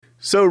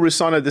So,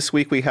 Rusana, this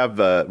week we have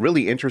a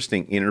really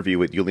interesting interview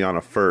with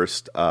Juliana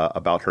First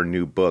about her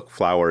new book,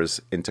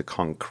 Flowers into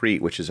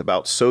Concrete, which is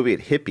about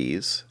Soviet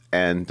hippies,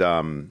 and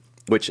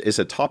which is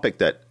a topic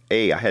that,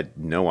 I had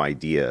no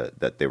idea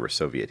that they were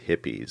Soviet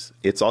hippies.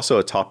 It's also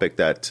a topic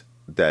that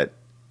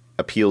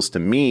appeals to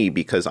me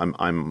because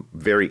I'm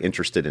very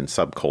interested in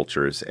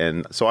subcultures.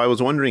 And so I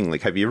was wondering,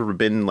 like, have you ever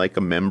been like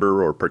a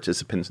member or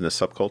participant in a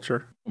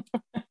subculture?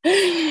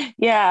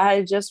 Yeah,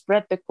 I just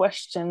read the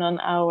question on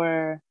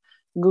our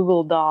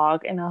Google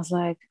Doc and I was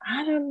like,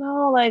 I don't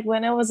know, like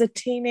when I was a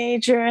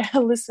teenager, I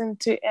listened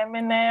to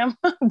Eminem.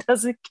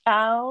 Does it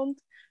count?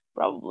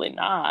 Probably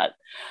not.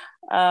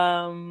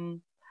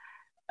 Um,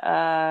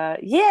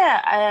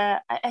 yeah,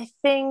 I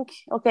think,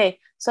 okay,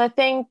 so I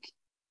think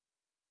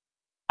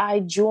I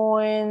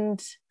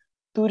joined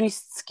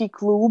Turistski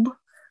Klub,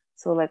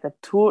 so like a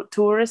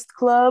tourist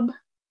club.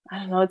 I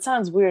don't know, it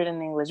sounds weird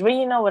in English, but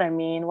you know what I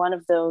mean. One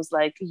of those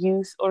like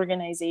youth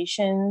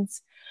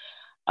organizations.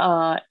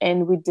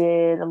 And we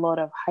did a lot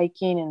of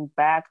hiking and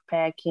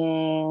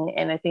backpacking.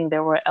 And I think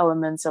there were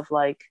elements of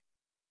like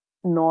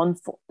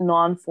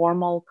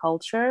non-formal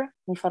culture,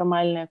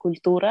 неформальная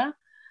культура.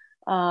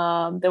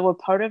 That were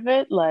part of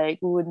it. Like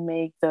we would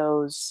make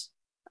those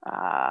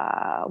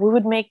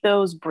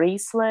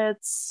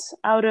bracelets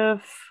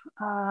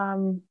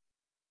um,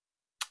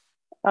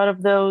 out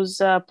of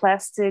those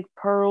plastic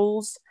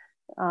pearls.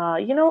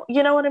 You know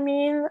what I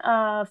mean?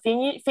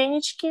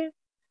 Фенечки.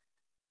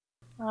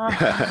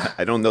 Uh,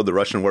 I don't know the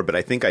Russian word, but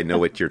I think I know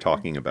what you're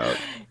talking about.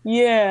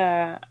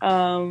 yeah.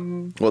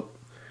 Well,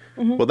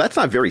 Mhm. well, that's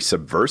not very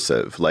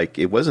subversive. Like,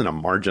 it wasn't a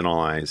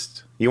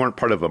marginalized. You weren't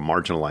part of a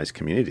marginalized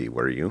community,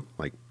 were you?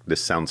 Like, this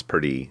sounds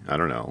pretty, I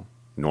don't know,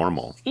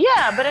 normal.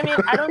 Yeah, but I mean,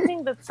 I don't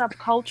think that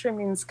subculture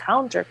means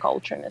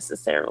counterculture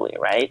necessarily,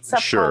 right?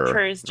 Sure,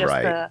 Subculture is just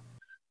right.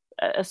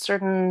 a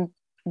certain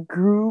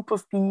group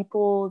of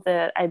people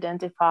that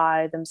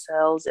identify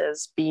themselves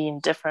as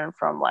being different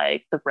from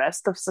like the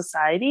rest of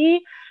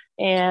society.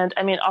 And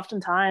I mean,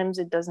 oftentimes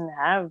it doesn't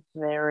have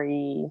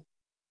very,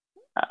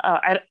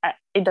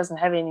 it doesn't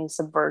have any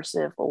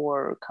subversive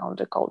or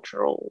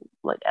countercultural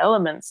like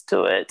elements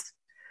to it.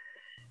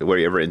 Were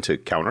you ever into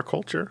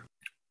counterculture?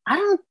 I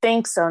don't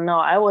think so. No,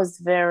 I was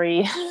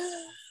very,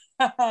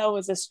 I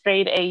was a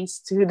straight A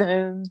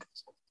student.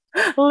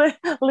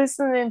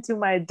 Listening to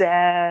my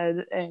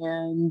dad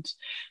and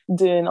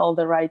doing all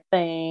the right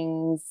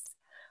things.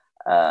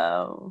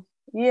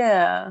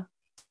 Yeah,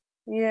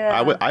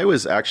 yeah. I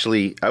was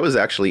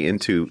actually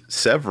into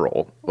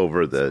several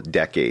over the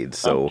decades.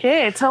 So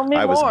Okay, tell me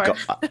I was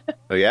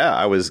more. yeah,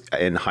 I was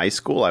in high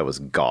school. I was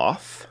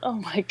goth, Oh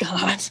my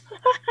God.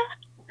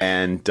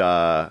 and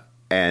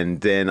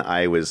then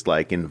I was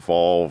like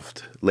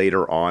involved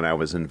later on. I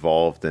was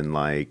involved in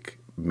like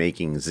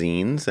making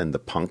zines and the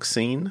punk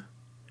scene.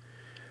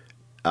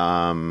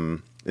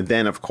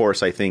 Then, of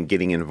course, I think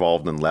getting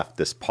involved in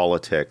leftist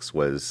politics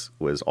was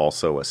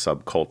also a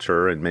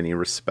subculture in many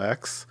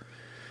respects.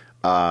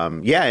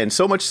 Yeah, and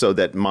so much so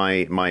that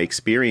my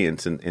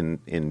experience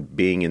in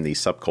being in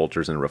these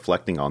subcultures and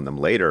reflecting on them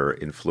later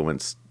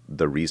influenced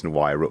the reason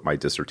why I wrote my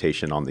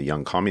dissertation on the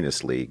Young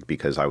Communist League,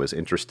 because I was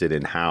interested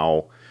in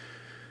how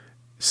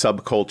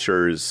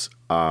subcultures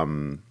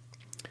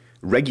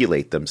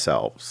regulate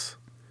themselves.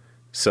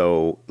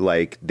 So,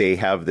 like, they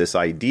have this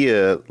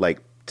idea, like,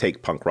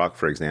 take punk rock,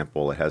 for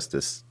example, it has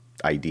this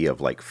idea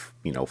of, like,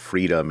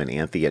 freedom and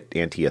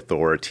anti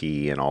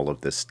authority and all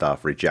of this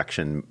stuff,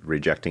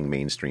 rejecting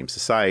mainstream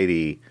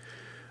society.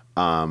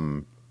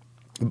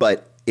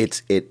 But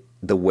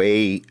the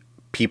way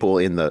people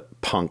in the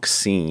punk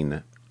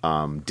scene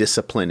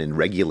discipline and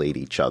regulate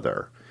each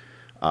other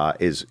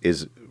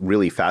is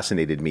really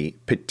fascinated me,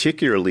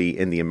 particularly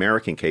in the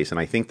American case. And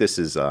I think this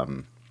is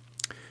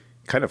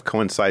kind of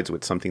coincides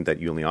with something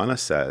that Juliana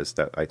says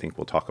that I think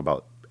we'll talk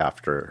about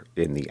after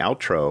in the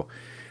outro.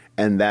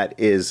 And that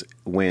is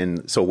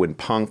when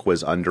punk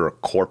was under a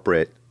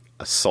corporate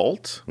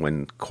assault,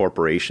 when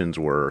corporations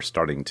were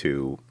starting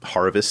to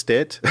harvest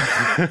it,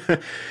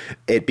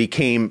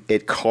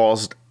 it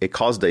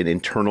caused an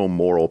internal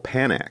moral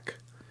panic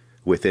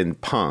within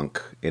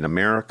punk in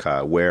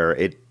America, where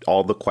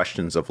all the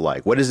questions of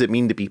like, what does it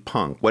mean to be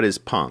punk? What is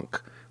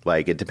punk?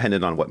 Like, it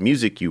depended on what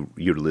music you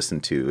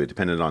listened to. It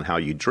depended on how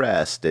you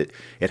dressed. It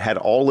had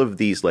all of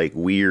these like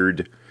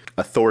weird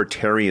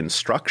authoritarian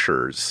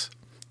structures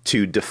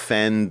to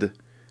defend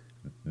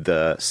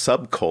the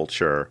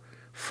subculture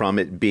from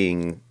it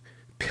being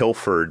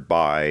pilfered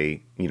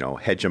by,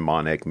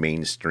 hegemonic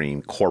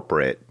mainstream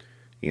corporate,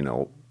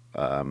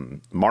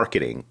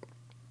 marketing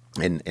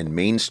and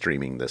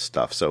mainstreaming this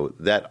stuff. So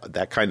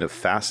that kind of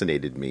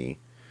fascinated me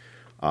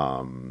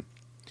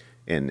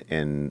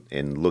in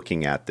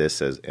looking at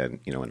this in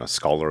a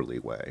scholarly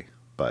way.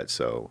 But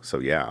so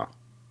yeah.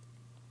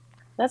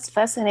 That's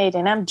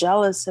fascinating. I'm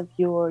jealous of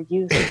your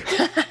youth.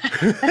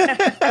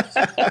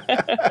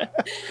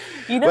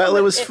 you know, Well, it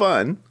but was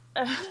fun.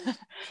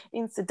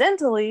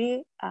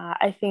 incidentally,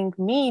 I think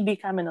me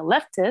becoming a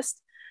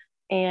leftist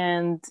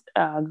and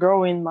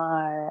growing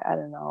my, I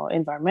don't know,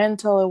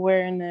 environmental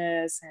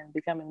awareness and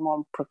becoming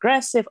more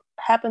progressive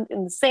happened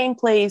in the same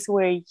place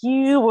where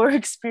you were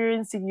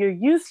experiencing your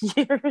youth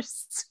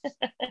years.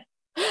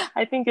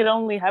 I think it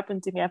only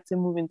happened to me after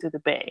moving to the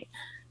Bay.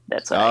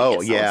 That's what I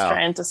guess I was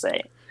trying to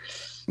say.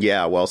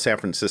 Yeah, well, San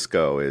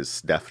Francisco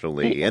is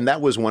definitely, and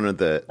that was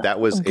that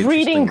was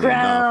breeding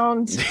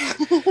ground.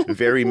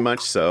 Very much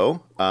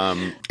so.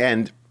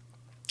 And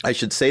I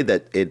should say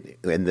that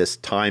in this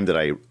time that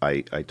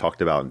I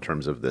talked about in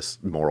terms of this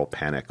moral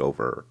panic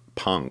over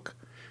punk,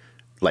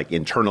 like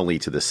internally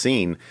to the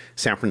scene,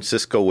 San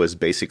Francisco was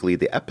basically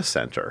the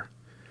epicenter,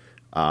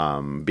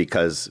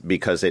 because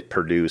it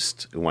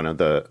produced one of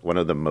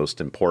the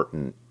most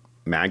important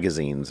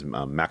magazines,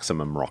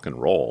 Maximum Rock and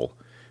Roll,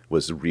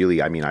 was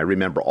really, I mean, I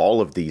remember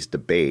all of these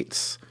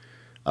debates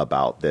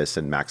about this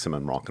and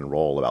Maximum Rock and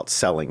Roll, about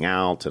selling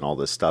out and all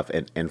this stuff.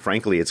 And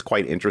frankly, it's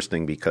quite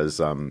interesting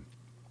because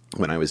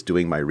when I was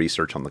doing my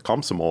research on the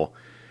Komsomol,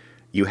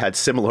 you had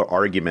similar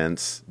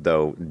arguments,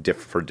 though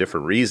for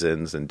different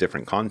reasons and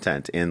different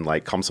content, in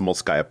like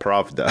Komsomolskaya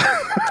Pravda.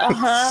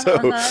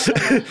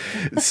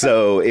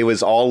 So it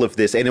was all of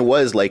this. And it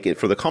was like,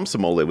 for the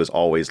Komsomol, it was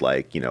always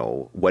like,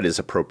 what is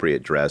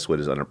appropriate dress?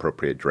 What is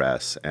inappropriate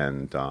dress?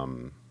 And,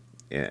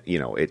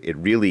 it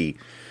really,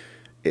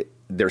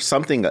 there's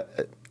something,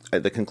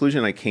 the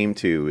conclusion I came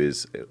to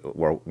is,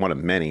 or one of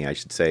many, I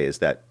should say, is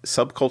that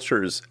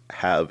subcultures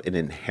have an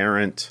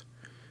inherent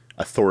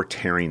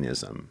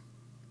authoritarianism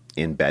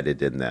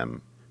embedded in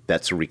them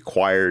that's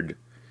required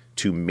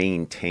to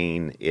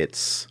maintain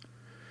its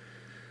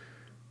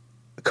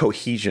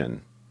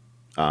cohesion.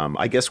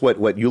 I guess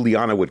what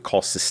Juliana would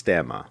call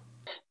sistema.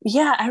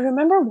 Yeah, I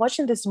remember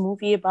watching this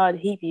movie about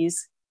hippies,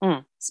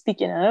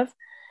 speaking of,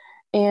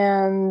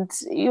 and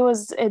it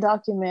was a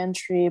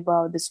documentary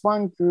about this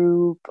one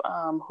group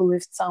who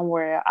lived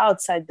somewhere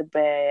outside the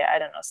Bay, I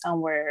don't know,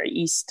 somewhere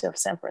east of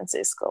San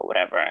Francisco,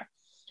 whatever.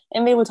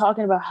 And they were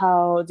talking about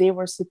how they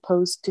were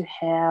supposed to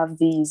have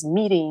these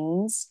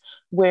meetings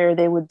where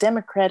they would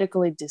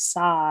democratically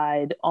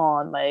decide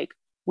on like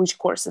which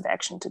course of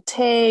action to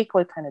take,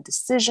 what kind of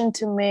decision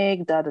to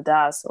make,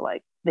 So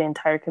like the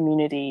entire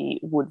community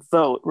would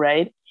vote,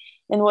 right?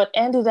 And what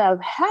ended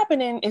up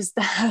happening is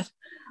that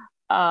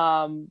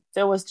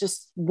there was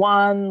just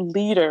one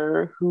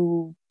leader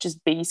who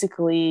just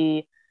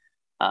basically,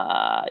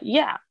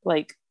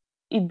 like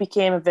it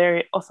became a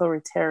very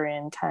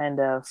authoritarian kind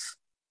of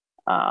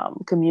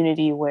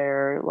community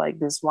where like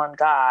this one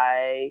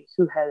guy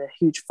who had a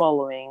huge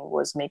following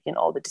was making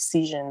all the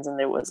decisions, and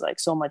there was like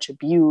so much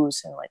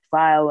abuse and like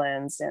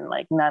violence, and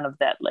like none of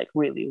that like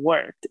really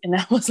worked. And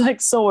I was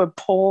like so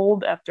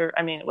appalled after,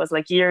 I mean, it was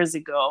like years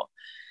ago,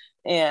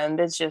 and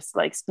it just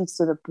like speaks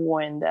to the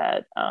point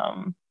that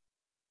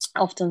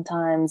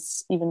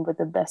oftentimes, even with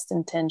the best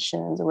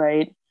intentions,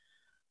 right,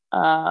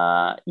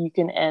 you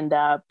can end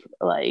up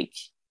like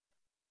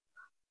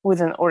with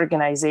an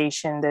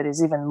organization that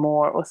is even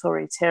more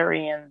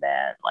authoritarian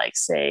than, like,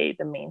 say,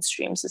 the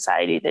mainstream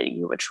society that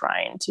you were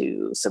trying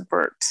to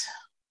subvert.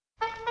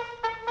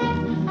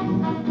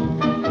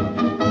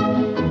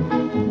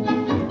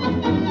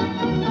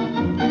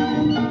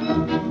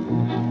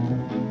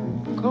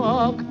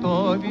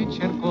 Как-то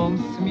вечерком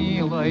с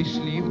Милой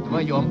шли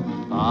вдвоем,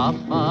 а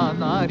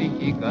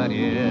фонарики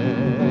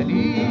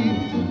горели,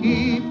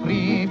 и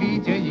при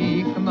виде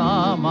их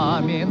на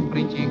момент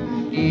притих,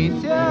 и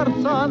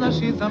сердца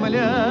наши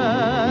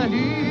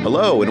замляли.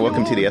 Hello, and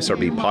welcome to the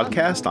SRB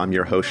podcast. I'm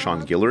your host,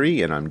 Sean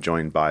Guillory, and I'm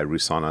joined by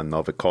Rusana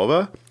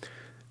Novikova.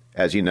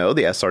 As you know,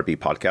 the SRB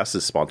podcast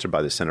is sponsored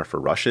by the Center for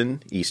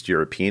Russian, East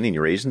European, and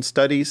Eurasian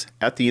Studies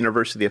at the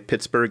University of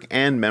Pittsburgh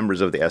and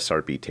members of the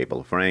SRB Table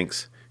of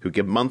Ranks, who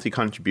give monthly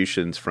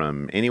contributions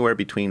from anywhere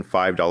between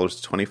 $5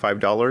 to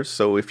 $25.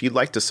 So if you'd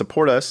like to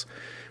support us,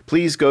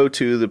 please go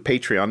to the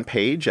Patreon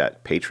page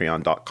at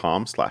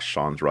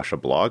patreon.com/Sean's Russia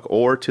blog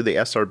or to the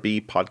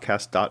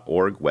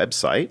srbpodcast.org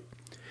website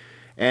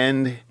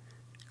and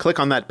click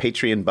on that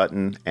Patreon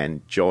button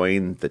and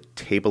join the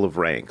Table of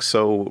Ranks.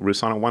 So,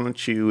 Rusana, why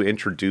don't you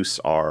introduce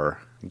our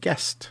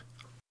guest?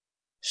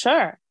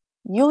 Sure.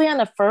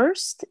 Juliana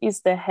First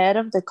is the head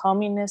of the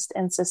Communist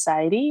and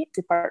Society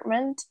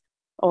Department.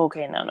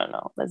 Okay,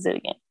 no. Let's do it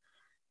again.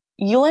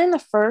 Juliana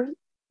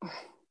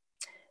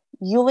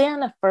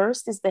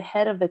First is the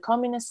head of the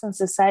Communist and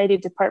Society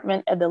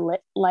Department at the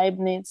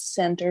Leibniz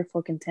Center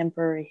for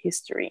Contemporary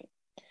History.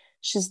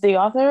 She's the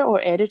author or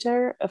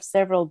editor of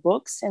several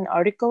books and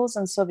articles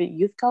on Soviet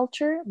youth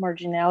culture,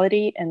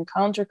 marginality, and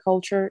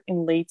counterculture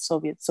in late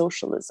Soviet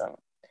socialism.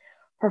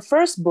 Her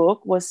first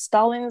book was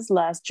Stalin's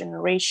Last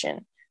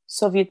Generation,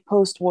 Soviet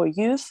Post-War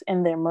Youth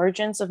and the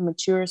Emergence of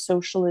Mature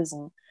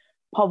Socialism,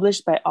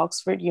 published by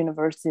Oxford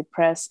University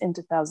Press in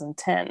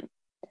 2010.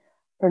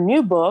 Her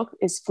new book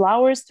is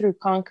Flowers Through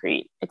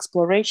Concrete,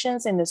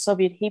 Explorations in the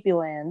Soviet Hippie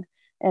Land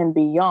and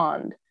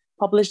Beyond,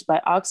 published by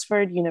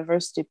Oxford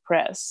University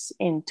Press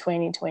in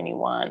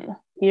 2021.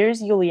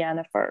 Here's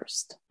Juliana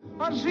first.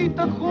 А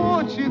жить-то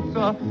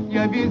хочется,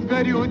 я весь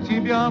горю,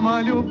 тебя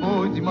молю,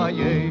 будь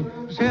моей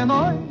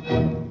женой.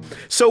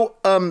 So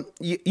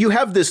you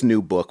have this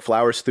new book,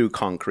 Flowers Through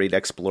Concrete,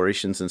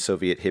 Explorations in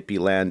Soviet Hippie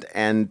Land,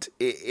 and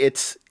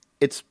it's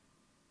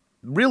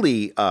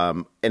really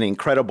an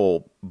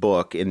incredible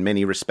book in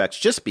many respects,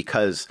 just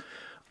because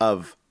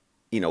of,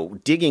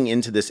 digging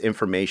into this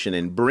information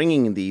and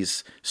bringing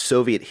these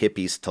Soviet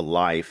hippies to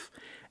life.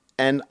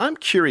 And I'm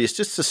curious,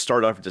 just to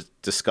start off the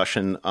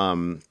discussion,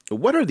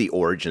 what are the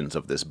origins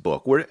of this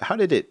book? How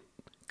did it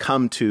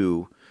come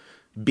to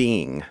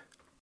being?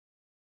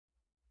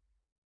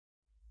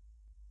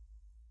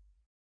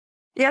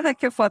 Yeah,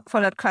 thank you for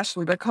that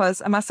question,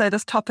 because I must say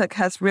this topic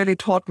has really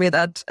taught me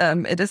that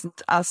it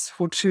isn't us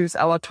who choose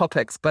our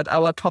topics, but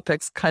our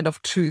topics kind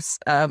of choose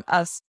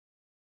us.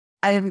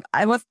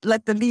 I was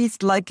like the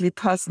least likely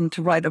person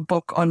to write a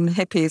book on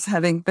hippies,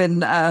 having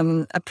been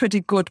a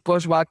pretty good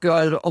bourgeois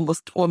girl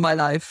almost all my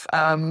life,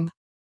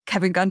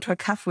 having gone to a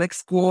Catholic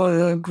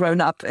school,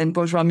 grown up in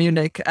bourgeois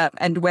Munich,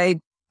 and way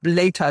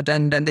later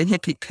than the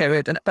hippie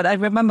period. But I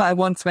remember I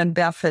once went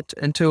barefoot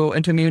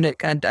into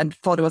Munich and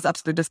thought it was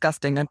absolutely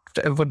disgusting and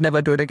would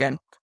never do it again.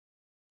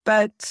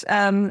 But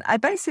I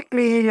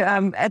basically,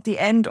 at the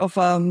end of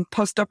a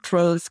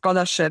postdoctoral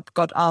scholarship,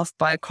 got asked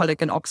by a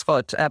colleague in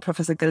Oxford,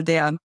 Professor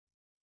Gilder,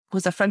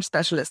 who's a French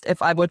specialist,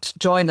 if I would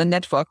join a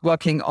network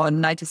working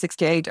on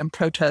 1968 and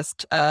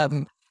protest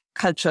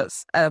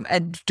cultures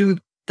and do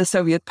the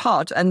Soviet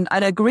part. And I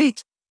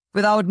agreed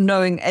without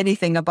knowing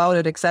anything about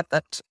it, except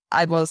that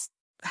I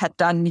had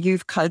done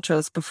youth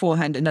cultures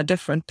beforehand in a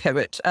different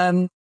period.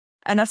 And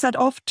I set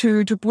off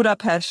to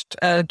Budapest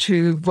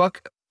to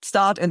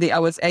start in the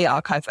OSA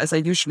archive, as I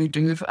usually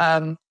do.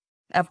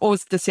 I've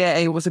always, the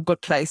CIA was a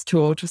good place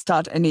to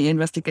start any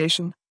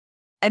investigation.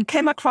 And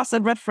came across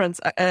a reference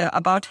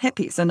about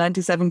hippies in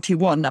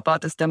 1971,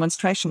 about this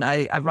demonstration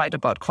I write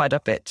about quite a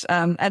bit.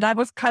 And I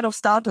was kind of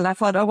startled. I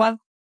thought, oh, well,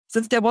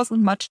 since there wasn't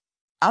much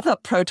other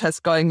protests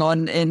going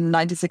on in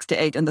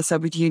 1968 in the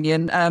Soviet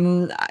Union,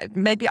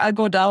 maybe I'll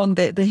go down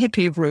the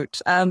hippie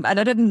route. And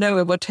I didn't know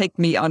it would take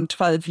me on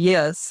 12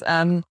 years.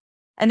 And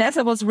as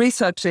I was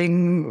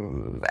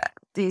researching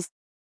these,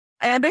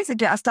 and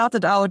basically I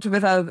started out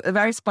with a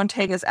very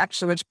spontaneous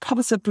action, which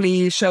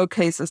possibly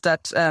showcases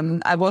that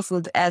I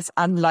wasn't as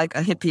unlike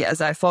a hippie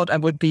as I thought I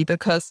would be,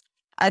 because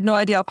I had no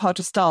idea how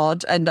to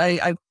start. And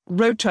I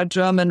wrote to a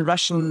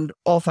German-Russian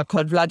author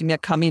called Vladimir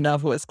Kamina,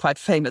 who is quite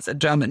famous in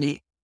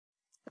Germany.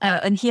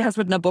 And he has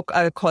written a book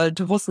called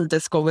Russell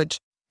Disco, which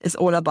is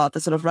all about the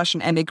sort of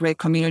Russian emigre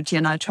community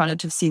and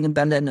alternative scene in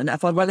Berlin. And I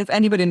thought, well, if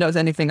anybody knows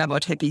anything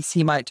about hippies,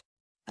 he might.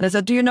 And I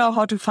said, do you know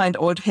how to find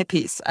old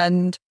hippies?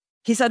 And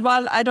he said,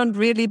 well, I don't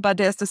really, but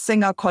there's this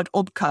singer called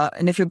Obka,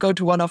 and if you go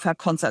to one of her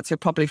concerts, you'll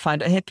probably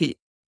find a hippie.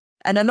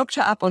 And I looked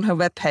her up on her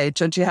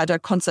webpage, and she had a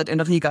concert in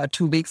Riga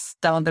 2 weeks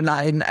down the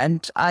line.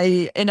 And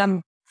I, in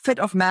a fit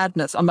of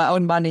madness on my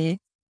own money,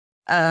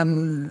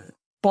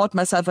 bought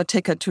myself a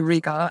ticket to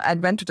Riga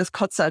and went to this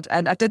concert.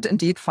 And I did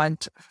indeed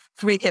find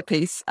 3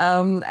 hippies,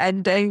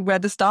 and they were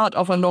the start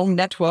of a long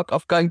network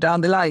of going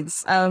down the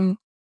lines. And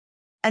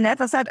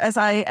as I said, as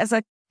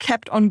I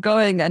kept on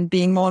going and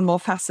being more and more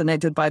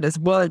fascinated by this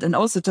world, and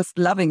also just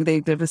loving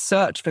the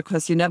research,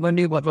 because you never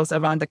knew what was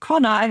around the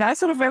corner. And I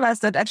sort of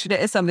realized that actually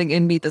there is something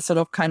in me, this sort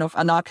of kind of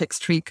anarchic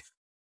streak,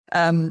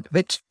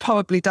 which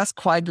probably does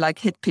quite like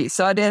hippies.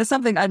 So there's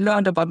something I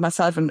learned about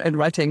myself in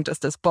writing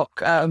just this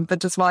book,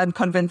 which is why I'm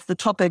convinced the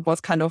topic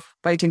was kind of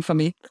waiting for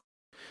me.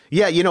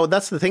 Yeah,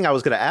 that's the thing I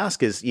was going to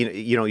ask is,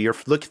 you're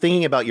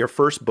thinking about your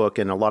first book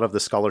and a lot of the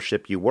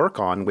scholarship you work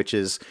on, which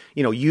is,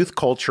 youth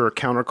culture,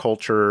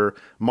 counterculture,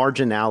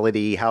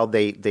 marginality, how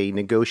they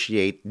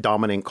negotiate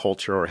dominant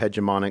culture or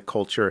hegemonic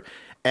culture.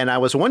 And I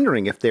was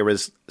wondering if there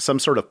was some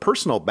sort of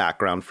personal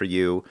background for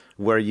you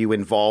where you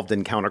involved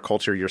in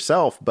counterculture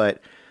yourself,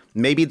 but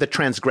maybe the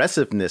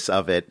transgressiveness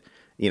of it,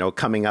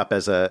 coming up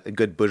as a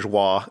good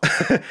bourgeois,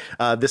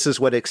 this is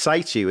what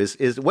excites you,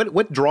 is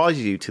what draws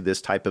you to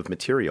this type of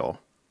material?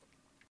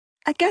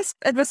 I guess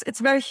it's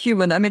very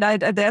human. I mean,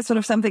 there's sort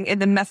of something in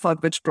the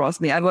method which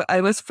draws me. I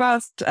was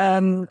first,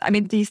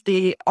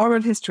 the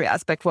oral history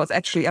aspect was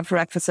actually a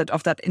prerequisite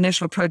of that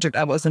initial project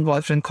I was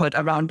involved in called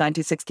Around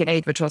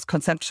 1968, which was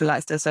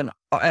conceptualized as an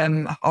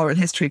oral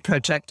history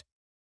project.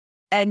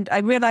 And I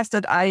realized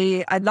that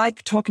I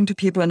like talking to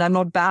people, and I'm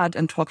not bad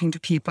in talking to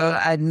people.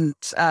 And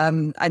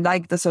I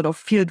like the sort of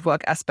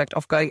fieldwork aspect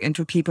of going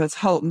into people's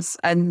homes.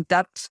 And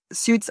that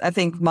suits, I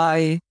think,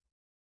 my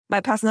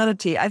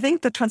personality. I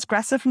think the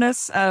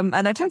transgressiveness,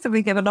 and I tend to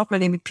think not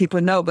many people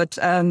know, but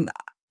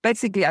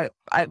basically,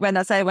 when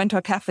I say I went to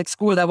a Catholic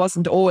school, that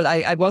wasn't all.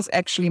 I was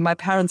actually, my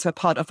parents were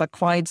part of a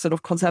quite sort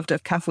of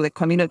conservative Catholic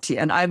community,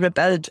 and I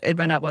rebelled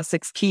when I was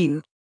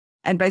 16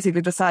 and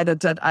basically decided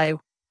that I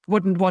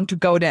wouldn't want to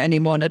go there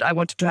anymore, and that I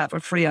wanted to have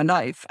a freer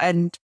life.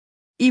 And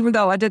even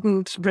though I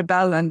didn't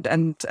rebel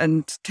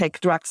and take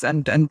drugs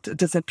and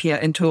disappear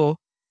into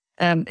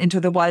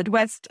the Wild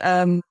West,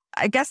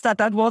 I guess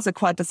that was a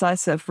quite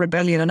decisive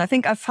rebellion. And I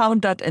think I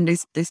found that in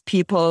these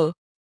people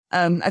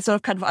a sort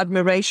of kind of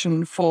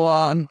admiration for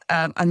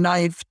a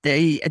life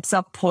they at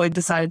some point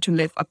decided to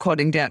live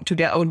according to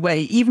their own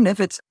way, even if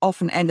it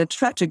often ended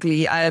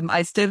tragically.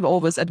 I still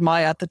always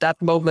admired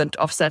that moment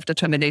of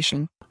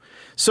self-determination.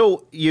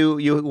 So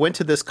you went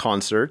to this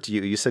concert.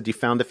 You said you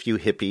found a few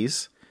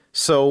hippies.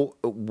 So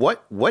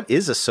what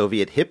is a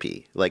Soviet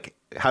hippie? Like,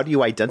 how do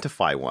you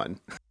identify one?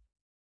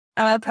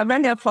 A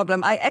perennial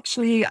problem.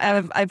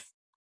 I've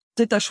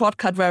did a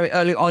shortcut very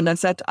early on and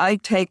said I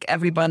take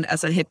everyone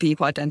as a hippie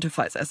who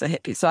identifies as a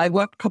hippie. So I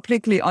worked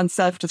completely on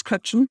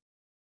self-description,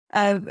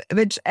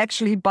 which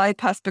actually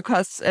bypassed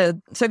because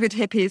Soviet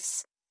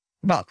hippies,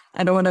 well,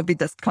 I don't want to be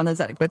this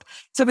condescending, but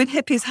Soviet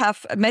hippies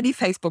have many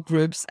Facebook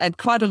groups, and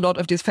quite a lot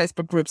of these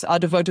Facebook groups are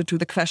devoted to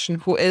the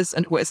question who is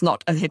and who is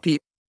not a hippie.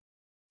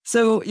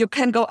 So you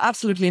can go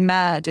absolutely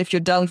mad if you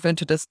delve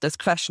into this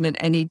question in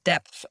any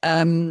depth.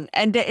 And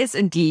there is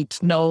indeed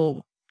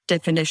no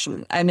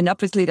definition. I mean,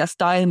 obviously there's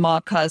style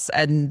markers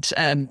and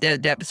there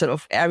are sort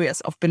of areas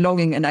of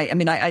belonging. And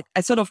I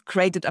sort of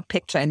created a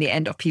picture in the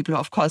end of people,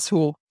 of course,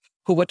 who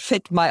would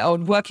fit my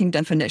own working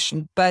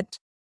definition. But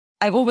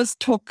I always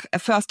took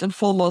first and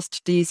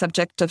foremost the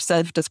subjective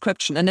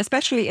self-description. And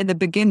especially in the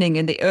beginning,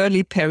 in the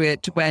early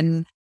period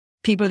when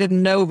people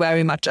didn't know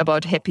very much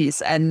about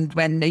hippies, and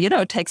when,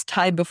 it takes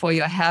time before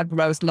your hair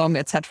grows long,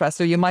 etc.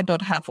 So you might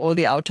not have all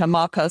the outer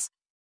markers.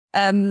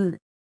 There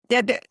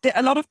are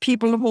a lot of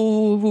people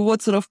who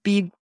would sort of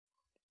be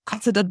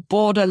considered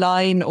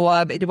borderline,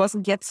 or it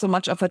wasn't yet so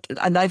much of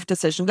a life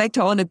decision.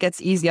 Later on, it gets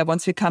easier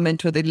once we come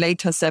into the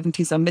later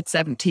 70s or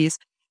mid-70s.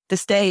 The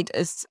state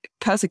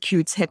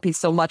persecutes hippies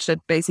so much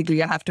that basically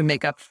you have to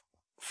make a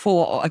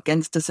for or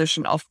against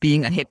decision of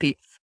being a hippie.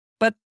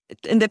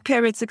 In the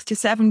period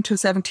 67 to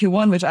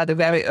 71, which are the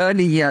very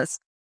early years,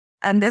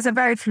 and there's a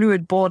very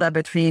fluid border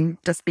between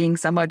just being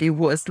somebody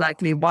who is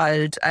slightly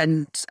wild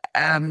and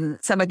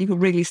somebody who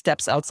really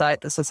steps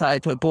outside the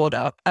societal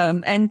border.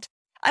 And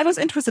I was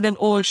interested in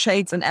all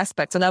shades and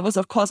aspects. And I was,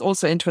 of course,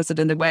 also interested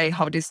in the way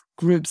how these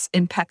groups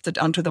impacted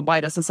onto the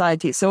wider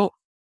society. So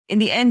in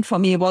the end, for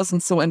me, it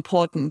wasn't so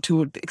important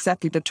to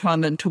exactly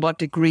determine to what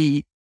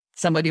degree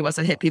somebody was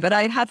a hippie. But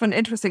I had an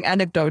interesting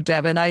anecdote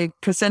there when I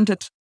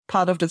presented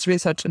part of this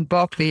research in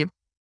Berkeley.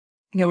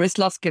 Riz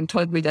Loskin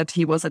told me that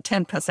he was a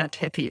 10%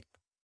 hippie.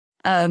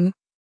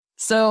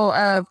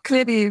 So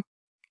clearly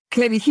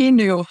he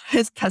knew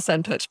his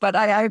percentage, but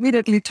I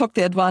immediately took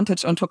the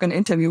advantage and took an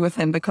interview with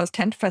him because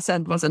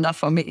 10% was enough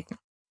for me.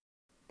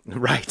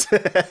 Right.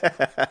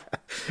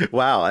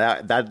 Wow.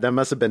 That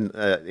must have been,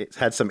 it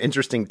had some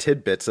interesting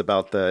tidbits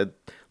about the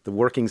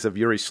workings of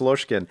Yuri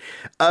Sloshkin.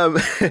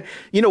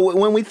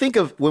 When we think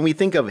of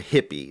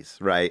hippies,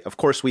 right? Of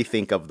course, we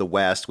think of the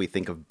West. We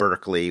think of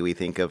Berkeley. We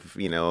think of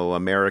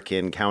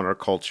American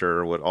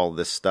counterculture, with all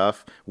this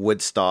stuff,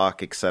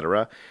 Woodstock,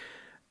 etc.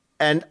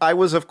 And I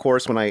was, of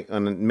course,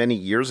 many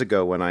years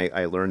ago when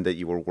I learned that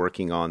you were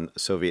working on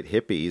Soviet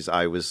hippies,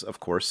 I was, of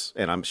course,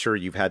 and I'm sure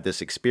you've had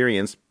this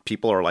experience.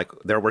 People are like,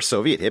 there were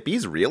Soviet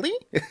hippies, really?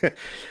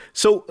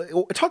 So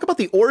talk about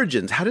the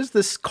origins. How does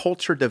this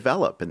culture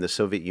develop in the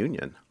Soviet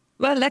Union?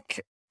 Well,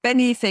 like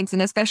many things,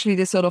 and especially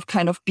the sort of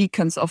kind of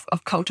beacons of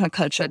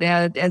counterculture,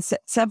 there are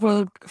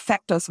several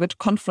factors which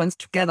confluence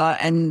together,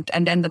 and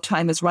then the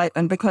time is right.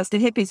 And because the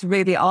hippies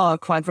really are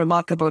quite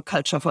remarkable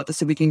culture for the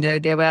Soviet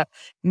Union, there were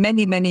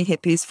many, many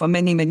hippies for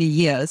many, many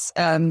years.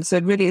 So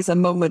it really is a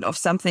moment of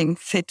something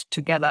fit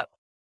together.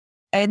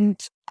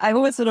 And I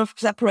always sort of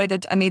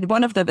separated,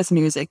 one of them is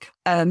music.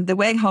 The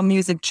way how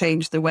music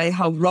changed, the way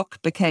how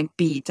rock became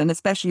beat, and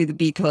especially the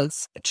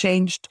Beatles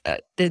changed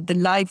the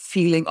live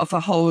feeling of a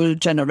whole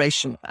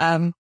generation.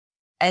 And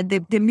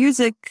the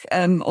music,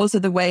 also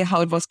the way how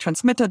it was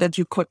transmitted, that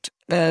you could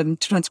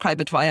transcribe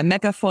it via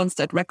megaphones,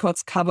 that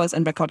record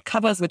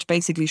covers, which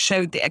basically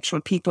showed the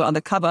actual people on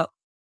the cover,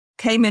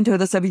 came into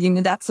the Soviet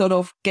Union. That sort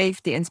of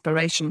gave the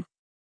inspiration.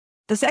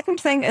 The second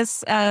thing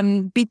is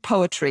beat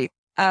poetry.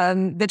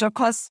 Which, of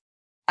course,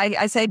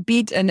 I say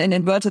beat in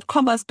inverted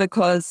commas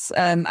because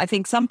I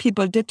think some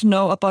people did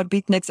know about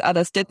beatniks,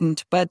 others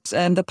didn't. But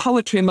the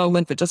poetry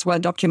moment, which is well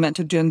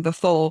documented during the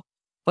thaw,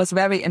 was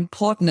very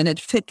important, and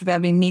it fit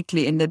very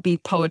neatly in the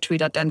beat poetry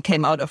that then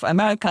came out of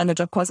America, and which,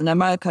 of course, in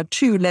America,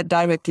 too, led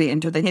directly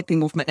into the hippie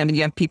movement.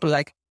 You have people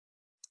like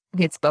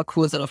Ginsberg,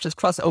 who are sort of just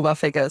crossover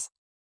figures.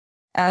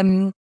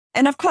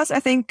 And of course, I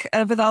think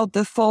without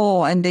the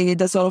thaw and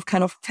the sort of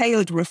kind of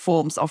failed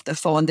reforms of the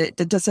thaw and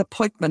the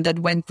disappointment that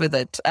went with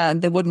it,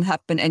 there wouldn't have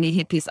been any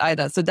hippies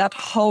either. So that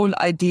whole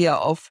idea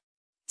of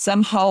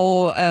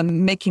somehow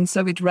making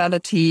Soviet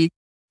reality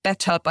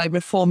better by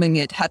reforming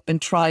it had been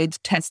tried,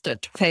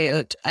 tested,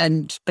 failed,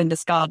 and been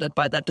discarded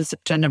by that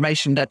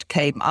generation that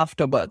came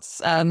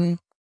afterwards. And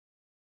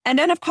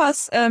then, of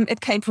course,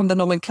 it came from the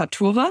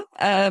nomenclatura.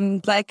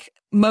 Like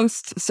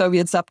most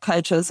Soviet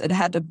subcultures, it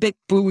had a big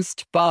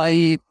boost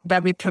by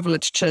very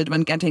privileged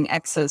children getting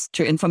access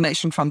to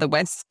information from the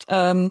West,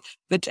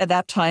 which at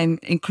that time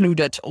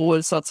included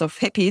all sorts of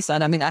hippies.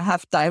 And I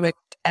have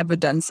direct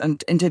evidence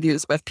and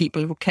interviews with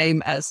people who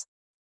came as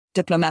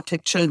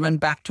diplomatic children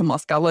back to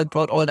Moscow and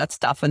brought all that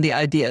stuff and the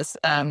ideas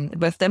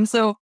with them.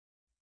 So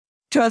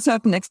to a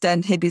certain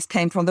extent, hippies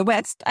came from the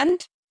West,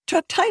 and to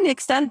a tiny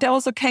extent, they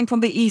also came from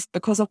the East,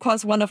 because, of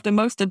course, one of the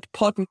most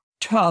important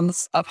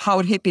terms of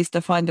how hippies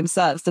define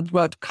themselves, the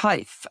word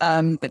kaif,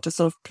 which is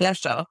sort of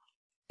pleasure,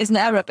 is an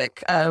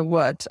Arabic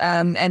word.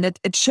 And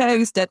it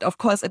shows that, of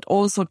course, it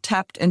also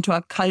tapped into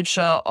a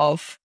culture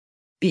of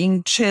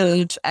being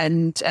chilled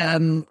and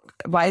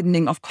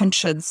widening of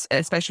conscience,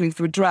 especially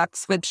through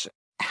drugs, which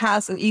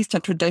has an Eastern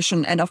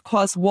tradition and, of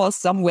course, was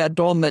somewhere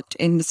dormant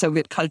in the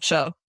Soviet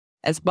culture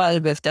as well,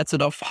 with that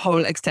sort of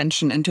whole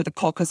extension into the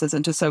Caucasus,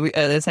 into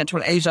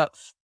Central Asia.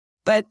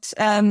 But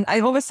I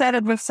always said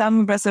it with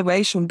some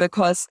reservation,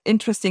 because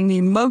interestingly,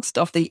 most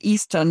of the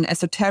Eastern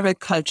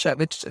esoteric culture,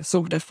 which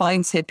sort of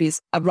defines hippies,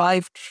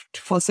 arrived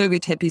for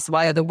Soviet hippies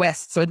via the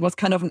West. So it was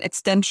kind of an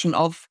extension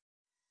of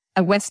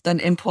a Western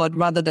import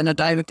rather than a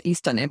direct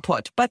Eastern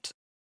import. But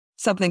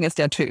something is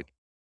there too.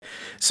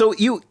 So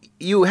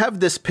you have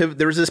this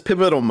there's this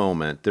pivotal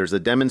moment. There's a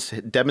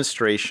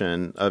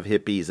demonstration of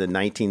hippies in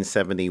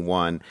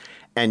 1971,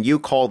 and you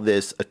call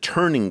this a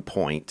turning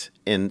point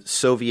in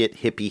Soviet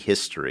hippie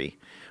history.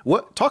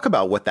 Talk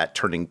about what that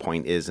turning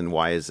point is and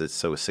why is it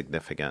so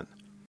significant?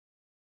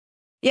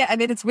 Yeah, I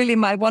mean, it's really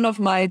one of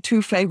my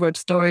two favorite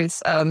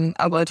stories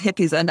about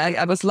hippies. And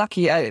I was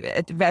lucky.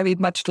 I very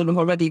much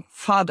already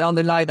far down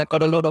the line, I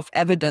got a lot of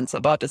evidence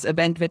about this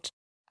event, which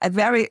I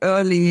very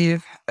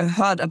early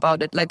heard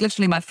about it. Like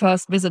literally my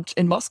first visit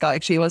in Moscow,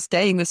 actually, I was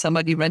staying with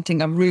somebody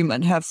renting a room,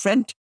 and her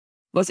friend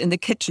was in the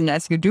kitchen,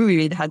 as you do.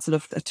 We had sort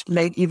of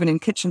late evening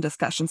kitchen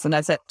discussions. And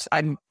I said,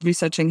 I'm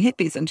researching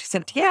hippies. And she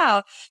said,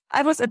 yeah,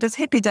 I was at this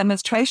hippie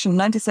demonstration,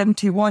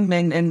 1971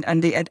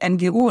 at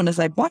NGO. And I was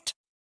like, what?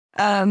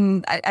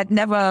 I'd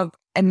never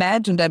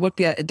imagined there would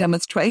be a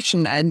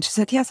demonstration. And she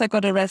said, yes, I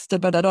got arrested,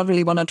 but I don't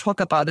really want to talk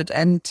about it.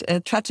 And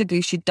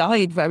tragically, she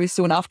died very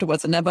soon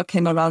afterwards. I never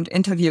came around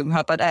interviewing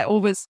her, but I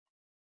always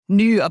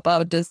knew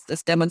about this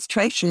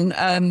demonstration.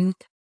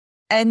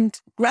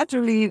 And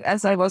gradually,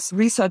 as I was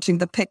researching,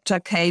 the picture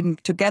came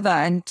together.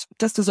 And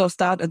just to sort of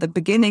start at the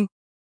beginning,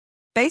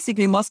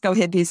 basically, Moscow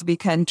hippies we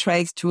can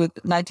trace to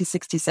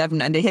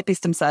 1967, and the hippies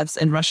themselves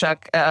in Russia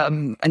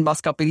and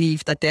Moscow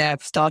believe that their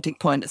starting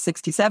point is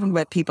 67,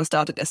 where people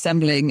started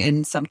assembling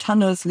in some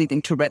tunnels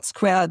leading to Red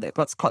Square,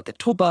 what's called the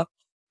Toba,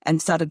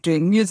 and started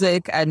doing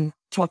music and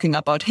talking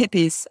about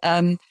hippies.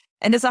 And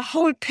there's a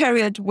whole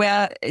period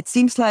where it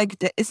seems like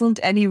there isn't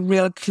any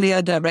real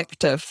clear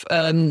directive,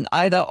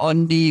 either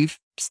on the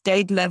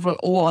state level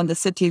or on the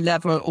city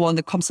level or on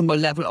the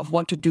Komsomol level of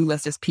what to do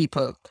with these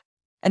people.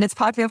 And it's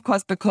partly, of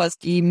course, because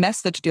the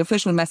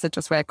official message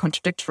is very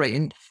contradictory.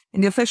 In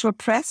the official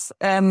press,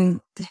 Western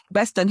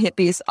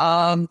hippies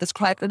are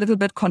described a little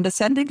bit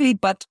condescendingly,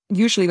 but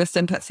usually with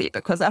sympathy,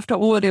 because after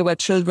all, they were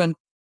children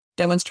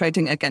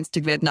demonstrating against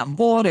the Vietnam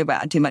War. They were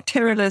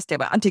anti-materialists, they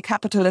were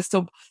anti-capitalist.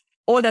 So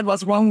all that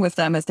was wrong with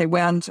them is they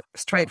weren't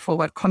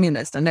straightforward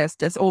communists. And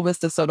there's always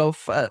this sort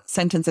of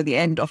sentence at the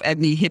end of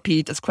every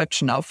hippie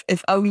description of,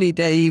 if only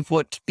they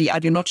would be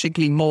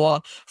ideologically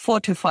more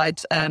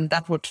fortified,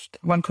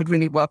 one could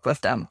really work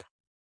with them.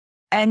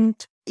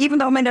 And even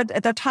though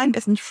at that time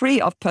isn't free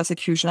of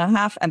persecution, I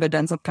have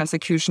evidence of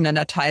persecution in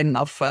a time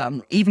of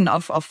even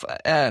of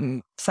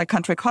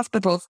psychiatric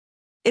hospitals,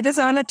 it is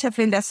a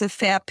relatively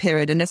laissez-faire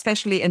period. And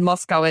especially in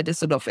Moscow, it is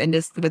sort of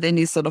within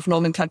these sort of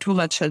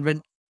nomenclatura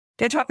children,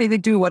 they taught me to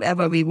do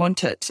whatever we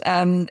wanted.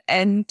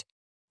 And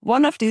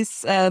one of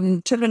these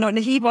children,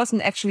 he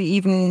wasn't actually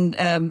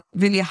even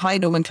really high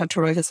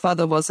nomenclature. His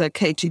father was a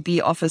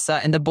KGB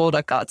officer in the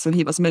border guard, so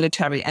he was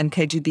military and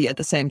KGB at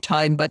the same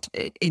time, but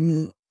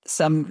in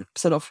some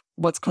sort of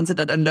what's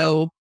considered a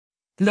low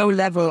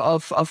level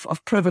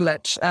of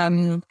privilege.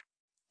 And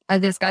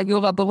this guy,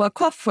 Yura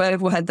Burakov,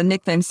 who had the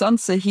nickname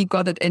Sonse, he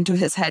got it into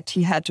his head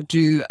he had to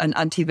do an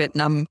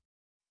anti-Vietnam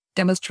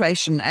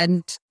demonstration.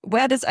 And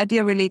where this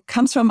idea really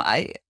comes from,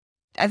 I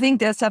think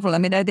there are several. I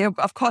mean,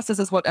 of course, this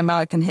is what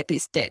American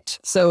hippies did.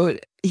 So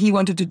he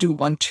wanted to do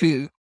one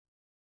too.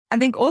 I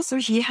think also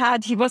he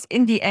was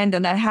in the end,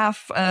 and I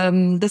have,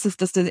 this is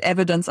just the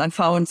evidence I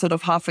found sort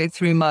of halfway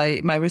through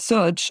my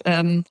research.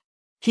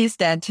 He's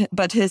dead,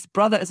 but his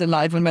brother is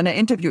alive. And when I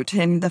interviewed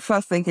him, the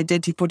first thing he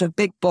did, he put a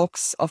big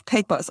box of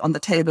papers on the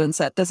table and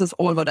said, this is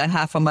all what I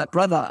have for my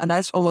brother. And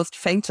I almost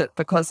fainted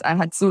because I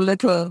had so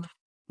little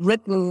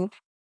written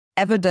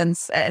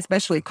evidence,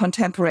 especially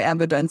contemporary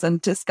evidence.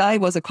 And this guy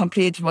was a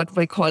complete, what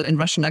we call in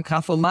Russian, a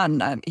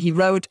graphoman. He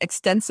wrote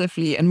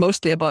extensively and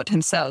mostly about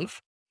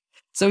himself.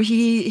 So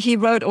he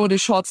wrote all the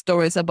short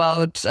stories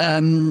about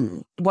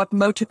what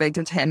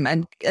motivated him.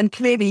 And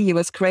clearly he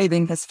was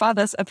craving his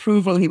father's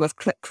approval. He was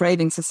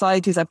craving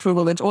society's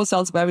approval, which all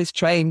sounds very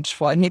strange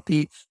for a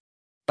hippie.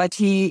 But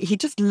he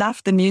just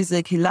loved the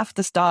music. He loved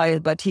the style,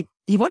 but he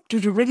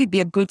wanted to really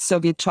be a good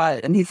Soviet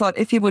child. And he thought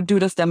if he would do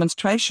this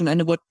demonstration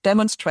and it would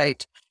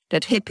demonstrate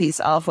that hippies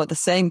are for the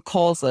same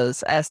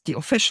causes as the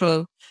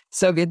official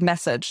Soviet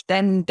message,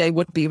 then they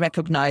would be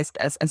recognized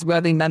as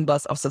worthy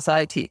members of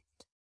society.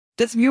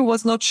 this view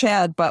was not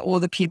shared by all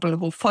the people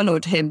who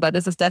followed him, but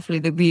this is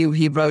definitely the view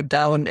he wrote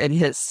down in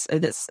his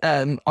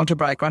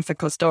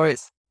autobiographical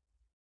stories.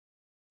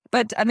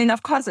 But I mean,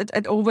 of course,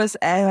 it always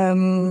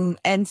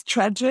ends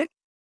tragic.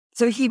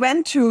 So he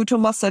went to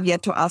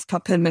Mossad to ask for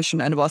permission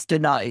and was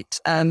denied.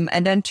 And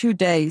then 2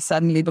 days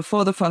suddenly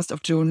before the 1st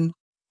of June,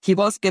 he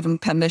was given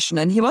permission,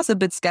 and he was a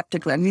bit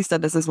skeptical. At least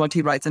that this is what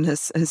he writes in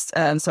his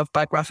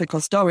self-biographical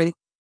story.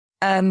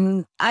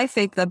 I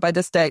think that by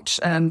this stage,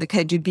 the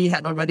KGB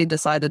had already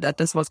decided that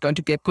this was going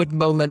to be a good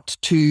moment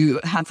to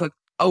have an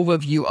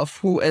overview of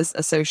who is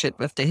associated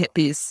with the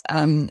hippies.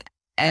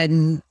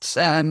 And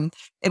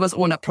it was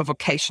all a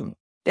provocation.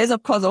 There's,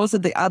 of course, also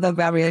the other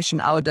variation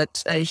out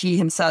that he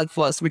himself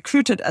was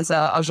recruited as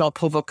an agent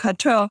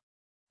provocateur.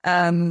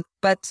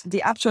 But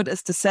the upshot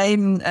is the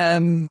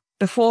same.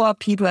 Before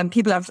people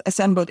have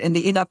assembled in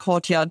the inner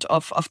courtyard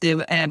of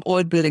the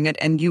old building at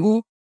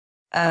NU,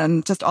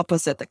 just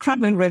opposite the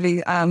Kremlin,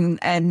 really,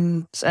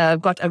 and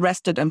got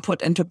arrested and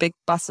put into big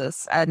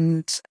buses.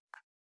 And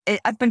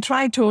I've been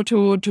trying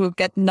to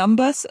get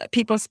numbers.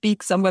 People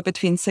speak somewhere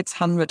between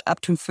 600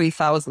 up to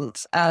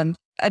 3,000.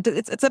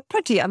 It's a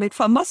pretty, I mean,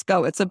 for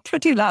Moscow, it's a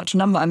pretty large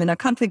number. I mean, I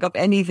can't think of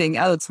anything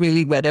else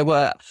really where there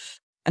were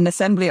an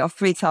assembly of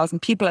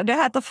 3,000 people. And they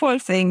had the full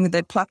thing,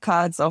 the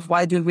placards of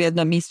why do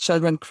Vietnamese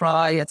children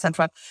cry,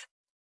 etc.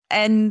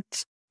 And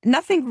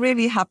nothing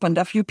really happened.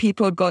 A few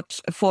people got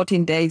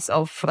 14 days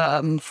of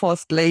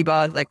forced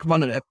labor, like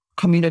one of the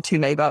community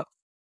labor.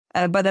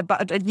 But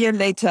about a year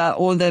later,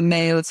 all the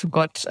males who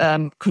got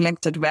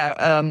collected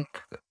were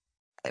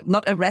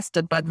not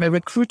arrested, but were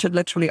recruited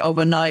literally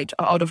overnight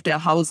out of their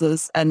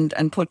houses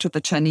and put to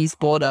the Chinese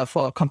border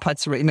for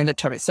compulsory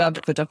military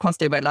service, which of course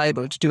they were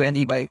liable to do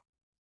anyway.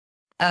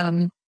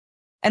 And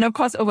of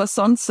course, over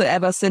Sun Tzu,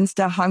 ever since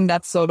there hung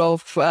that sort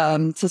of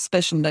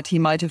suspicion that he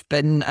might have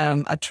been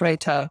a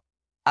traitor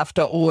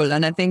after all.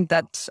 And I think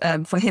that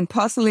for him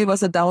personally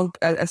was a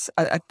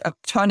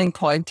turning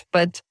point,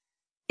 but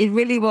it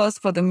really was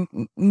for the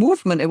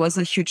movement. It was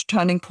a huge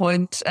turning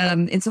point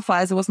insofar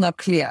as it was not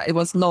clear. It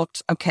was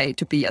not okay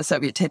to be a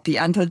Soviet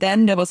hippie. Until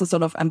then, there was a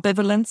sort of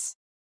ambivalence.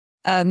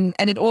 And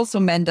it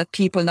also meant that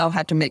people now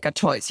had to make a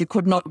choice. You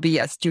could not be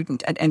a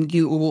student at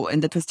NU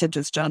in the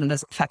prestigious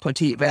journalism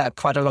faculty where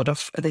quite a lot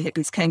of the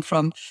hippies came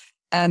from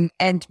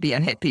and be a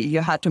hippie.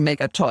 You had to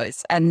make a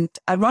choice. And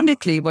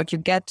ironically, what you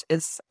get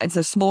is it's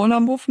a smaller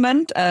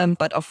movement,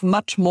 but of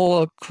much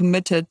more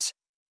committed,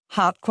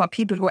 hardcore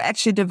people who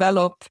actually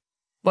develop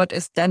what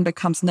is then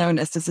becomes known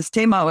as the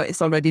Systema, or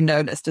is already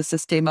known as the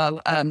Systema,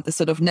 the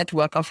sort of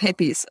network of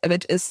hippies.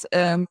 It is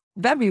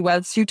very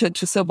well suited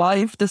to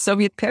survive the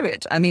Soviet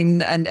period. I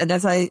mean, and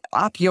as I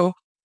argue,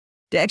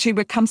 they actually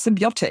become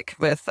symbiotic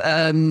with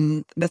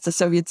the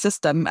Soviet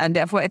system and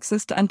therefore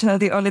exist until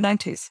the early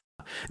 90s.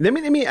 Let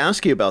me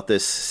ask you about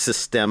this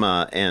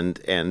Systema and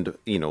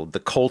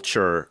the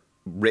culture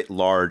writ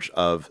large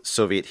of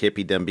Soviet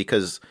hippiedom,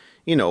 because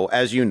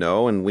as you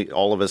know, and we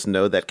all of us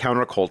know, that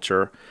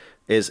counterculture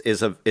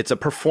it's a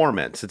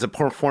performance. It's a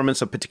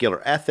performance of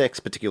particular ethics,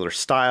 particular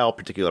style,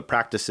 particular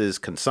practices,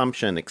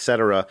 consumption,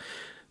 etc.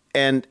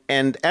 And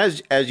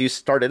as you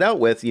started out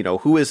with,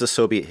 who is a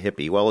Soviet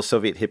hippie? Well, a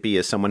Soviet hippie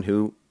is someone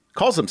who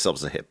calls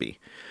themselves a hippie.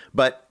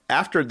 But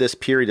after this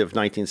period of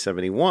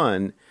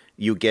 1971,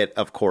 you get,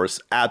 of course,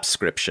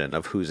 abscription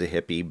of who's a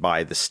hippie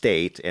by the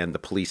state and the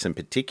police in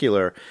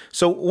particular.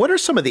 So what are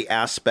some of the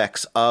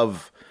aspects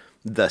of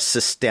the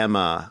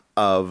Systema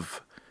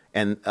of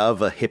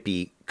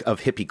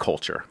hippie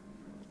culture?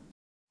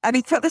 I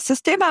mean, for the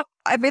Systema,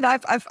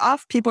 I've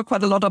asked people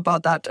quite a lot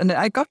about that, and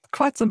I got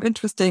quite some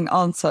interesting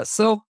answers.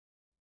 So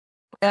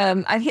you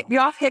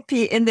are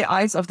hippie in the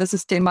eyes of the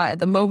Systema at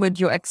the moment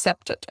you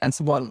accept it and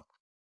so on.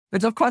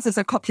 Which, of course, is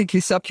a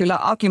completely circular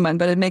argument,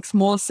 but it makes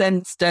more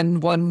sense than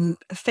one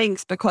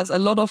thinks, because a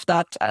lot of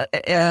that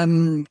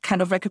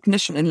kind of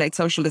recognition in late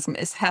socialism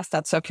has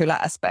that circular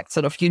aspect,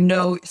 sort of,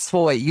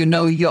 soy,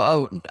 your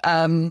own.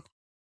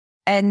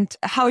 And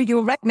how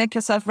you make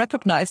yourself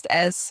recognized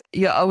as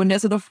your own.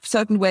 There's sort of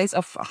certain ways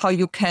of how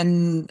you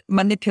can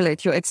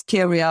manipulate your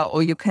exterior,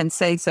 or you can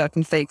say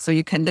certain things, or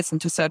you can listen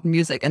to certain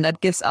music, and that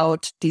gives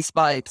out these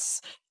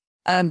vibes.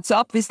 So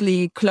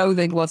obviously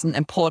clothing was an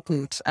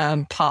important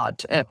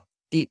part.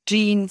 The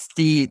jeans,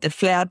 the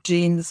flared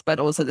jeans, but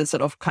also the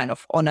sort of kind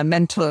of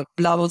ornamental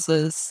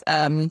blouses.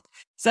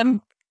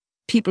 Some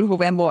people who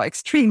were more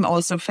extreme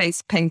also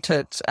face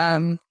painted.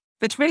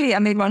 But really, I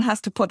mean, one has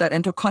to put that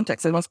into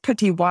context. It was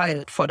pretty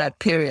wild for that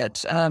period.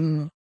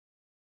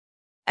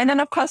 And then,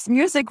 of course,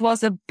 music, I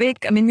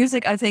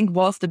think,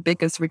 was the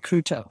biggest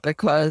recruiter,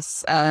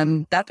 because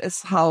that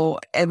is how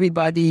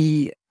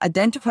everybody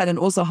identified, and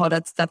also how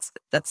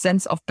that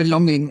sense of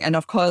belonging. And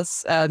of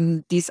course,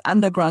 these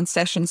underground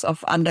sessions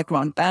of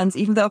underground bands,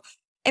 even though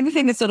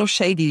everything is sort of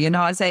shady,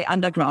 I say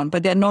underground,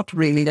 but they're not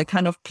really. They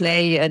kind of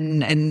play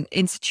in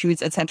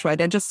institutes, etc.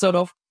 They're just sort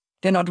of,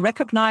 they're not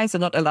recognized, they're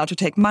not allowed to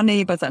take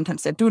money, but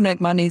sometimes they do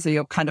make money, so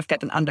you kind of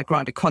get an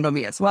underground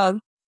economy as well.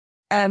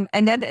 And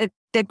then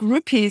the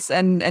groupies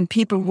and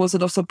people who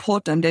sort of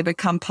support them, they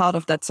become part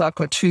of that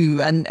circle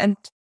too. And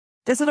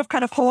there's sort of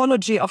kind of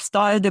homology of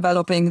style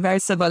developing, very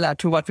similar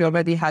to what we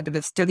already had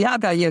with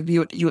Styliaga.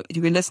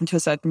 You listen to a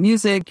certain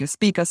music, you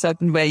speak a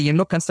certain way, you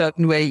look a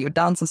certain way, you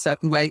dance a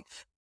certain way.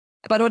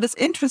 But what is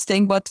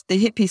interesting, what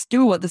the hippies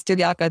do, what the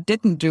Styliaga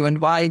didn't do,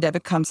 and why they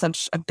become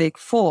such a big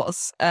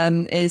force,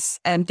 is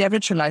they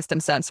ritualize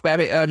themselves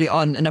very early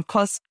on. And of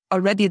course,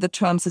 already the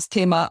term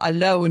Systema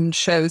alone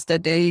shows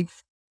that they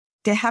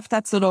have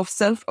that sort of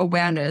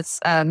self-awareness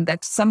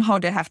that somehow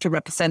they have to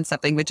represent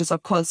something, which is,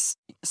 of course,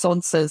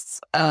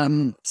 Sonce's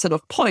sort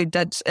of point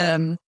that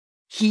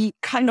he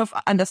kind of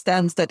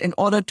understands that in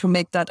order to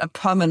make that a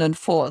permanent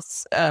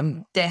force,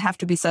 they have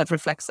to be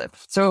self-reflexive.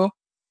 So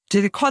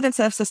they call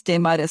themselves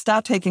Systema, they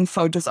start taking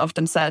photos of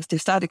themselves, they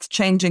start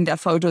exchanging their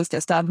photos, they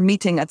start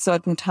meeting at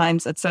certain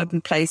times, at certain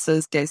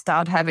places, they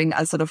start having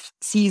a sort of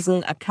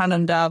season, a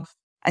calendar,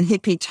 a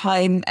hippie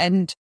time,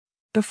 and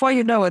before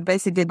you know it,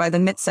 basically by the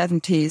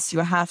mid-70s,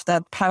 you have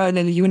that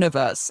parallel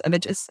universe,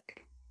 which is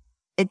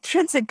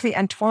intrinsically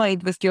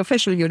entwined with the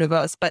official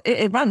universe, but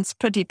it runs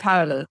pretty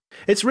parallel.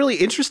 It's really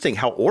interesting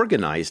how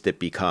organized it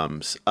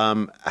becomes.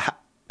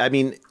 I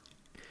mean,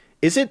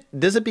 does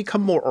it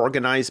become more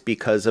organized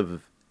because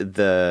of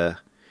I'm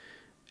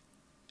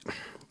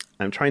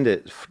trying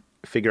to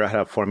figure out how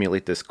to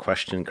formulate this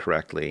question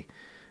correctly.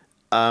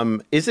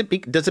 Does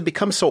it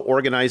become so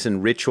organized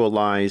and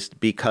ritualized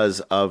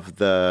because of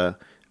the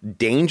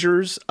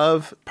dangers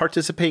of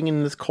participating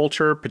in this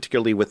culture,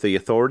 particularly with the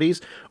authorities?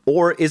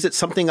 Or is it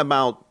something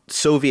about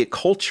Soviet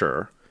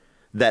culture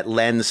that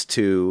lends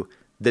to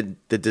the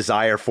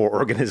desire for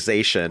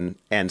organization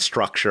and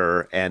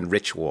structure and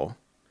ritual?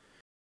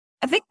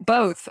 I think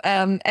both.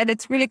 And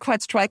it's really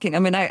quite striking. I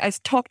mean,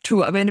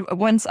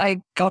 once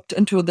I got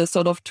into the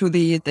sort of to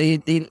the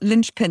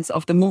linchpins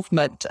of the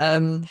movement,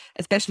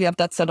 especially of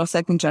that sort of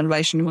second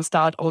generation who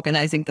start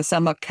organizing the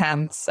summer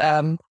camps,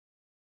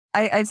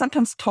 I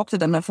sometimes talked to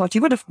them and I thought,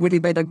 you would have really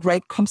made a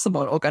great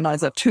Komsomol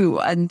organizer too.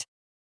 And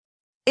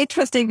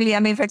interestingly, I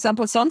mean, for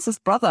example, Sonce's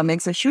brother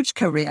makes a huge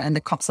career in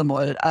the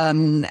Komsomol,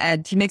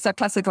 and he makes a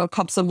classical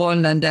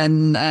Komsomol and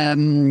then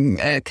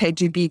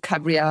KGB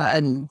career,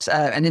 and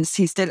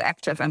he's still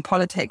active in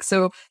politics.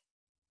 So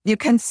you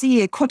can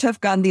see it could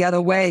have gone the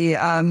other way,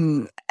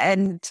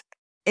 and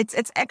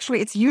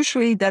it's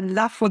usually the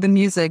love for the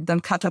music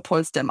that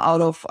catapults them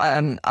out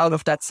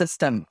of that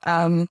system.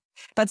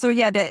 But so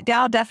yeah, they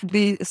are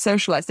definitely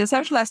socialized. They're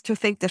socialized to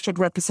think they should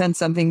represent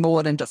something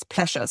more than just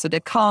pleasure. So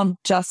they can't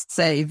just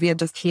say we're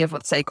just here for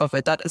the sake of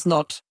it. That is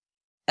not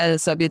a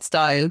Soviet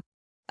style.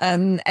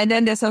 And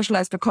then they're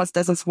socialized because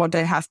this is what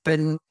they have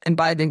been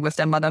imbibing with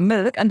their mother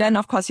milk. And then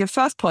of course your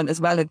first point is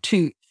valid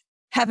too.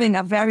 Having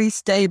a very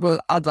stable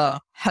other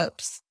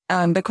helps.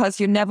 Because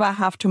you never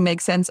have to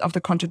make sense of the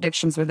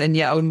contradictions within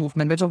your own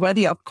movement, which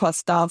already, of course,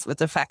 starts with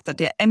the fact that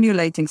they're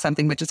emulating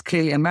something which is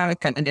clearly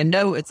American, and they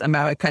know it's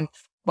American,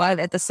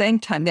 while at the same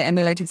time they're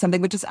emulating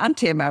something which is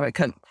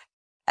anti-American.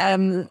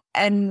 And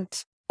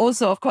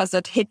also, of course,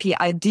 that hippie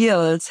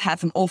ideals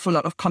have an awful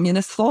lot of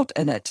communist thought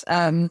in it.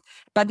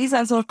 But these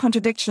are sort of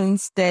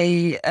contradictions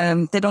they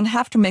don't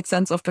have to make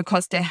sense of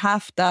because they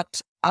have that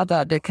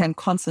other they can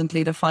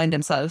constantly define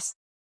themselves.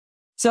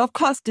 So, of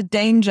course, the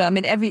danger, I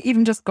mean,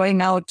 even just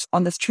going out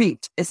on the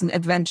street is an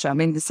adventure. I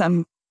mean,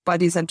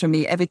 somebody said to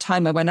me, every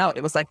time I went out,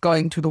 it was like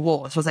going to the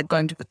war. It was like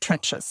going to the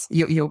trenches.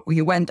 You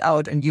went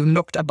out and you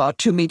looked about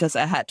 2 meters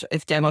ahead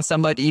if there was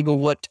somebody who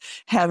would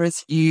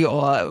harass you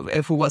or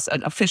if who was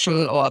an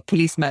official or a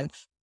policeman.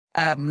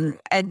 And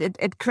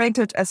it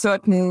created a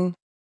certain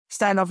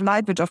style of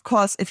life, which, of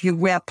course, if you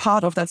were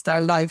part of that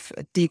style of life,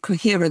 the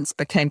coherence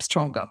became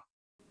stronger.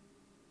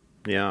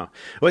 Yeah.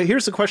 Well,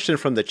 here's a question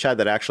from the chat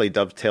that actually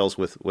dovetails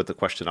with the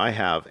question I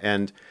have.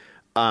 And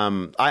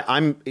I'm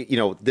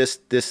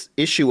this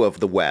issue of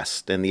the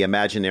West and the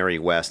imaginary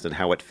West and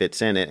how it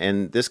fits in.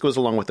 And this goes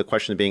along with the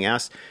question being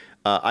asked.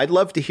 I'd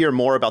love to hear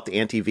more about the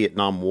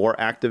anti-Vietnam War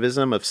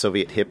activism of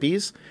Soviet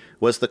hippies.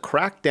 Was the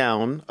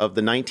crackdown of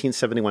the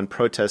 1971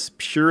 protests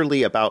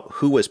purely about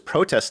who was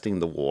protesting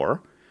the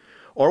war?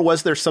 Or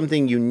was there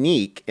something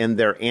unique in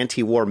their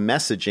anti-war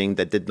messaging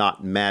that did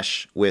not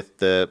mesh with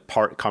the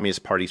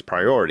Communist Party's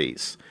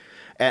priorities?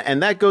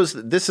 And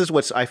this is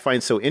what I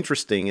find so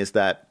interesting, is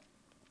that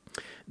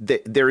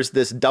there's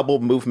this double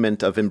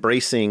movement of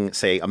embracing,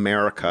 say,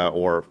 America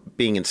or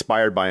being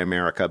inspired by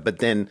America, but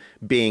then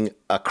being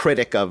a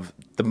critic of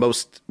the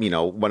most,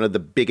 one of the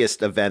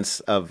biggest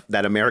events of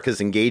that America's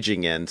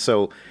engaging in.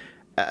 So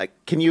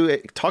can you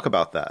talk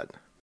about that?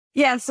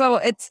 Yeah, so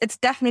it's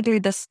definitely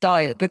the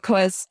style,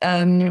 because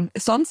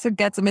Sonce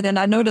gets, and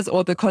I know this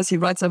all because he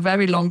writes a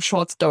very long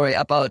short story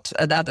about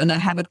that, and I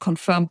have it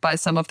confirmed by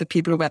some of the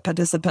people who were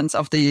participants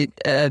of the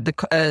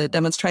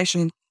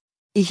demonstration.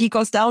 He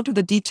goes down to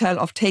the detail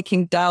of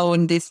taking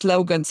down the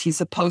slogans he's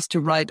supposed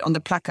to write on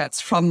the placards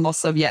from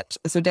Mossoviet.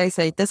 So they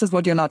say, this is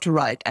what you're allowed to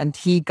write. And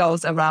he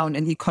goes around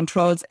and he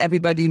controls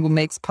everybody who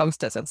makes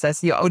posters and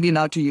says, you're only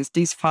allowed to use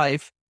these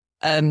 5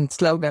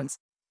 slogans.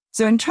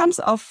 So in terms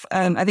of,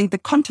 I think the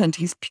content,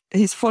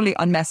 he's fully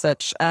on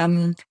message.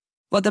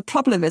 What the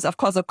problem is, of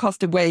course,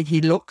 the way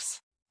he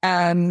looks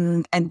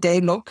and they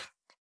look.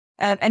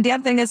 And the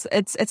other thing is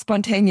it's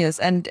spontaneous,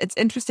 and it's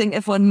interesting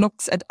if one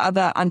looks at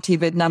other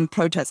anti-Vietnam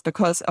protests,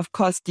 because of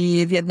course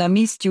the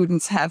Vietnamese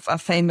students have a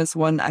famous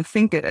one. I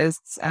think it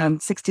is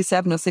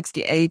 67 or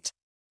 68.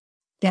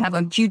 They have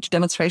a huge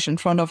demonstration in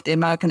front of the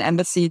American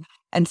embassy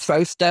and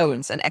throw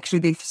stones. And actually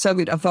the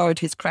Soviet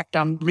authorities crack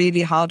down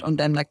really hard on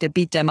them, like they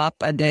beat them up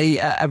and they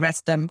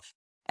arrest them.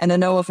 And I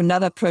know of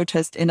another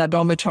protest in a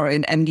dormitory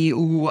in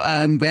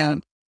MDU where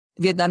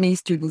Vietnamese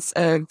students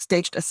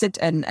staged a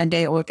sit-in and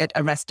they all get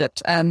arrested,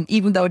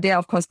 even though they,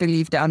 of course,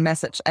 believe their own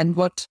message. And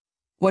what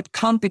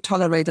can't be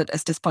tolerated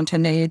is the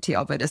spontaneity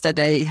of it, is that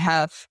they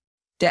have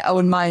their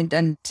own mind.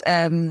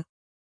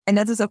 And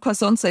that is, of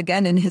course, also,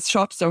 again, in his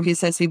short story, he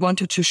says we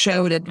wanted to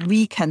show that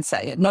we can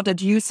say it, not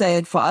that you say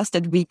it for us,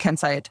 that we can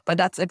say it. But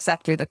that's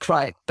exactly the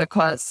cry,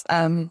 because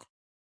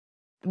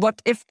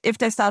what if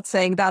they start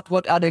saying that,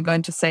 what are they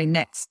going to say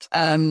next?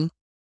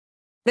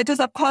 It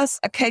is, of course,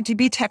 a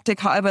KGB tactic,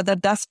 however,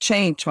 that does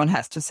change, one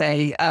has to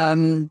say.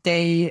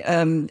 They,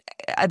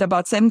 at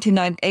about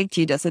 79,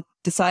 80, there's a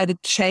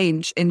decided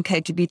change in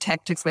KGB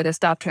tactics where they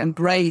start to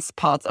embrace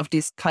parts of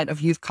these kind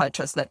of youth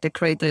cultures. That they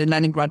create the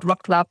Leningrad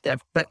Rock Club, they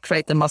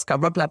create the Moscow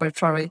Rock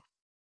Laboratory.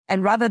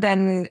 And rather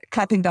than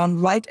clapping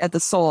down right at the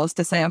source,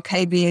 they say,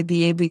 okay,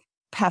 we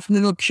have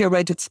little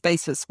curated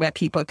spaces where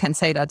people can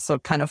say that, so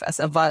kind of as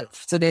a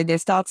valve. So they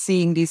start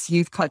seeing these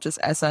youth cultures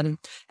as a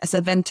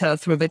vent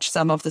through which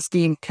some of the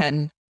steam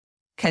can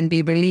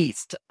be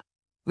released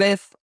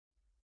with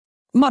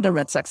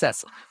moderate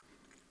success.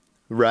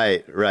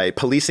 Right.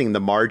 Policing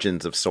the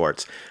margins of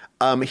sorts.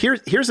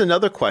 Here's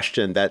another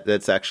question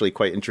that's actually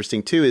quite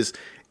interesting too,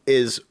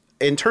 is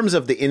in terms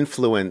of the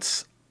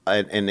influence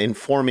and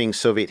informing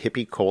Soviet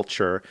hippie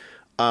culture,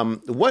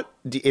 what,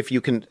 if you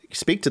can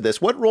speak to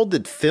this, what role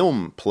did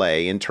film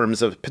play in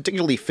terms of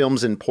particularly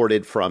films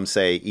imported from,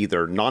 say,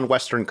 either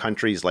non-Western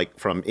countries like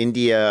from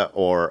India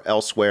or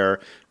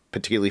elsewhere,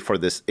 particularly for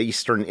this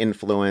Eastern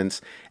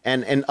influence,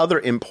 and other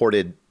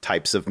imported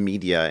types of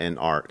media and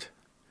art?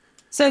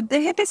 So the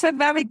hippies were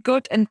very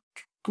good in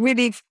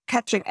really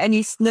catching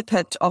any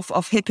snippet of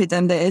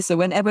hippiedom there is. So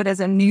whenever there's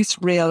a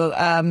newsreel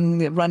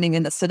running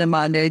in the cinema,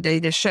 and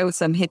they show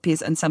some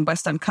hippies in some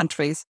Western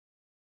countries,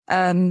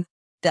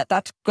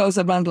 that goes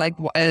around like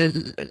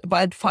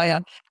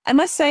wildfire. I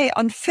must say,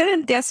 on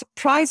film, they're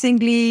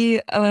surprisingly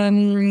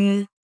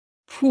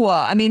poor.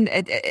 I mean,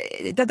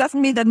 that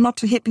doesn't mean that not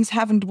hippies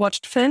haven't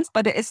watched films,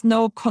 but there is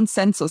no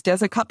consensus.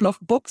 There's a couple of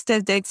books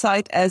that they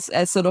cite as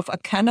sort of a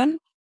canon.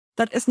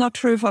 That is not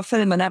true for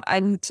film.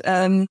 And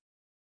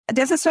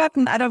there's a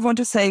certain, I don't want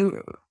to say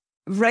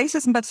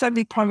racism, but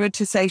certainly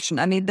prioritization.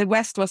 I mean, the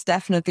West was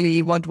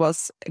definitely what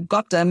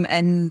got them,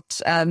 and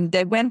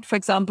they went, for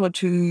example,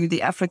 to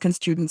the African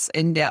students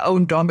in their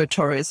own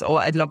dormitories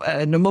or at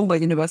Namumba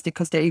University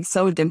because they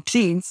sold them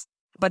jeans,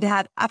 but they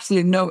had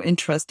absolutely no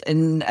interest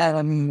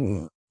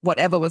in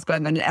whatever was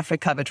going on in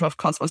Africa, which of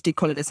course was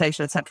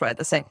decolonization, etc. At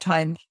the same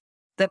time,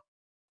 that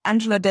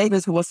Angela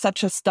Davis, who was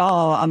such a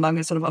star among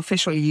the sort of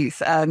official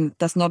youth,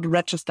 does not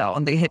register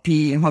on the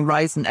hippie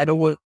horizon at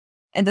all.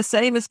 And the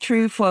same is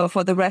true for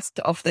the rest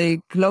of the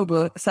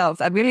global South.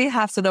 I really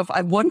have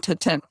I wanted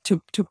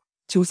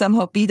to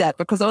somehow be that,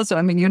 because also,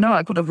 I mean,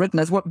 I could have written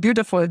as what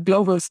beautiful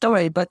global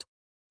story, but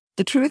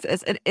the truth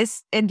is it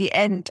is in the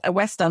end a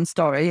Western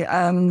story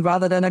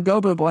rather than a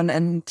global one.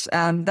 And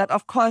that,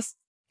 of course,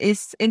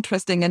 is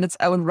interesting in its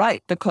own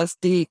right, because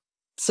the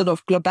sort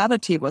of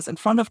globality was in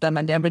front of them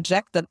and they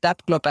rejected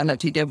that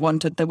globality. They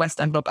wanted the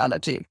Western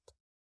globality.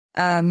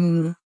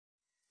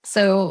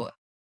 So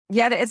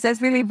yeah,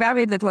 there's really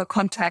very little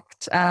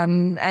contact.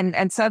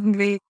 And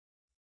certainly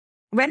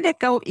when they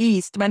go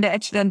east, when they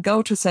actually then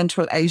go to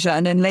Central Asia,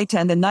 and then later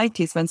in the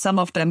 90s, when some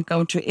of them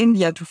go to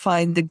India to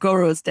find the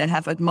gurus they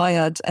have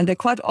admired, and they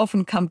quite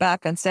often come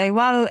back and say,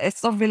 well,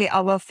 it's not really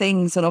our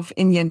thing, sort of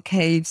Indian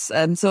caves.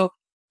 So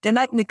they're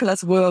like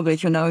Nicholas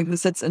Werwig, who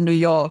sits in New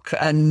York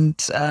and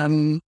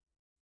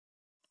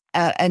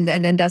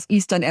then does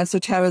Eastern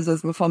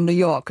esotericism from New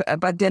York,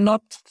 but they're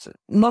not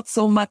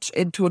so much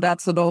into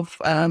that sort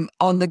of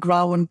on the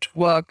ground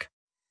work,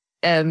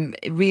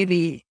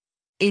 really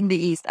in the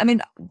East. I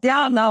mean, they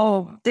are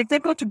now they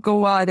go to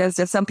Goa.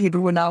 There's some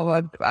people who now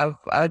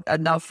are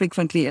now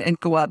frequently in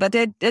Goa, but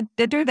they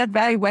do that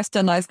very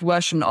westernized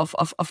version of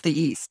the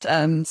East.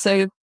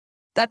 So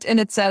that in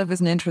itself is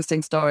an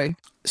interesting story.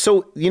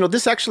 So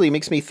this actually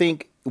makes me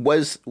think: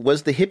 was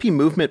the hippie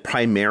movement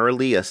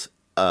primarily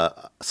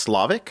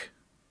Slavic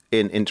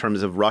in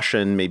terms of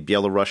Russian, maybe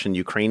Belarusian,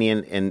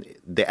 Ukrainian, and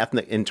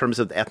in terms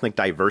of the ethnic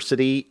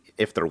diversity,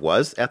 if there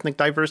was ethnic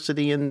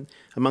diversity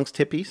amongst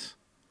hippies?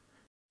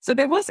 So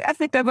there was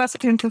ethnic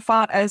diversity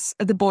insofar as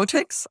the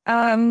Baltics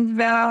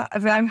were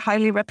very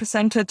highly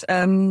represented,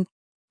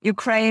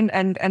 Ukraine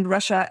and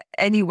Russia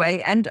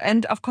anyway,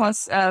 and of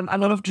course a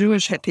lot of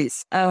Jewish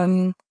hippies.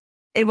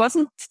 It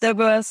wasn't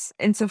diverse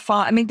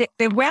insofar. I mean,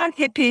 there were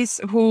hippies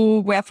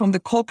who were from the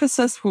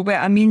Caucasus, who were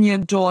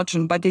Armenian,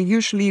 Georgian, but they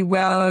usually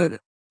were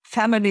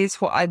families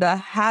who either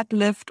had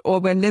lived or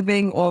were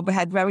living or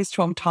had very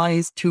strong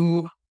ties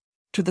to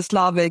the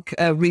Slavic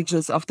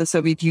regions of the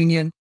Soviet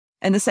Union.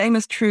 And the same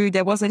is true.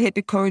 There was a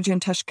hippie community in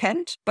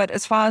Tashkent, but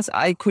as far as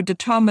I could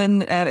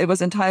determine, it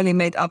was entirely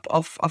made up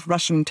of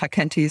Russian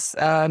Tashkentis,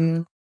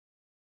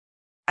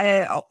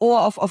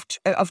 or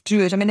of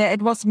Jewish. I mean,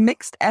 it was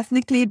mixed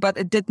ethnically, but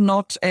it did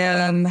not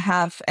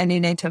have any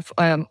native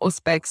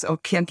Uzbeks or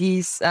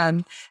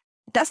Kyrgyz.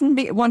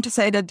 Doesn't want to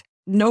say that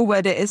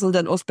nowhere there isn't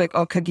an Uzbek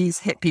or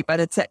Kyrgyz hippie, but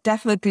it's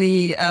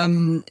definitely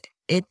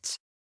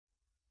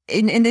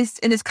in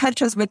these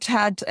cultures which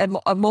had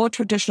a more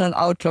traditional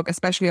outlook,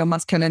 especially on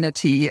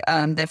masculinity,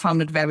 they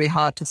found it very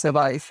hard to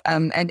survive.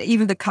 And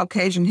even the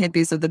Caucasian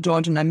hippies or the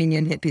Georgian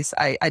Armenian hippies,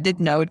 I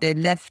did know they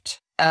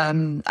left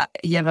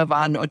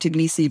Yerevan or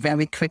Tbilisi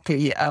very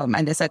quickly.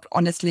 And they said,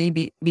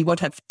 honestly, we would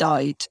have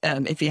died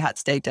if we had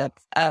stayed there.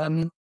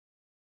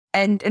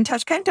 And in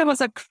Tashkent, there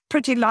was a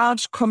pretty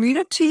large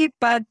community,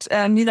 but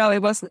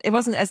it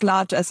wasn't as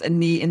large as in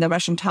the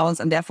Russian towns,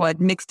 and therefore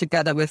it mixed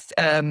together with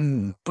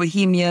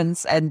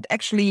Bohemians and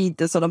actually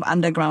the sort of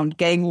underground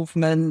gay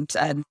movement.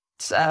 And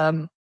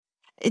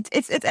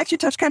it's actually,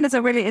 Tashkent is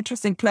a really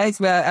interesting place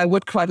where I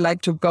would quite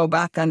like to go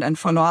back and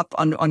follow up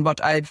on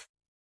what I've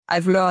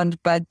learned.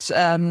 But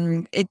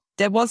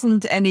there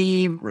wasn't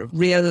any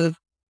real.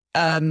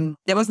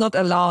 There was not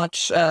a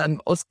large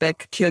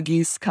Uzbek,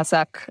 Kyrgyz,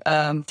 Kazakh,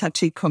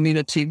 Tajik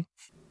community.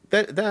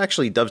 That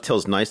actually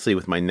dovetails nicely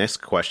with my next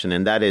question,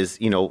 and that is,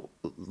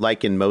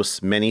 like in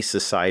many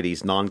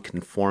societies,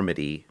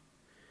 nonconformity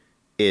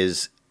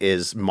is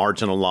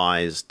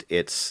marginalized,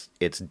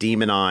 it's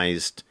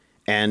demonized,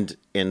 and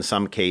in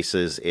some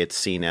cases, it's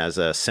seen as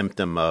a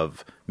symptom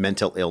of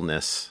mental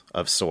illness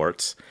of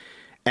sorts.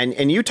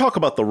 And you talk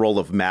about the role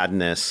of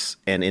madness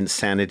and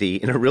insanity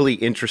in a really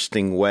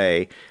interesting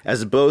way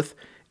as both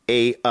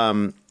a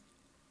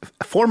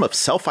form of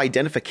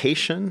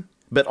self-identification,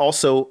 but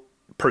also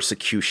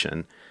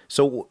persecution.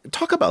 So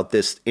talk about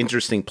this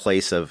interesting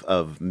place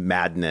of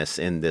madness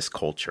in this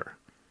culture.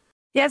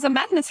 Yeah, so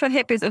madness for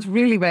hippies is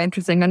really very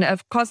interesting. And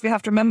of course, we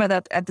have to remember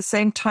that at the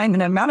same time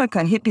in America,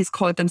 hippies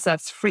called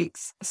themselves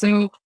freaks.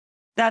 So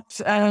that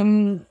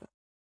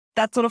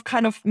sort of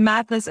kind of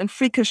madness and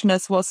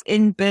freakishness was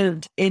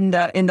inbuilt in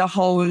the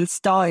whole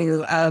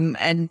style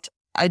and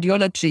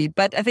ideology.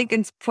 But I think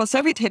for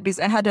Soviet hippies,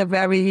 I had a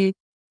very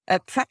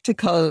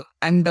practical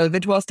angle,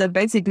 which was that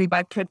basically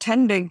by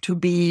pretending to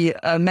be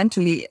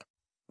mentally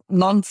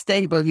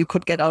non-stable, you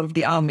could get out of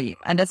the army.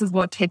 And this is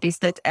what hippies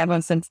did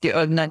ever since the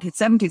early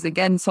 1970s.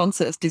 Again, Son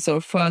Se is the sort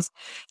of first.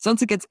 Son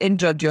Se gets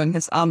injured during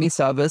his army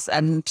service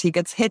and he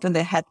gets hit in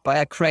the head by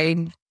a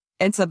crane.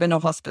 Ends up in a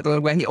hospital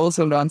where he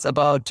also learns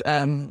about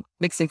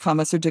mixing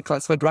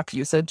pharmaceuticals for drug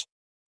usage.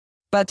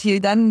 But he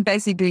then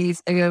basically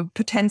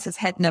pretends his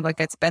head never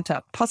gets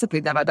better,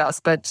 possibly never does,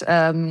 but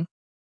and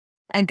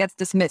gets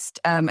dismissed.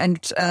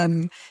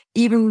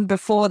 Even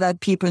before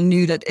that, people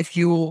knew that if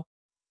you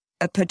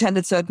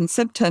pretended certain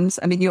symptoms,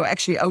 I mean, you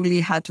actually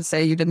only had to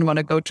say you didn't want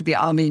to go to the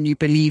army and you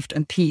believed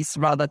in peace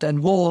rather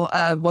than war,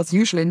 was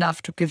usually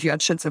enough to give you a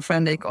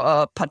schizophrenic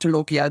or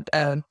pathologia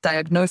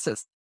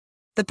diagnosis.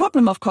 The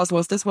problem, of course,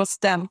 was this was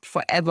stamped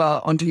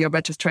forever onto your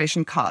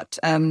registration card.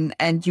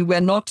 And you were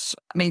not,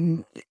 I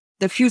mean,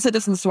 the few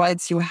citizens'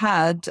 rights you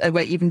had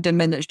were even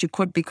diminished. You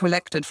could be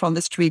collected from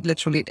the street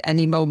literally at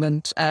any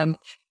moment. And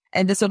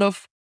the sort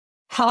of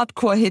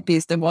hardcore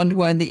hippies, the one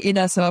who are in the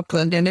inner circle,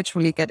 and they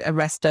literally get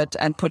arrested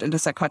and put into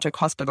psychiatric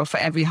hospital for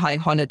every high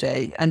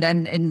holiday. And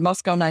then in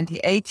Moscow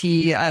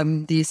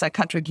 1980, the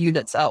psychiatric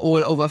units are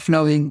all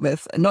overflowing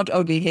with not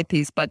only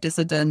hippies, but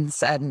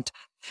dissidents and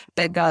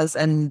beggars,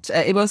 and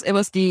it was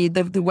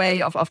the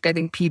way of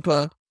getting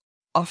people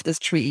off the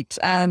street.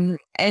 And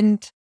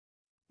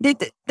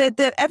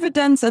the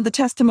evidence and the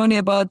testimony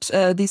about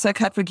the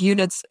psychiatric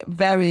units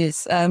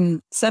varies.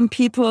 Some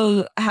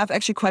people have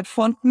actually quite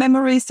fond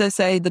memories. They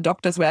say the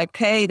doctors were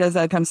okay.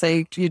 Others can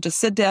say you just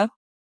sit there.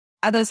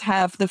 Others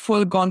have the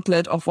full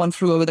gauntlet of One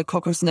Flew Over the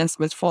Cuckoo's Nest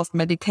with forced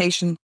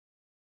medication.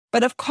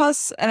 But of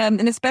course,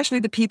 and especially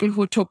the people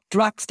who took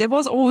drugs, there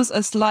was always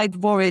a slight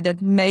worry that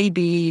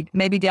maybe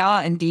they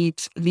are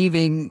indeed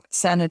leaving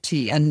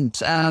sanity. And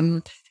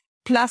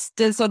plus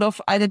the sort of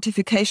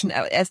identification,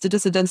 as the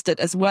dissidents did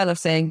as well, of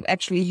saying,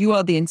 actually, you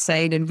are the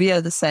insane and we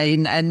are the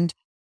sane. And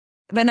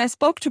when I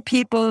spoke to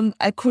people,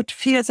 I could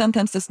feel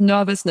sometimes this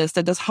nervousness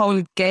that this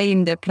whole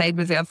game they played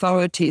with the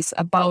authorities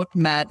about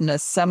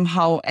madness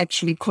somehow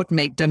actually could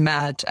make them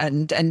mad,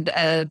 and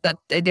that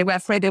they were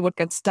afraid they would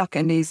get stuck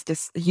in these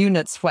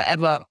units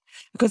forever.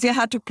 Because you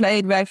had to play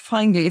it very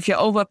finely. If you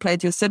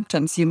overplayed your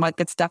symptoms, you might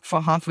get stuck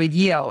for half a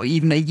year or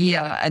even a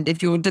year. And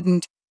if you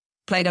didn't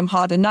play them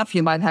hard enough,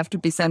 you might have to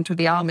be sent to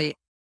the army.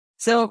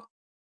 So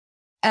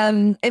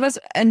it was,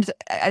 and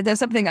there's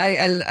something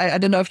I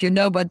don't know if you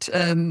know, but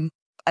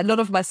a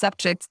lot of my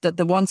subjects, that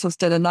the ones who are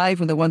still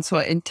alive and the ones who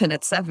are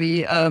internet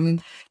savvy,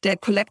 they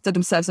collected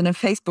themselves in a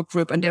Facebook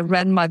group and they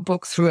ran my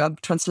book through a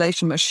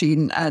translation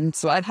machine. And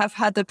so I have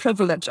had the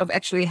privilege of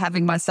actually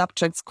having my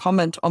subjects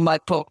comment on my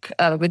book,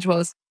 which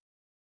was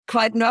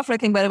quite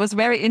nerve-wracking, but it was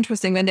very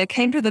interesting. When they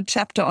came to the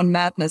chapter on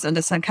madness in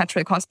the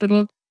psychiatric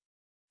hospital,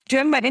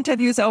 during my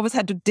interviews, I always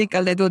had to dig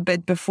a little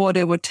bit before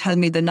they would tell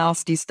me the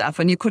nasty stuff.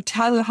 And you could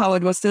tell how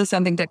it was still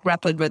something that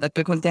grappled with it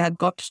because they had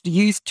got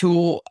used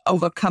to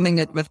overcoming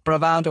it with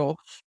bravado.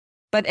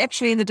 But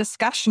actually in the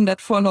discussion that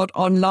followed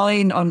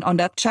online on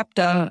that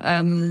chapter,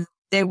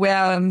 they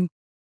were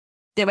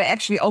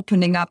actually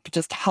opening up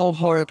just how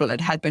horrible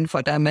it had been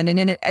for them. And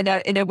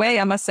in a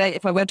way, I must say,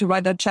 if I were to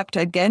write that chapter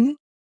again,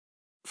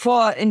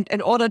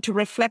 in order to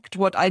reflect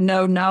what I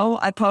know now,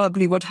 I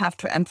probably would have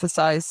to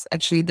emphasize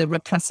actually the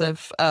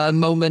repressive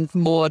moment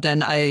more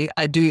than I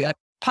do.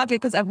 Partly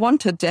because I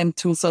wanted them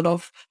to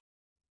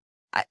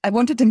I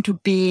wanted them to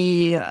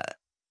be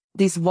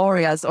these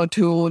warriors, or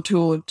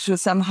to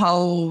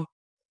somehow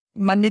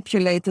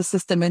manipulate the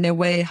system in a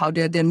way how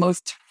their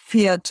most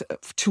feared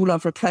tool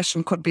of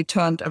repression could be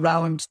turned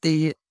around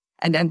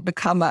and then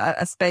become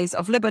a space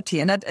of liberty.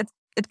 And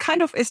it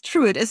kind of is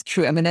true. It is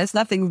true. I mean, there's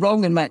nothing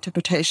wrong in my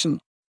interpretation.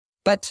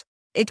 But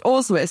it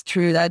also is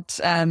true that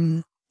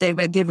they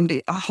were given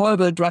the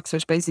horrible drugs,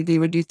 which basically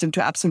reduced them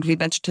to absolutely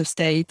vegetative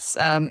states,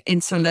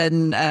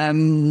 insulin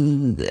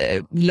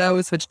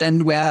lows, which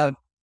then were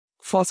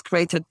force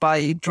created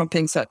by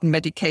dropping certain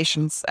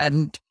medications.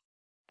 And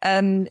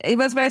it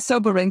was very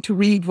sobering to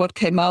read what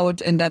came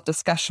out in that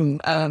discussion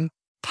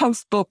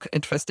post-book,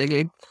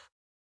 interestingly.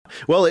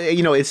 Well,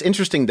 it's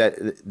interesting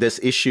that this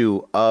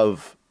issue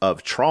of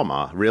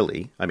trauma,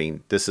 really, I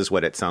mean, this is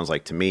what it sounds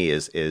like to me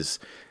is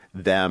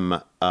them,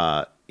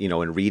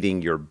 in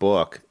reading your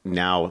book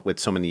now with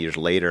so many years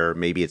later,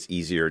 maybe it's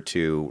easier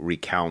to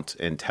recount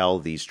and tell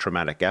these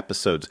traumatic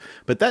episodes.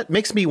 But that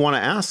makes me want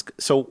to ask,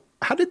 so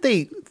how did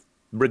they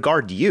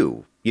regard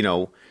you?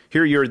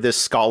 Here you're this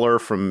scholar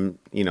from,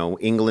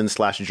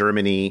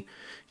 England/Germany,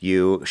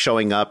 you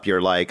showing up,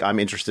 you're like, I'm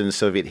interested in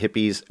Soviet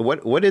hippies.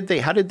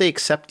 How did they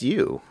accept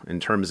you in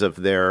terms of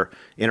their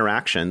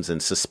interactions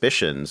and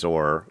suspicions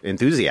or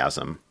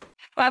enthusiasm?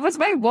 Well, I was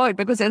very worried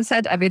because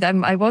instead,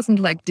 I wasn't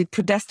like the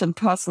predestined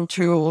person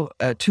to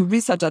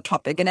research a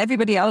topic, and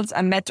everybody else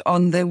I met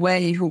on the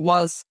way who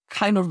was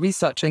kind of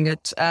researching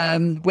it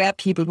were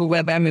people who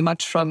were very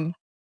much from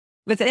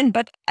within.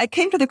 But I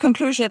came to the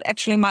conclusion that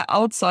actually my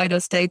outsider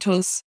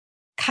status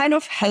kind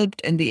of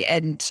helped in the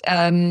end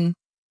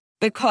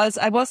because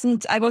I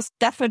was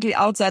definitely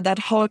outside that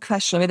whole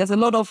question. I mean, there's a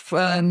lot of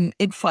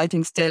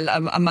infighting still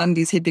among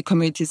these hippie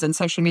communities, and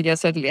social media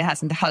certainly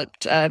hasn't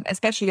helped,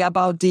 especially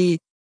about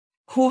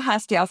who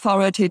has the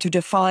authority to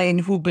define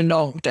who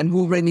belonged and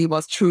who really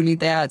was truly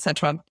there,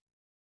 etc.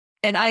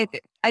 And I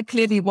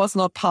clearly was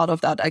not part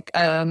of that.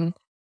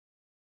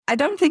 I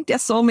don't think they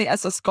saw me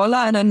as a scholar,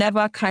 and I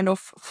never kind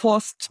of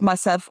forced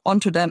myself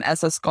onto them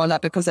as a scholar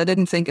because I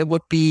didn't think it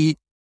would be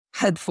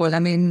helpful. I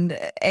mean,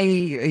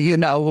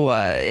 in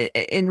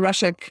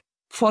Russia,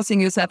 forcing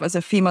yourself as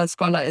a female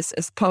scholar is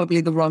probably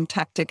the wrong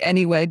tactic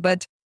anyway.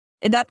 But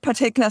in that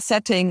particular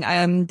setting,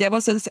 there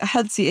was a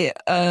healthy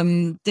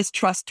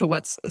distrust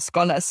towards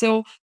scholars.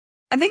 So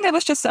I think I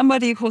was just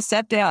somebody who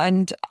sat there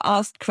and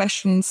asked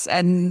questions,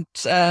 and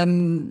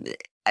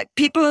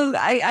people,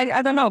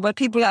 I don't know, but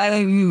people liked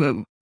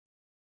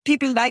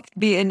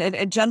me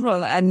in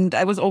general. And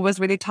I was always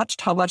really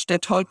touched how much they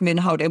told me and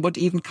how they would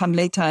even come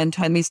later and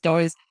tell me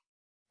stories.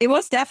 It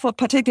was therefore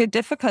particularly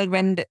difficult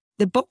when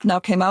the book now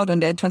came out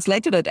and they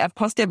translated it. Of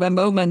course, there were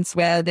moments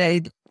where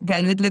they were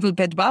a little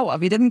bit, wow,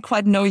 we didn't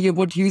quite know you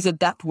would use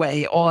it that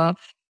way. Or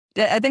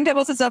I think there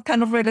was a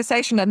kind of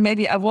realization that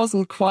maybe I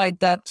wasn't quite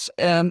that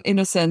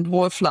innocent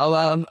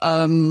wallflower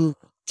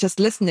just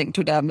listening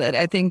to them.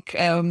 I think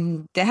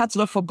they had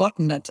sort of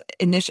forgotten that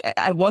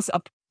I was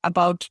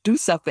about to do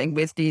something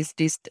with these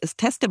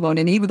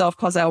testimony. And even though, of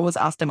course, I always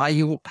asked them, are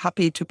you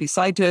happy to be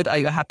cited? Are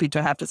you happy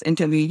to have this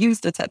interview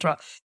used, etc.?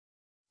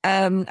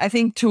 I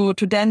think to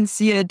then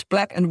see it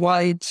black and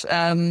white,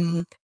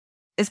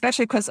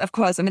 especially because, of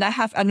course, I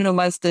have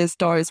anonymized the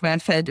stories where I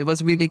felt it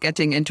was really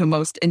getting into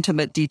most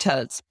intimate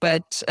details.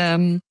 But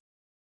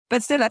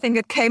still, I think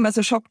it came as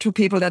a shock to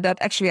people that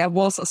actually I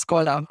was a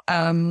scholar.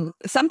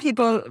 Some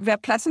people were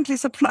pleasantly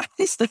surprised.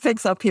 I think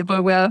some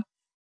people were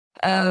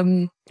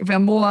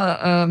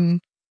more,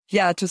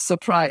 just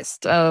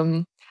surprised.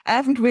 I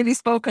haven't really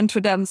spoken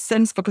to them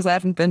since because I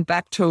haven't been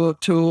back to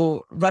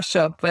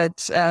Russia.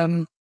 But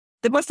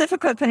the most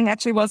difficult thing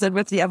actually was that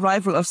with the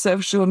arrival of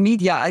social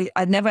media,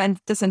 I never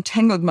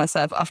disentangled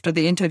myself after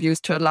the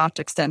interviews to a large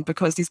extent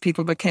because these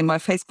people became my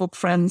Facebook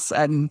friends.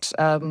 And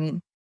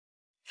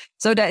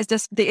so there is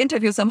the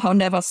interview somehow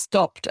never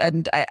stopped.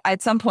 And I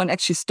at some point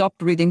actually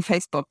stopped reading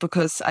Facebook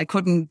because I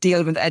couldn't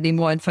deal with any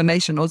more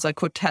information. Also, I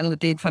could tell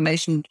the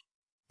information.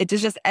 It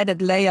just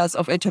added layers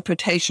of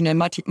interpretation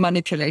and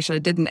manipulation.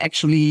 It didn't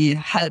actually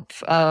help.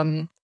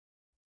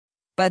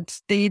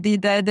 But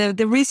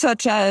the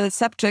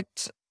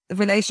researcher-subject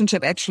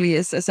relationship actually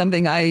is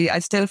something I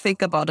still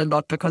think about a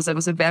lot because it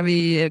was a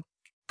very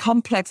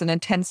complex and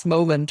intense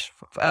moment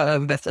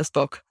with this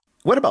book.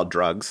 What about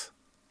drugs?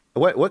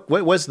 What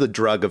was the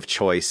drug of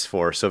choice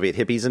for Soviet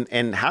hippies,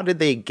 and how did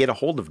they get a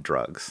hold of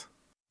drugs?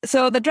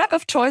 So the drug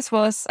of choice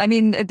was,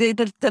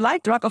 the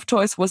light drug of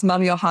choice was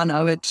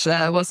marijuana, which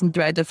wasn't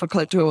very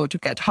difficult to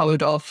get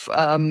hold of.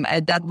 And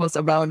that was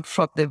around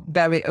from the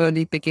very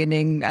early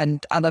beginning,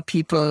 and other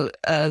people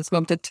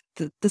smoked it.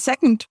 The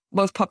second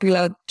most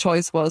popular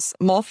choice was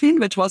morphine,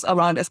 which was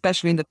around,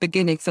 especially in the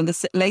beginning. So in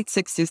the late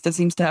 60s, there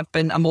seems to have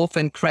been a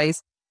morphine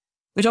craze,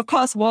 which of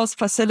course was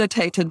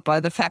facilitated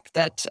by the fact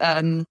that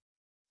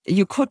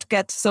you could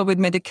get Soviet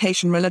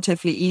medication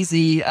relatively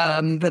easy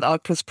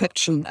without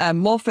prescription.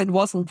 Morphine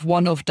wasn't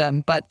one of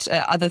them, but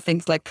other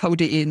things like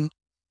codeine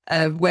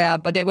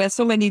but there were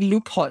so many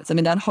loopholes. I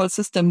mean, that whole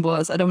system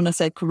was, I don't want to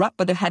say corrupt,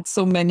 but it had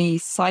so many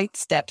side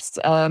steps.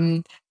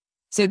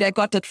 So they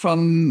got it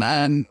from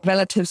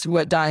relatives who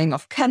were dying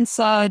of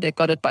cancer. They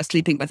got it by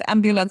sleeping with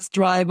ambulance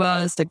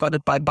drivers. They got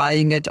it by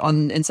buying it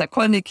in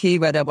Sokolniki,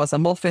 where there was a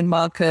morphine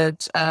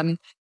market.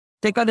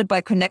 They got it by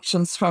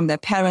connections from their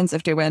parents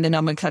if they were in the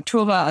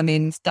nomenclatura. I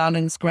mean,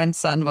 Stalin's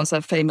grandson was a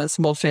famous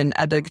morphine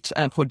addict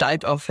who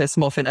died of his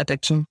morphine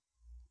addiction.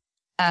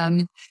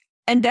 And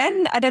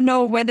then, I don't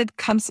know when it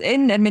comes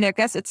in. I mean, I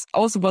guess it's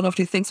also one of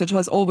the things which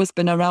has always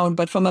been around.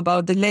 But from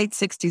about the late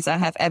 60s, I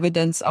have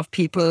evidence of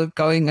people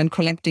going and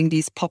collecting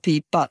these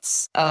poppy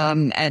butts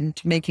and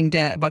making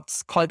their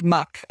what's called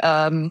muck,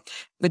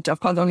 which of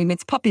course only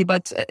means poppy.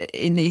 But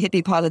in the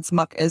hippie parlance,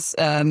 muck is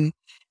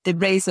the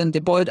raisin,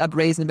 the boiled up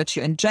raisin, which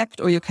you inject,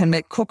 or you can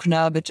make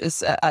kukna, which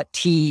is a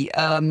tea.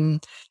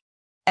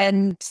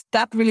 And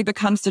that really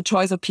becomes the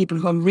choice of people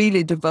who are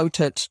really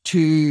devoted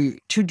to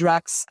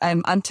drugs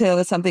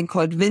until something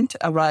called Wind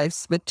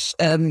arrives, which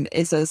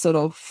is a sort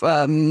of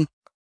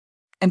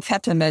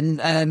amphetamine.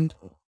 And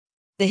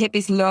the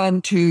hippies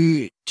learn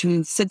to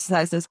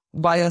synthesize this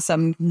via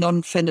some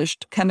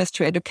non-finished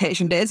chemistry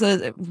education. There is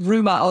a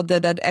rumor out there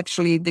that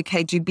actually the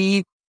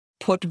KGB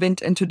put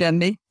Wind into their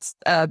mix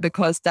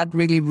because that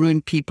really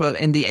ruined people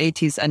in the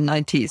 80s and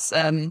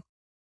 90s.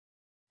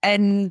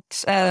 And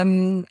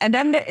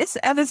then there is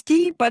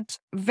LSD, but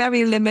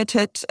very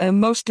limited,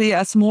 mostly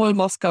a small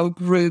Moscow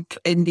group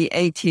in the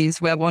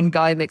 80s where one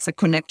guy makes a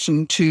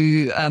connection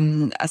to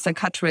a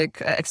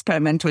psychiatric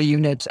experimental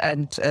unit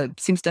and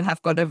seems to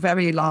have got a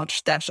very large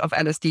stash of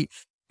LSD.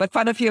 But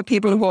quite a few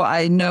people who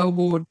I know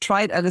who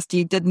tried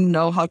LSD didn't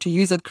know how to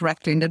use it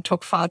correctly, and it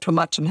took far too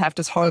much and have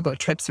this horrible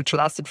trips which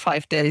lasted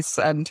 5 days.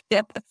 And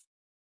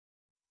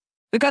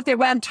because they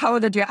weren't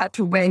told that you had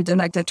to wait, and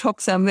like they took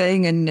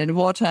something in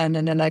water and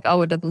then they're like,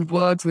 oh, it doesn't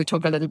work. So we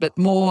took a little bit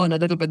more and a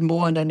little bit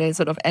more, and then they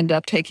sort of end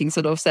up taking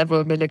sort of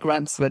several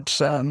milligrams,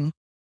 which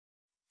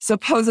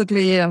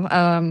supposedly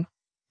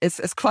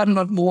is quite a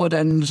lot more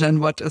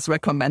than what is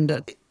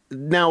recommended.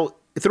 Now,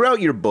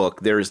 throughout your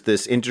book, there's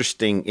this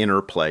interesting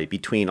interplay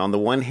between, on the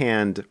one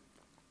hand,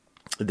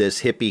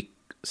 this hippie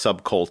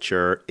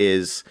subculture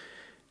is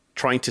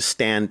trying to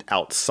stand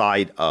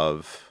outside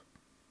of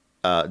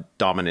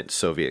dominant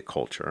Soviet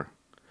culture.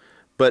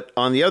 But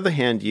on the other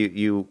hand,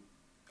 you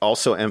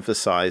also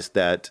emphasize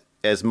that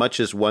as much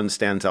as one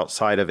stands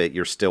outside of it,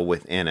 you're still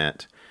within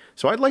it.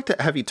 So I'd like to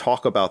have you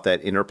talk about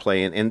that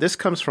interplay. And this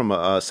comes from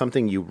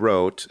something you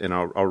wrote, and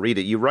I'll read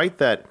it. You write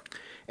that,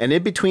 and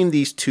in between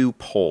these two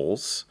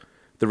poles,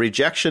 the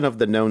rejection of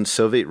the known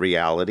Soviet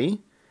reality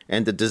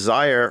and the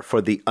desire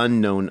for the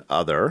unknown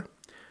other,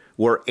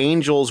 where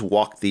angels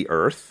walk the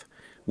earth,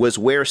 was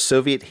where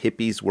Soviet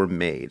hippies were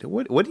made.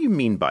 What do you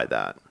mean by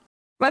that?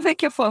 Well,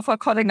 thank you for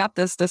calling up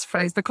this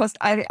phrase, because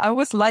I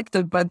always liked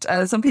it, but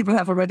some people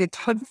have already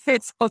told me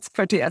it sounds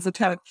pretty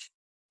esoteric.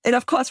 It,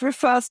 of course,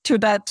 refers to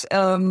that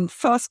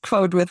first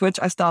quote with which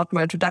I start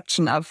my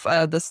introduction of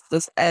this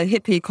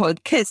hippie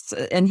called Kiss.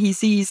 And he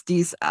sees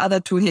these other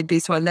two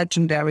hippies who are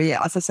legendary,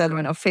 Azazel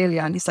and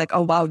Ophelia, and he's like,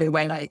 oh, wow, they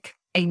were like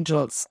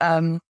angels.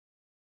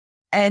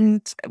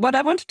 And what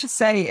I wanted to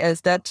say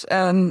is that,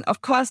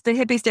 of course, the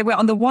hippies, they were,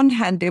 on the one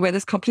hand, they were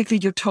this completely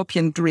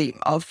utopian dream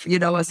of,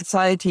 a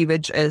society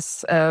which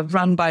is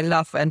run by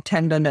love and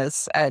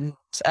tenderness and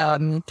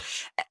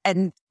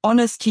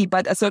honesty,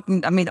 but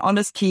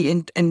honesty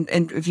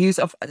in views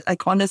of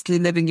like honestly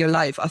living your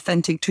life,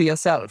 authentic to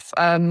yourself,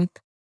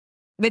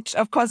 which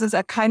of course is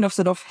a kind of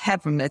sort of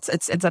heaven.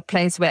 It's a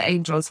place where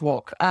angels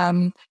walk.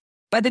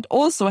 But it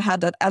also had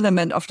that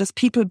element of just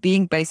people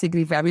being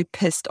basically very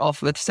pissed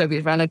off with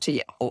Soviet reality.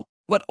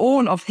 What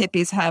all of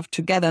hippies have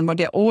together and what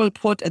they all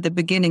put at the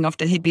beginning of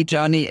the hippie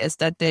journey is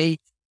that they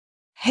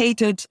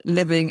hated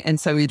living in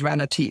Soviet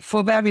reality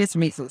for various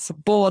reasons,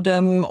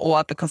 boredom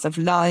or because of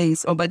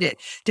lies, but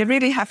they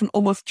really have an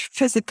almost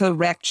physical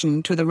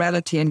reaction to the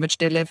reality in which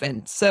they live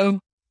in.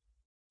 So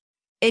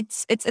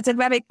it's a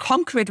very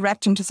concrete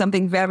reaction to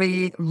something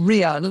very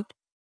real.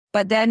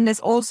 But then this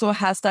also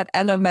has that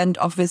element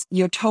of this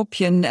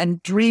utopian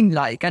and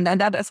dreamlike. And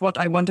that is what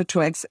I wanted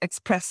to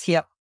express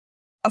here.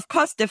 Of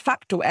course, de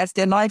facto, as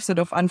their life sort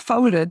of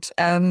unfolded,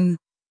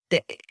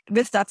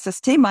 with that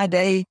systema,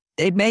 they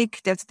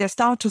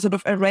start to sort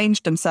of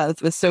arrange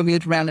themselves with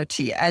Soviet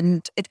reality.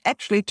 And it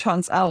actually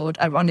turns out,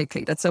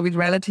 ironically, that Soviet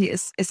reality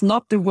is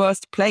not the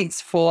worst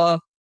place for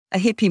a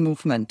hippie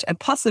movement, and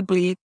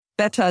possibly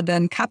better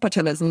than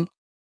capitalism.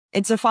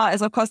 insofar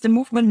as, of course, the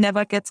movement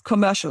never gets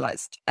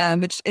commercialized,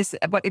 which is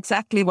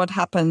exactly what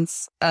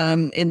happens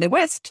in the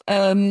West.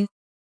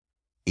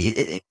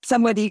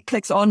 Somebody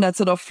clicks on that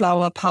sort of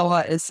flower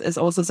power is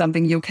also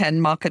something you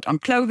can market on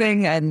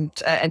clothing, and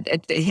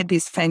the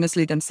hippies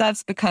famously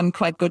themselves become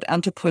quite good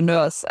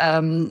entrepreneurs.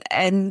 And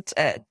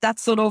that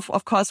sort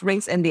of course,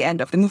 rings in the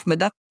end of the movement.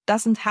 That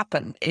doesn't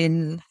happen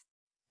in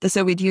the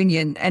Soviet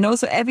Union. And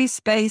also every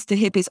space the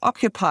hippies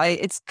occupy,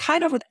 it's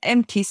kind of an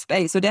empty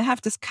space. So they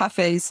have these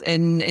cafes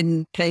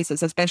in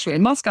places, especially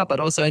in Moscow, but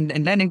also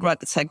in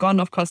Leningrad, Saigon,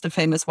 of course, the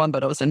famous one,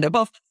 but also in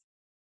Lvov.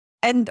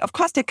 And of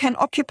course, they can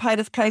occupy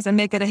this place and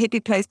make it a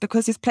hippie place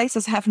because these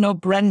places have no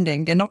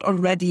branding. They're not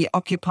already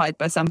occupied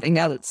by something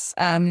else.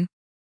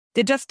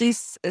 They're just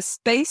these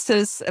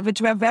spaces which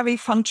were very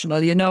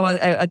functional,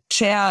 a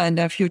chair and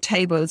a few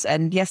tables.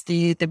 And yes,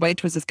 the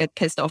waitresses get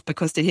pissed off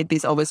because the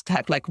hippies always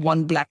have like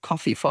one black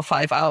coffee for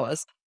 5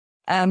 hours.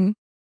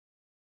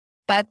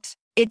 But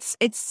it's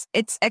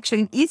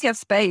actually an easier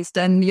space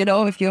than,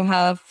 if you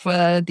have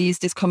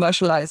these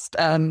commercialized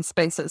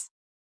spaces.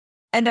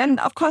 And then,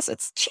 of course,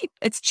 it's cheap.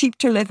 It's cheap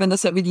to live in the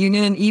Soviet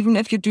Union, even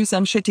if you do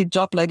some shitty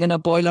job like in a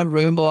boiler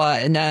room or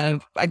a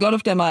lot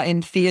of them are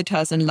in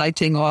theaters and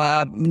lighting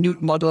or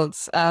nude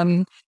models.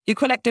 You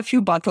collect a few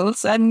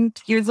bottles and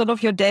your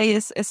day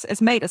is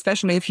made,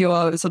 especially if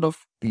your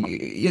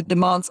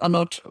demands are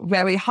not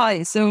very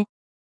high. So,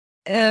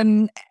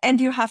 and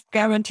you have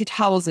guaranteed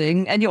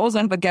housing and you also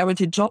have a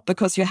guaranteed job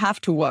because you have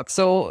to work.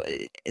 So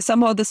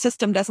somehow the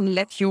system doesn't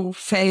let you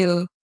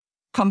fail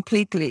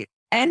completely.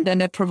 And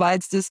then it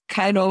provides this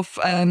kind of,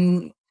 for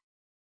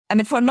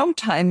a long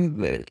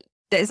time,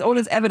 there is all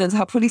this evidence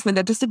how policemen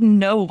that just didn't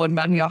know what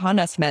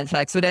marijuana smelled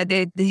like. So that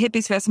the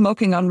hippies were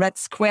smoking on Red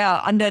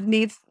Square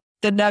underneath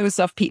the nose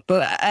of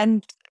people.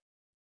 And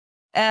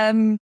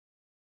it's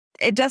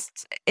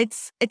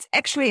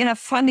actually in a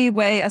funny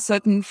way a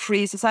certain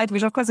free society,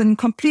 which of course is in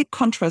complete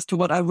contrast to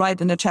what I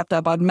write in the chapter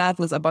about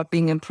madness, about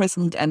being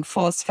imprisoned and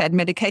force-fed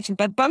medication.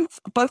 But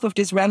both of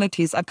these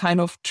realities are kind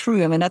of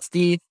true. That's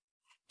the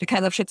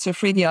kind of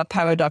schizophrenia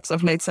paradox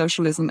of late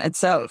socialism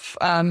itself.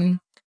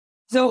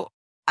 So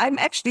I'm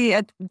actually,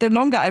 the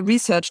longer I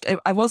researched,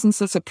 I wasn't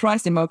so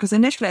surprised anymore, because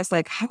initially I was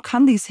like, how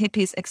come these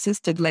hippies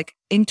existed like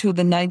into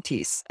the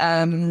 90s?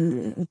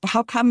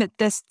 How come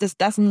this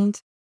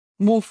doesn't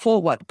move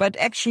forward? But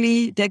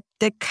actually they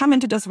come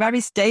into this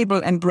very stable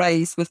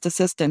embrace with the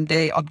system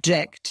they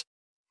object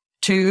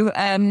to,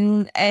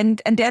 and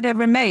there they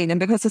remain. And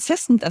because the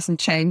system doesn't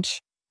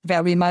change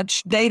very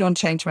much, they don't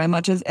change very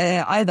much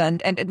either.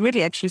 And it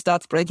really actually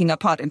starts breaking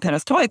apart in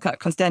perestroika,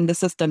 because then the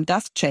system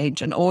does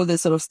change and all the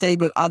sort of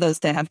stable others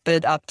they have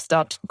built up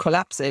start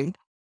collapsing.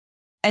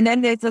 And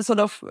then there's the sort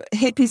of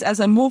hippies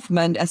as a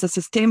movement, as a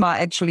systema,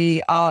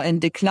 actually are in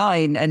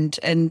decline. And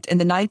in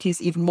the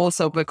 90s, even more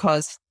so,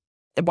 because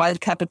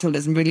wild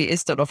capitalism really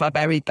is sort of a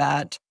very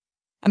bad,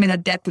 a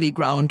deadly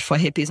ground for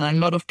hippies. And a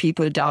lot of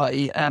people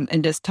die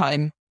in this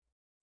time.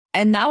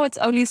 And now it's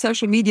only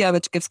social media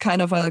which gives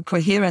kind of a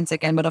coherence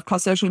again. But of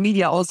course, social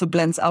media also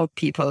blends out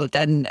people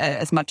then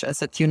as much as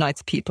it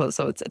unites people.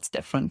 So it's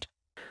different.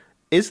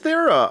 Is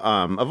there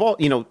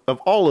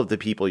of all of the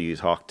people you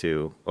talk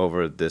to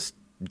over this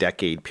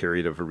decade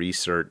period of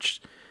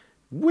research,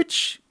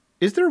 is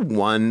there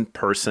one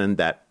person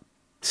that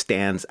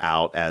stands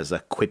out as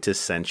a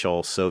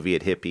quintessential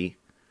Soviet hippie?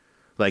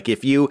 Like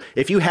if you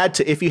had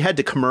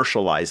to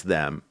commercialize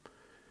them,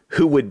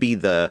 who would be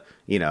the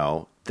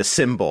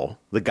symbol,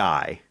 the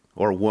guy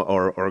or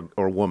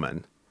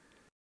woman?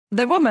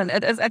 The woman,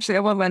 it is actually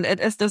a woman. It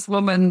is this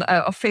woman,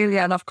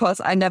 Ophelia. And of course,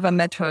 I never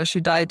met her.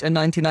 She died in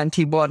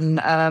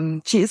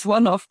 1991. She is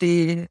one of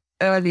the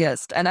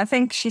earliest. And I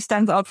think she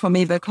stands out for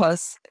me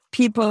because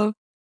a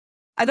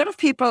lot of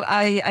people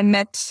I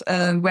met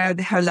were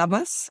her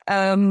lovers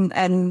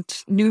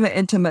and knew her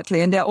intimately.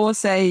 And they all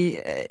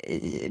say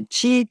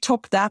she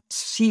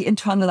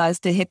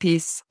internalized the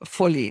hippies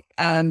fully.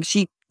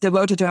 She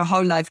devoted her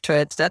whole life to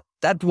it.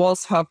 That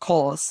was her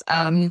cause.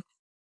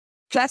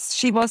 Plus,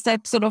 she was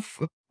that sort of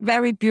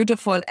very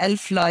beautiful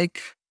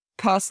elf-like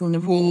person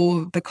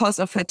who, because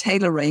of her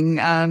tailoring,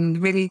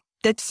 really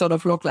did sort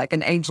of look like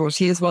an angel.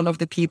 She is one of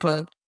the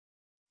people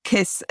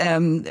Kiss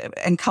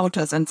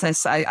encounters and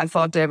says, I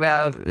thought they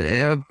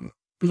were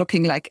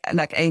looking like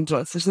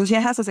angels. So she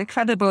has this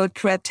incredible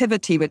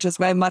creativity, which is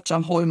very much a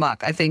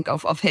hallmark, I think,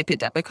 of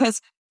hippie,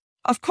 because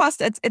of course,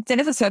 there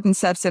is a certain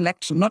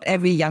self-selection. Not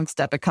every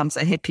youngster becomes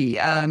a hippie.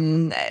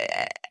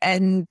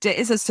 And there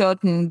is a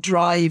certain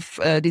drive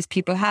these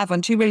people have,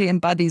 and she really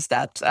embodies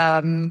that.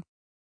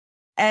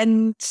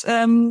 And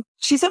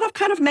she sort of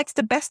kind of makes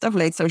the best of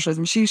late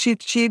socialism.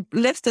 She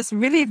lives this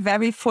really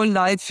very full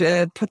life,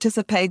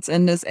 participates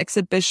in this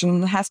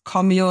exhibition, has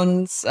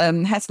communes,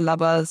 has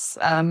lovers,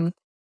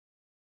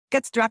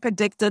 gets drug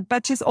addicted,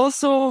 but she's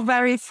also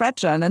very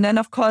fragile. And then,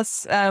 of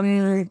course,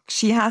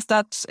 she has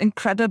that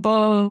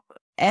incredible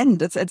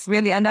end. It's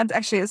really, and that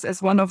actually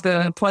is one of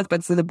the points, but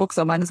it's in the book,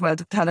 so I might as well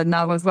tell it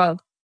now as well.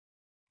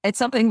 it's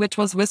something which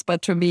was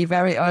whispered to me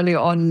very early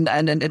on,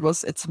 and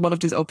it's one of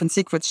these open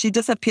secrets. She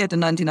disappeared in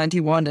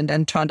 1991 and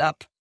then turned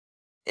up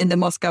in the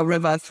Moscow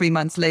River 3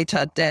 months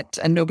later, dead,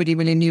 and nobody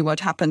really knew what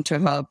happened to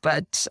her.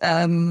 But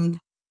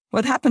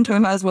what happened to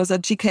her was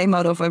that she came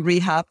out of a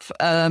rehab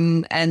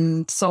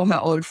and saw her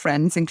old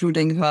friends,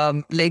 including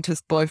her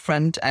latest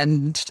boyfriend,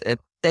 and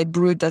they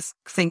brewed this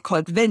thing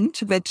called Wind,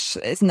 which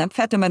is an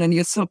amphetamine, and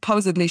you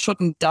supposedly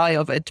shouldn't die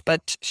of it,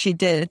 but she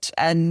did.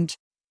 And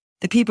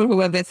the people who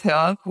were with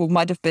her, who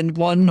might have been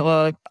one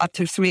or up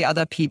to 3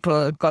 other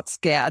people, got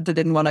scared. They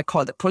didn't want to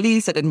call the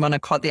police. They didn't want to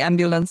call the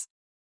ambulance.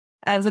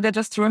 And so they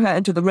just threw her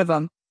into the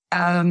river.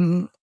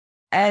 And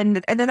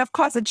then, of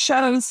course, it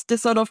shows the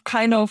sort of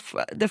kind of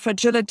the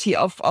fragility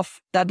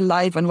of that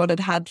life and what it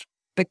had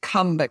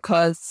become,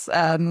 because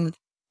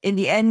in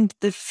the end,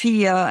 the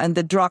fear and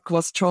the drug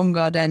was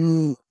stronger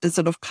than the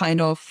sort of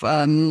kind of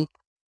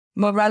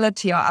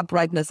morality or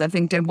uprightness I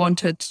think they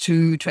wanted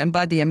to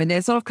embody. I mean,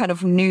 they sort of kind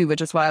of knew,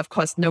 which is why, of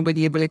course,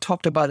 nobody really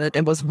talked about it.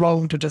 It was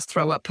wrong to just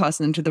throw a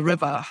person into the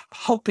river,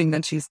 hoping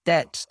that she's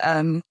dead.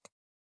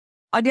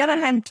 On the other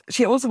hand,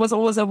 she also was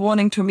always a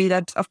warning to me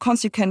that, of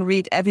course, you can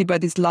read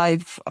everybody's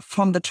life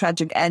from the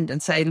tragic end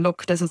and say,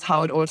 look, this is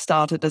how it all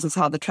started. This is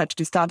how the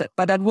tragedy started.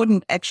 But that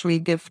wouldn't actually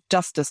give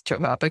justice to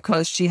her,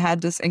 because she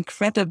had this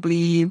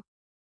incredibly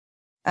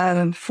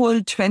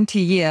full 20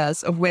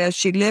 years of where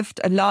she lived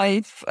a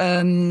life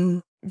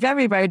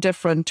very, very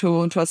different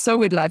to a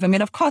Soviet life. I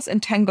mean, of course,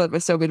 entangled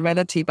with Soviet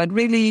reality, but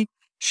really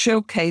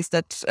showcased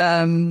that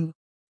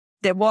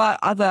there were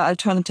other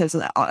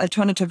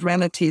alternative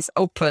realities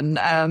open.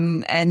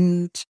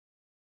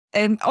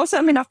 And also,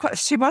 I mean, of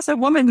course, she was a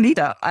woman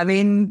leader. I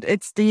mean,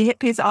 the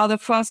hippies are the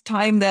first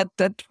time that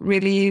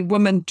really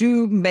women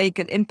do make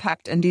an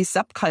impact in these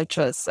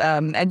subcultures.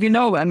 And I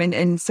mean,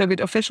 in Soviet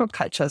official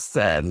cultures,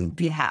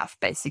 we have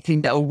basically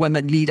no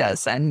women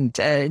leaders. And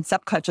in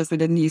subcultures, we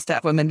didn't used to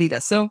have women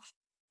leaders. So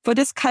for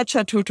this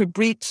culture to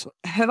breed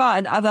her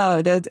and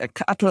a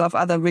couple of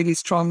other really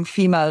strong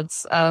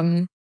females,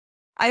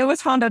 I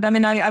always found that, I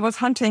mean, I was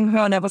hunting her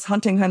and I was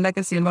hunting her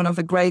legacy, and one of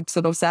the great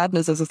sort of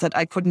sadnesses is that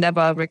I could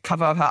never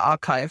recover her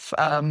archive,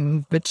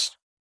 so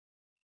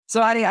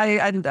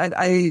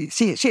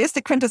she is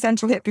the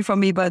quintessential hippie for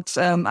me, but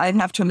I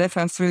have to live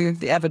her through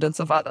the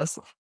evidence of others.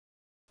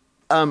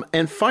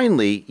 And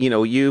finally,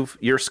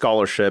 your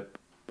scholarship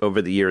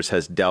over the years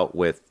has dealt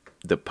with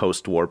the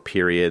post-war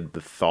period,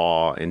 the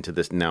thaw into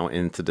the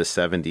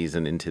 70s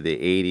and into the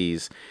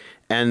 80s.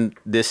 And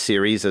this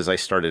series, as I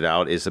started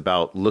out, is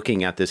about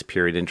looking at this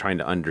period and trying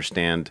to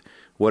understand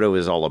what it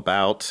was all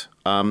about.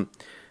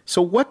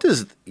 So what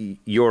does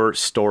your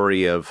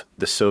story of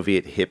the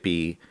Soviet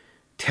hippie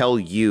tell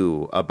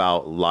you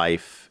about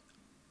life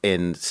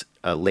in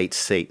late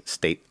Soviet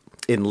state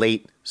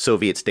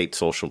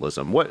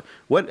socialism? What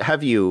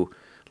have you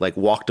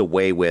walked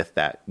away with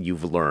that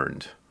you've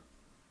learned?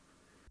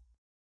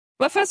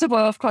 Well, first of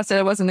all, of course,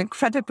 there was an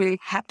incredibly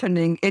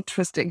happening,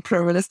 interesting,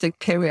 pluralistic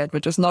period,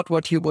 which is not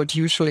what you would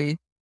usually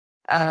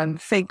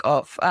think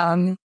of.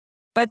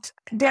 But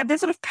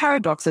there's sort of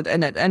paradoxes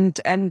in it.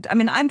 And I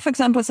mean, I'm, for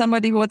example,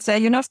 somebody who would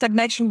say,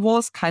 stagnation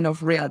was kind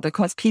of real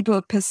because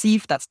people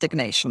perceive that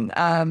stagnation.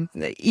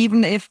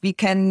 Even if we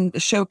can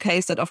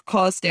showcase that, of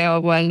course, there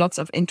were lots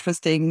of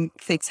interesting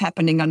things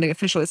happening on the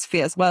official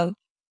sphere as well.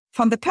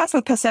 From the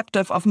personal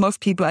perspective of most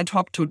people I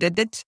talked to, they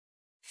did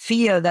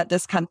fear that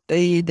this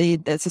country, the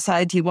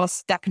society was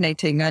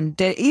stagnating, and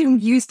they even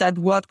use that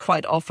word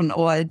quite often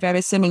or in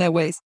very similar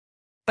ways.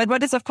 But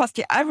what is, of course,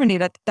 the irony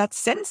that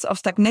sense of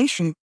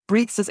stagnation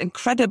breeds this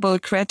incredible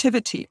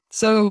creativity.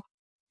 So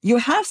you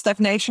have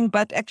stagnation,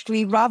 but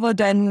actually rather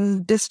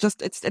than this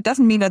it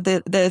doesn't mean that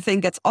the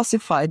thing gets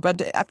ossified,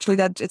 but actually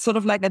that it's sort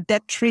of like a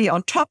dead tree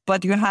on top,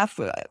 but you have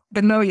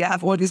below you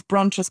have all these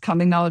branches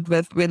coming out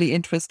with really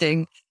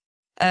interesting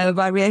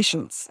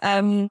variations.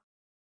 And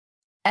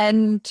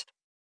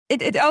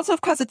it also,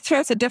 of course, it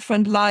throws a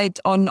different light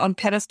on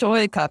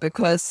perestroika,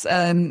 because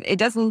it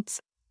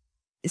doesn't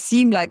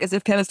seem like as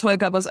if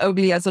perestroika was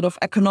only a sort of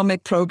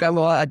economic program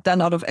or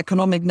done out of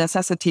economic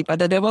necessity, but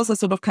that there was a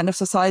sort of kind of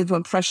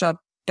societal pressure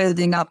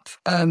building up,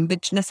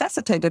 which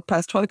necessitated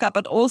perestroika,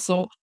 but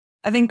also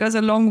I think goes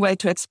a long way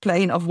to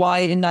explain of why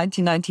in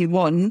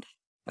 1991,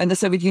 when the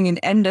Soviet Union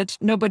ended,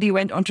 nobody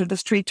went onto the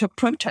street to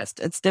protest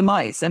its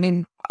demise. I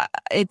mean,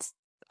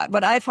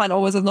 what I find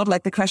always is not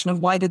like the question of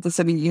why did the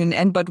Soviet Union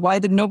end, but why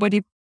did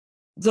nobody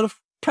sort of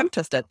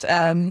protest it?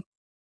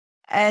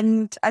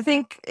 And I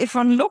think if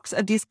one looks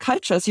at these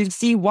cultures, you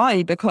see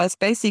why, because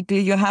basically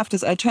you have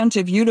these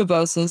alternative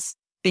universes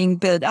being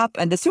built up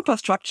and the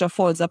superstructure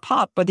falls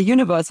apart, but the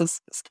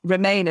universes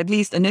remain at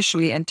least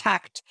initially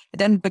intact. It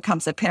then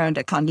becomes apparent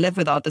they can't live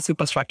without the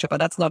superstructure, but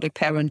that's not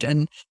apparent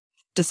in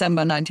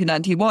December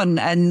 1991.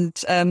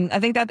 And I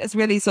think that is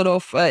really sort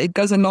of, it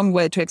goes a long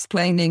way to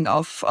explaining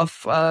of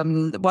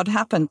what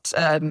happened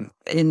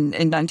in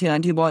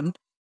 1991.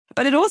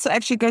 But it also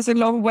actually goes a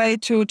long way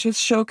to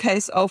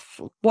showcase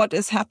of what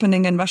is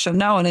happening in Russia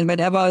now. And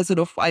whenever sort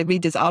of I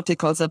read these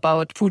articles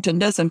about Putin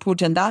this and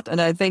Putin that, and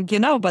I think,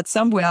 but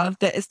somewhere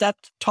there is that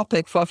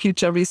topic for a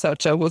future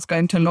researcher who's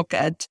going to look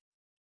at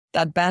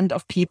that band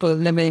of people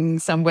living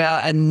somewhere.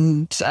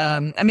 And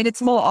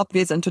it's more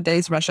obvious in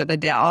today's Russia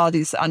that there are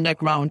these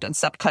underground and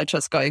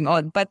subcultures going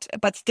on. But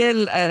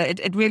still,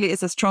 it really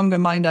is a strong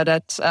reminder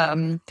that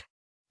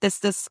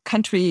this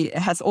country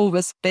has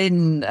always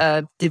been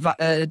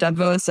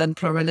diverse and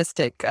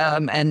pluralistic,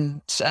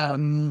 and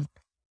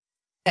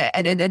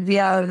we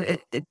are.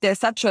 There's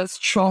such a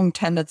strong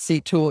tendency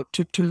to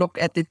look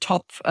at the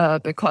top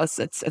because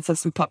it's a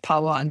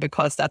superpower, and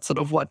because that's sort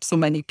of what so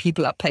many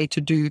people are paid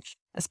to do,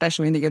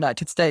 especially in the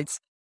United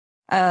States.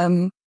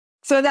 So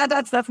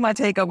that's my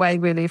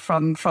takeaway really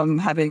from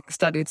having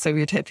studied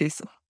Soviet hippies.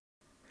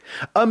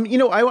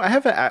 I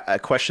have a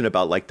question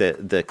about like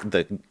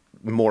the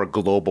more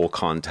global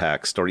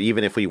context, or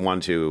even if we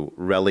want to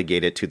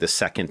relegate it to the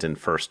second and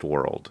first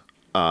world,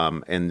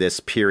 in this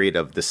period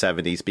of the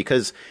 70s,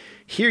 because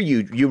here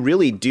you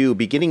really do,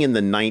 beginning in the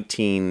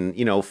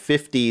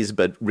 1950s,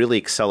 but really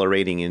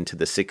accelerating into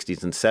the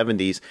 60s and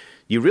 70s,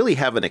 you really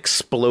have an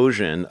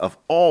explosion of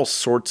all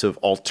sorts of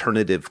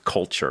alternative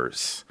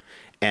cultures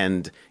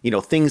and,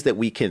 things that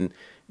we can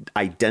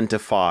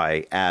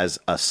identify as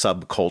a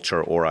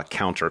subculture or a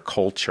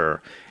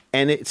counterculture.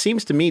 And it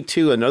seems to me,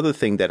 too, another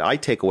thing that I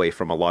take away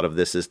from a lot of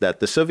this is that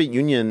the Soviet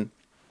Union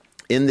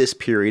in this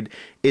period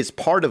is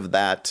part of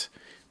that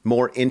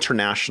more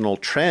international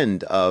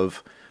trend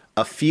of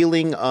a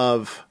feeling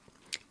of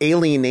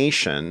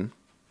alienation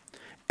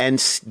and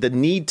the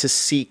need to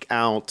seek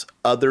out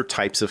other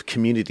types of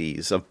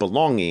communities of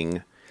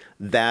belonging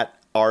that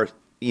are,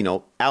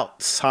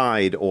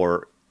 outside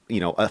or,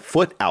 a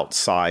foot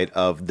outside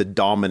of the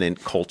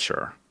dominant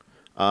culture.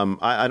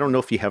 I don't know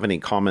if you have any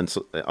comments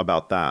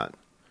about that.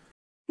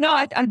 No,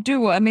 I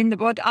do. I mean,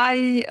 what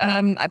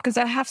because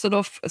I have sort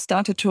of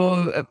started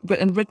to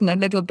and written a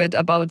little bit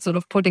about sort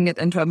of putting it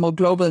into a more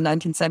global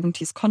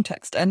 1970s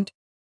context. And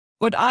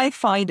what I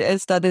find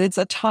is that it's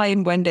a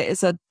time when there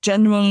is a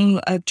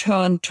general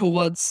turn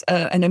towards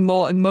a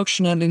more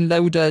emotionally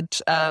loaded,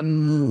 I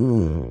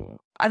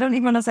don't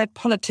even want to say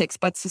politics,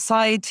 but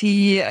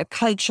society,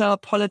 culture,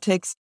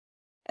 politics.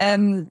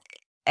 And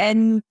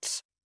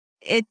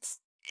it's,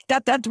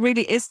 that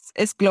really is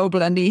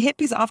global, and the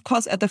hippies are of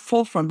course at the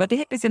forefront. But the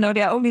hippies,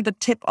 they are only the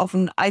tip of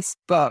an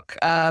iceberg.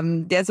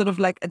 They're sort of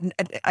like,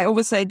 I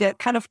always say they're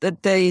kind of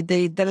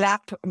the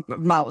lab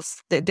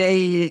mouse. They're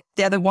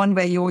the one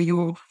where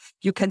you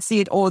can see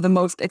it all the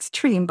most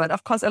extreme. But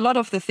of course, a lot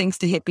of the things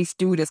the hippies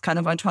do, this kind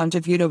of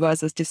alternative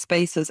universes, these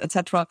spaces,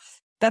 etc.,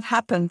 that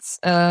happens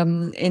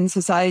in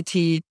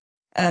society.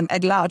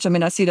 At large. I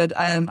mean, I see that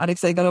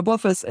Alexei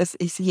Golubov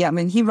is here. I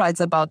mean, he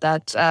writes about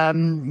that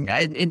in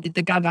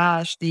the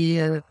garage,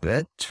 the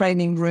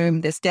training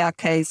room, the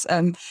staircase.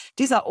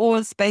 These are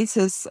all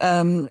spaces,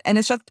 and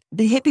it's just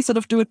the hippies sort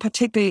of do it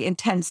particularly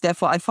intense.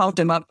 Therefore, I found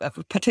them a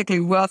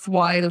particularly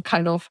worthwhile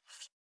kind of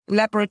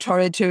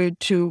laboratory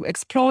to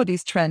explore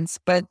these trends.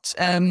 But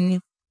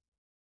and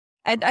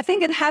I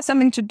think it has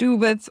something to do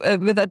with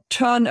a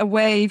turn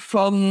away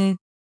from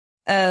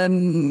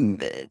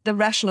the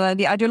rational and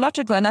the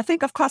ideological. And I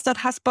think, of course, that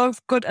has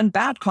both good and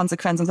bad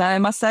consequences. I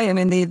must say, I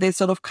mean, the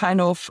sort of kind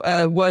of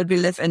world we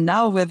live in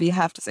now, where we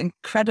have this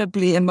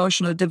incredibly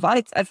emotional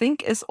divide, I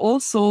think is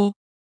also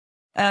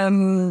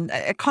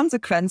a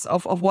consequence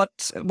of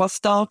what was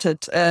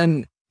started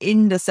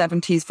in the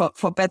 70s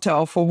for better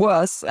or for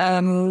worse.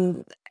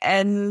 And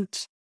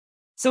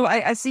so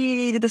I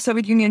see the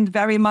Soviet Union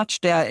very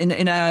much there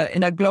in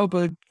a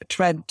global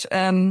trend.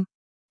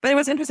 But it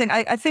was interesting.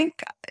 I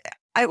think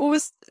I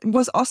always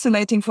was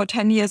oscillating for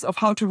 10 years of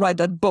how to write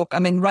that book. I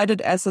mean, write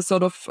it as a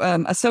sort of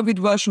a Soviet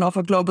version of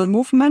a global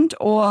movement,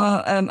 or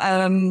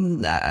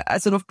a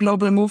sort of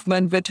global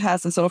movement which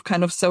has a sort of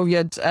kind of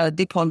Soviet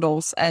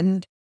dependence.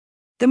 And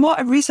the more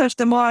I researched,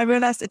 the more I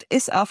realized it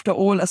is, after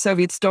all, a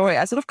Soviet story.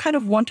 I sort of kind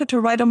of wanted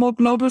to write a more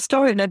global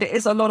story, and that there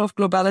is a lot of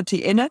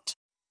globality in it,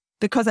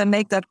 because I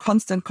make that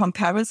constant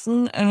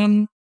comparison.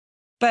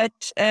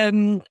 But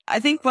I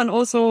think one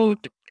also,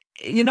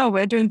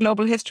 we're doing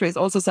global history is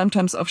also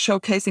sometimes of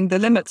showcasing the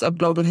limits of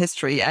global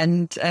history.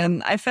 And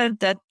I felt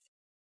that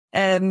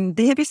the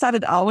hippies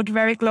started out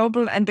very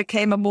global and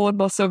became a more and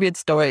more Soviet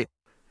story.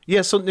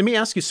 Yeah, so let me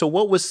ask you, so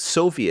what was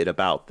Soviet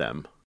about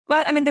them?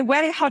 Well, I mean, the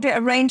way how they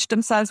arranged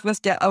themselves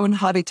with their own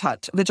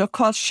habitat, which of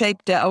course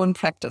shaped their own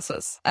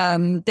practices.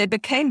 They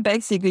became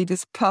basically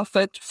this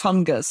perfect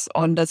fungus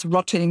on this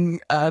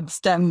rotting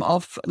stem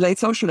of late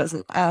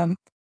socialism.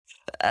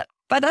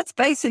 But that's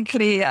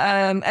basically,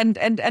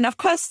 and of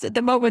course,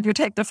 the moment you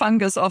take the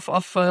fungus off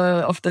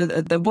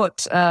the wood,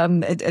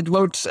 it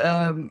won't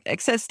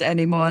exist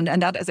anymore,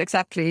 and that is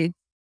exactly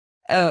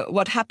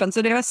what happened.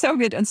 So they were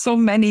Soviet in so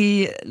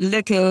many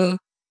little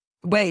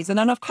ways. And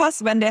then, of course,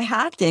 when they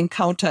had the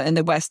encounter in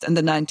the West in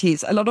the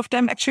 90s, a lot of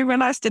them actually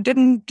realized they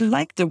didn't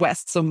like the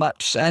West so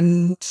much,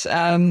 and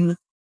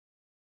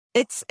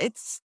it's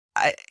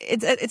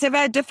it's a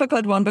very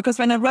difficult one, because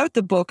when I wrote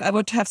the book, I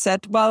would have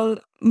said, well,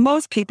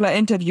 most people I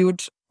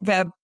interviewed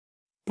were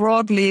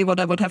broadly what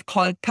I would have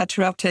called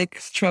patriotic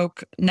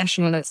stroke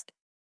nationalist.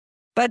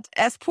 But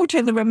as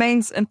Putin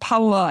remains in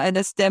power and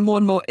as there are more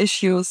and more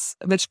issues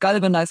which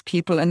galvanize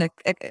people, and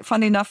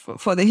funny enough,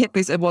 for the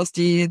hippies, it was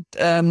the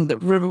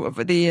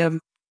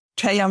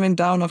tearing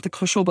down of the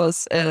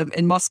Khrushchevs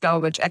in Moscow,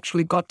 which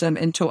actually got them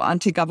into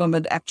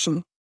anti-government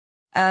action.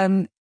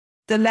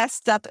 The less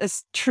that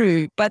is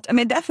true. But I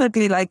mean,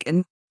 definitely like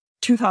in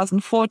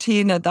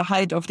 2014, at the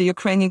height of the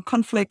Ukrainian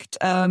conflict,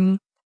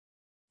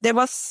 there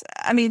was,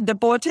 I mean, the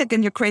Baltic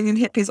and Ukrainian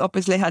hippies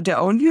obviously had their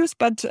own views,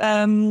 but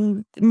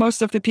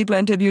most of the people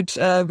interviewed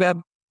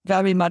were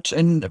very much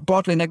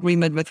broadly in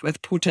agreement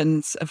with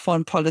Putin's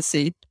foreign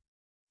policy.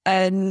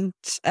 And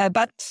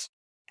but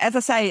as I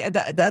say,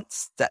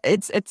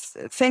 it's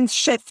things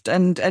shift,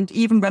 and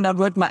even when I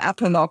wrote my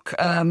epilogue,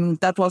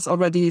 that was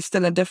already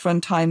still a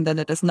different time than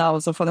it is now.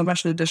 So for the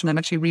Russian edition, I'm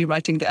actually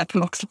rewriting the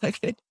epilogue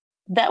slightly.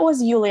 That was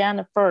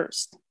Juliana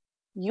First.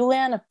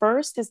 Juliana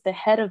First is the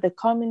head of the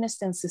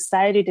Communist and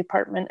Society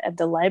Department at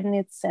the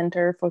Leibniz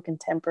Center for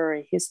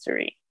Contemporary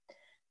History.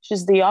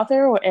 She's the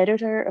author or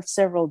editor of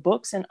several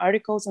books and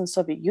articles on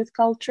Soviet youth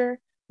culture,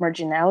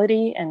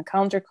 marginality, and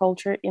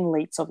counterculture in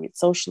late Soviet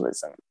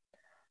socialism.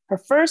 Her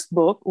first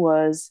book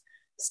was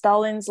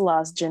Stalin's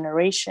Last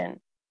Generation,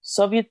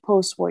 Soviet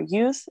Post-War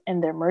Youth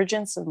and the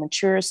Emergence of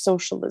Mature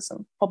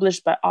Socialism,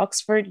 published by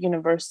Oxford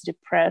University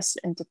Press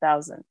in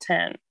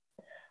 2010.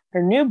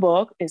 Her new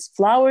book is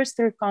Flowers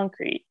Through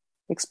Concrete,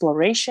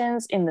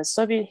 Explorations in the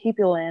Soviet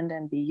Hippie Land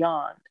and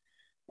Beyond,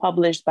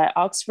 published by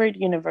Oxford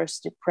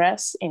University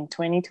Press in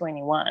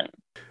 2021.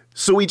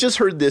 So we just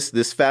heard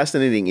this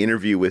fascinating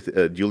interview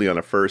with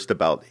Juliana First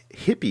about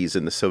hippies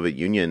in the Soviet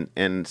Union.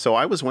 And so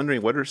I was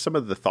wondering, what are some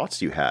of the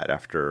thoughts you had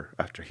after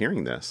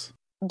hearing this?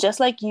 Just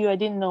like you, I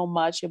didn't know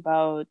much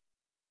about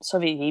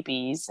Soviet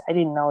hippies. I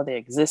didn't know they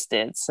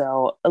existed.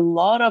 So a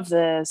lot of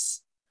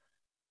this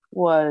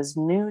was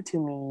new to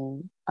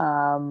me.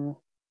 I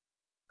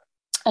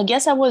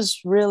guess I was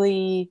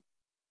really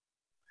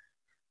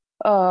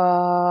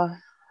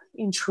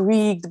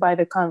intrigued by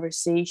the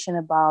conversation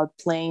about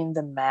playing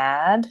the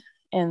mad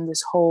and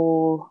this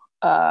whole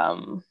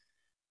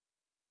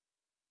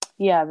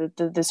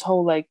this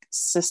whole like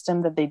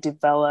system that they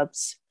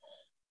developed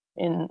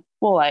in,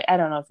 well, I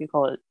don't know if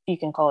you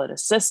can call it a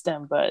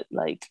system, but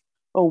like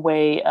a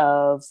way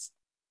of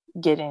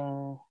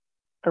getting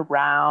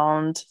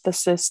around the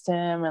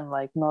system and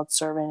like not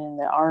serving in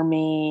the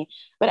army.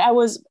 But I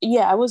was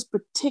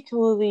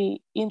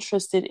particularly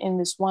interested in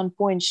this one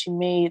point she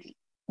made,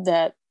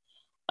 that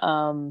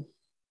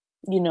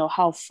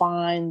how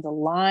fine the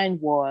line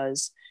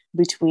was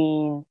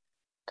between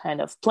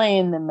kind of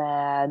playing the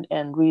mad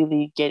and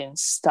really getting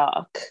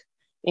stuck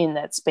in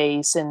that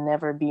space and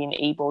never being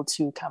able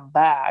to come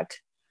back.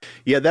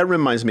 Yeah, that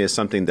reminds me of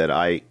something that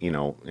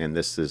and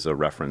this is a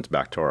reference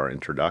back to our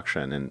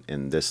introduction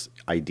and this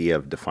idea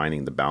of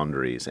defining the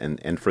boundaries.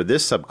 And for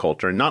this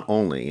subculture, and not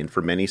only, and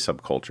for many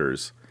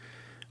subcultures,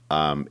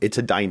 it's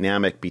a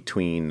dynamic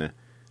between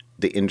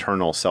the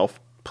internal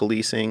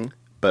self-policing,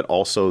 but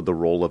also the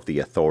role of the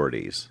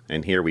authorities.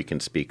 And here we can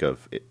speak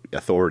of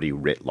authority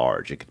writ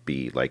large. It could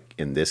be like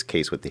in this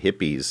case with the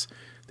hippies,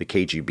 the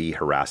KGB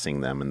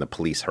harassing them and the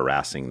police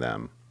harassing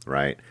them,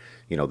 right?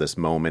 This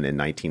moment in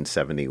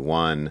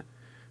 1971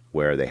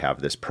 where they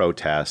have this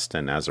protest,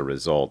 and as a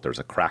result, there's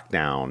a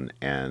crackdown,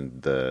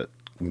 and the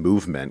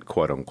movement,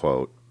 quote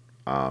unquote,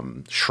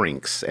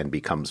 shrinks and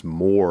becomes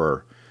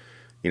more,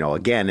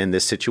 again, in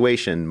this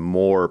situation,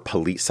 more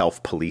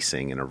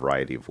self-policing in a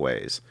variety of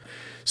ways.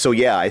 So,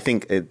 yeah, I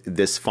think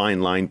this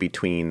fine line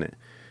between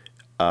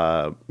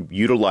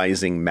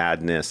utilizing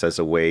madness as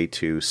a way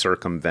to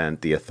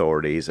circumvent the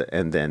authorities,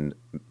 and then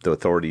the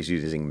authorities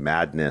using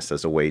madness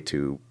as a way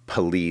to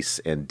police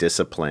and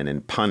discipline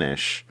and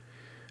punish,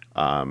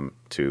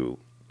 to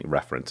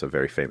reference a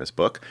very famous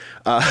book,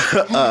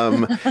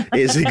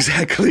 is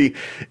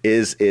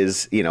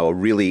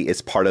really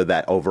is part of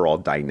that overall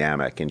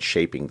dynamic in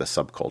shaping the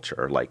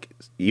subculture. Like,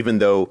 even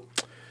though,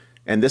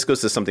 and this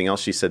goes to something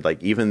else she said,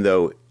 like, even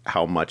though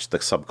how much the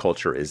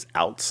subculture is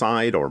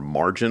outside or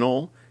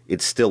marginal,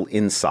 it's still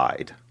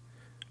inside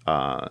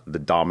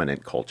the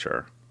dominant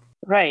culture.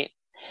 Right.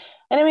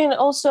 And I mean,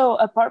 also,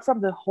 apart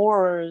from the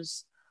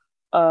horrors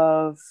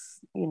of,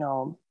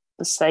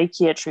 the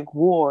psychiatric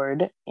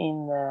ward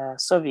in the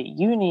Soviet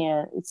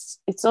Union,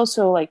 it's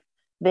also like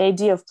the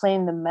idea of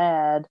playing the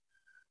mad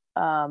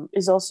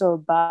is also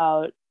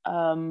about,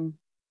 the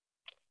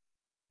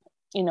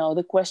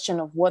question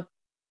of what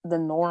the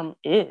norm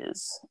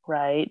is,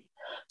 right?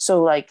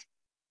 So like,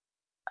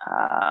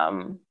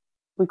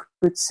 we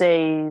could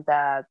say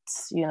that,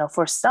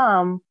 for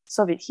some,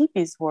 Soviet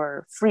hippies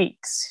were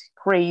freaks,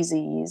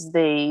 crazies.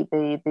 They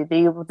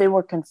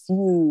were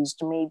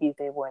confused. Maybe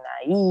they were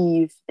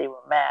naive. They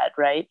were mad,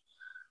 right?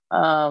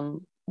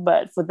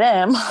 But for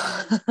them,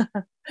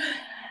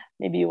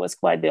 maybe it was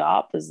quite the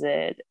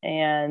opposite.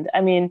 And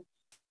I mean,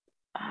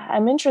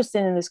 I'm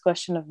interested in this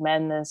question of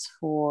madness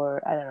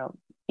for, I don't know,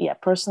 yeah,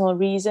 personal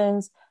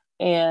reasons.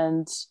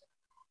 And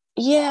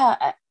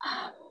yeah,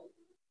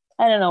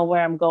 I don't know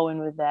where I'm going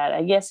with that.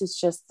 I guess it's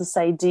just this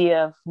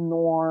idea of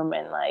norm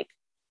and like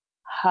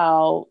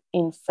how,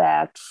 in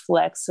fact,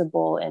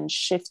 flexible and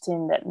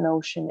shifting that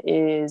notion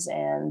is,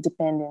 and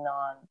depending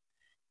on,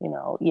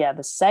 yeah,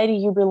 the society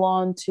you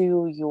belong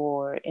to,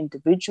 your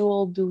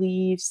individual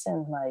beliefs,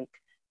 and like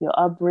your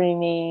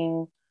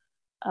upbringing.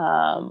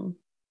 Um,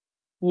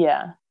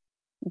 yeah,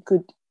 you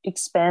could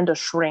expand or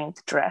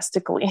shrink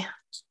drastically.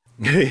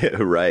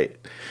 Right.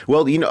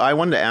 Well, I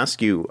wanted to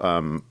ask you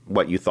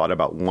what you thought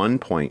about one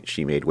point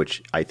she made,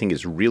 which I think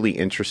is really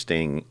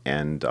interesting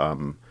and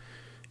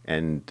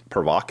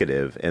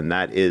provocative, and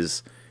that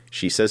is,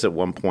 she says at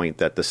one point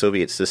that the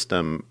Soviet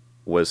system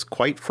was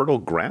quite fertile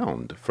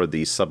ground for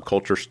these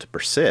subcultures to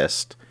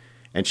persist.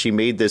 And she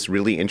made this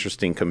really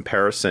interesting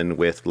comparison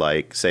with,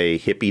 like, say,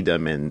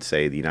 hippiedom in,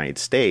 say, the United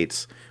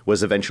States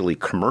was eventually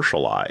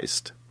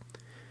commercialized.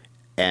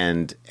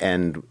 And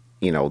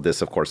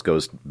this, of course,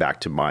 goes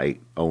back to my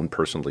own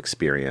personal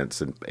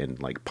experience in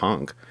like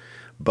punk.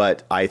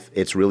 But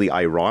it's really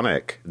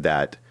ironic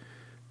that,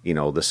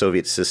 the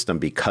Soviet system,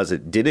 because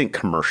it didn't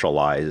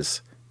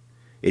commercialize,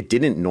 it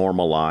didn't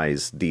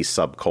normalize these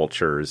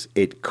subcultures,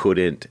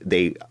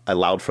 they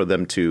allowed for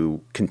them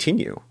to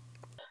continue.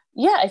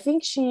 Yeah, I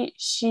think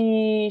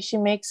she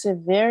makes a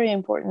very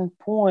important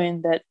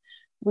point that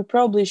we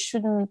probably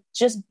shouldn't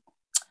just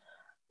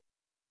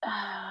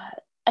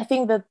I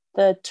think that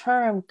the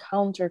term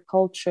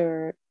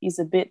counterculture is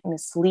a bit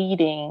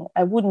misleading.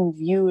 I wouldn't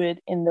view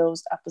it in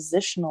those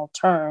oppositional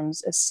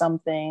terms as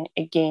something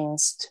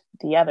against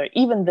the other,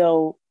 even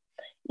though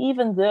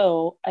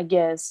I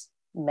guess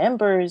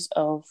members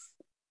of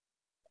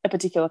a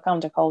particular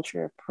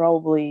counterculture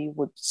probably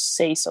would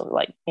say so,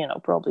 like,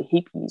 probably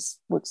hippies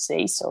would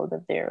say so,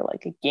 that they're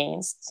like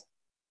against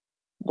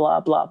blah,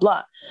 blah,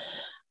 blah.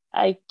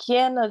 I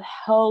cannot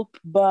help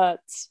but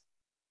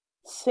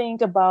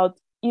think about,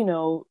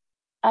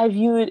 I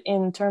view it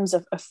in terms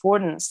of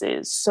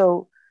affordances.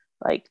 So,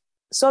 like,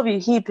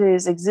 Soviet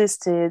hippies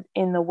existed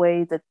in the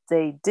way that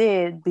they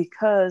did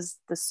because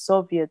the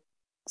Soviet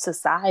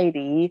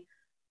society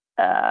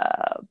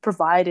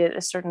provided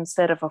a certain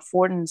set of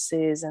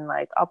affordances and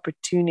like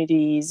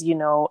opportunities,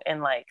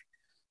 and like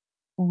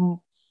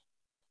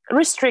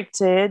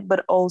restricted,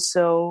 but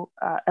also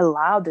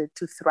allowed it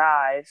to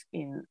thrive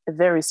in a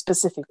very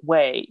specific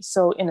way.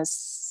 So in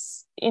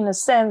a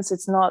sense,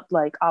 it's not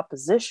like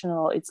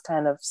oppositional, it's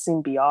kind of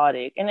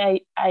symbiotic. And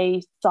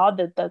I thought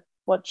that that's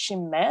what she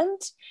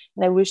meant,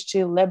 and I wish she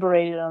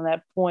elaborated on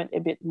that point a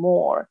bit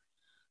more.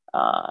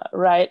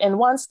 Right. And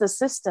once the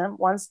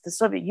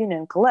Soviet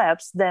Union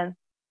collapsed, then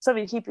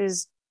Soviet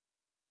hippies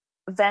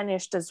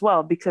vanished as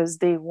well, because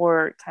they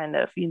were kind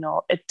of,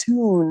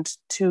 attuned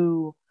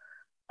to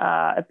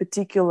a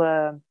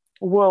particular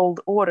world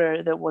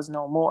order that was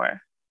no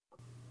more.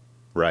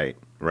 Right.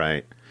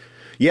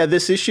 Yeah,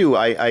 this issue,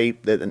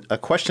 a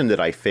question that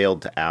I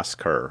failed to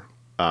ask her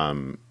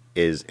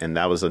is, and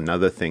that was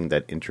another thing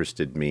that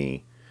interested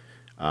me,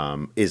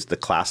 is the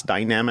class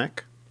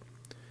dynamic.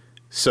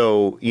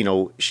 So,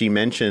 she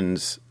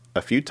mentions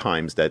a few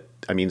times that,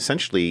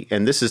 essentially,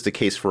 and this is the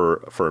case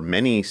for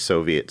many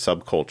Soviet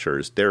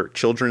subcultures, they're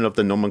children of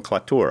the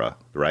nomenklatura,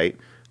 right?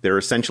 They're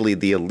essentially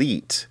the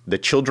elite, the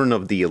children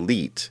of the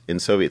elite in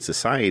Soviet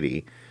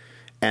society.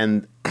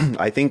 And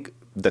I think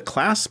the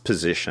class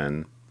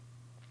position,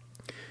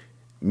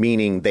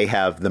 meaning they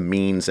have the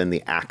means and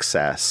the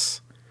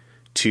access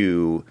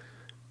to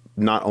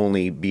not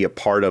only be a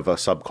part of a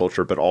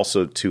subculture, but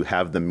also to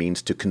have the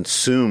means to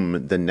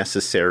consume the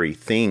necessary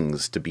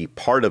things to be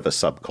part of a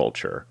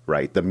subculture,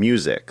 right? The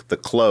music, the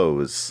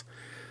clothes,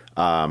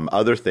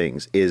 other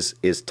things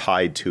is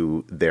tied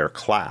to their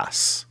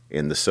class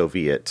in the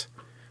Soviet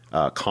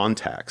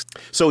context.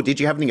 So did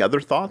you have any other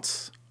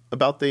thoughts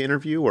about the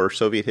interview or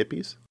Soviet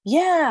hippies?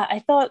 Yeah, I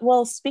thought,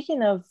 well,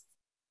 speaking of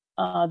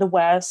the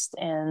West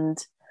and,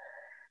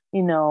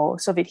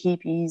 Soviet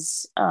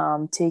hippies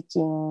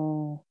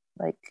taking,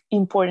 like,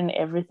 importing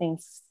everything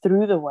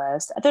through the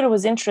West, I thought it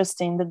was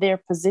interesting that their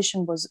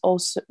position was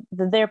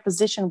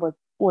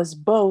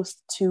both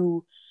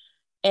to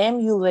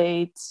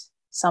emulate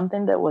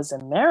something that was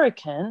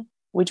American,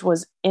 which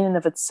was in and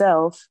of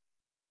itself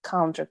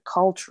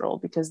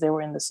countercultural because they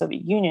were in the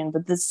Soviet Union,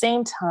 but at the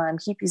same time,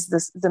 hippies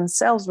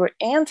themselves were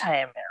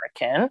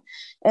anti-American,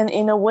 and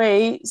in a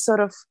way, sort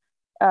of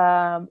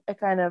a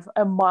kind of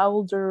a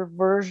milder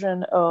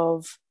version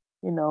of,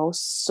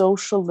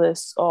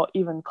 socialists or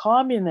even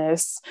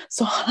communists.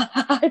 So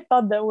I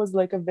thought that was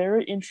like a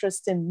very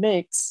interesting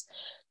mix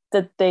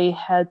that they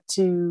had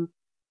to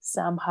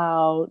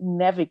somehow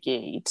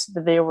navigate,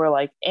 that they were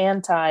like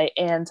anti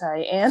in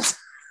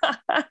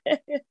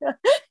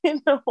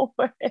a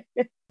way.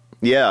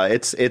 Yeah,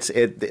 it's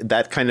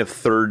that kind of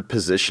third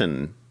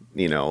position.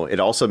 It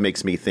also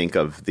makes me think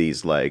of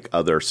these like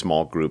other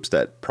small groups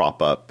that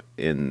prop up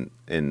in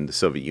the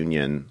Soviet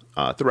Union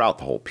throughout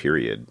the whole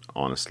period,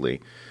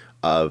 honestly,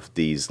 of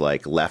these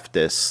like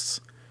leftists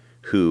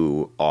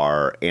who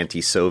are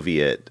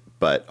anti-Soviet,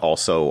 but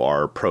also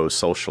are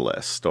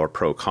pro-socialist or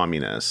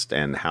pro-communist,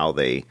 and how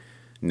they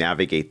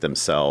navigate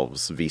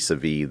themselves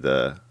vis-a-vis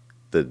the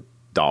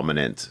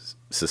dominant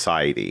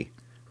society,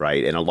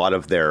 right? And a lot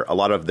of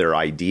their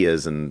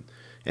ideas and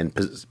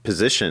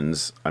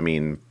positions, I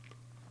mean,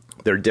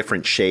 they're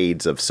different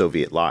shades of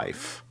Soviet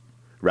life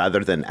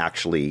rather than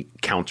actually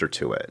counter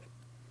to it.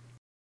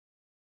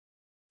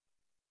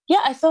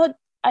 Yeah, I thought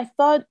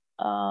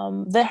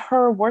that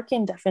her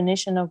working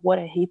definition of what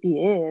a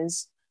hippie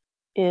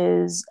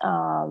is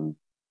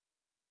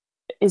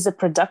a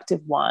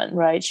productive one,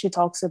 right? She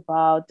talks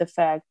about the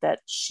fact that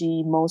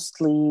she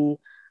mostly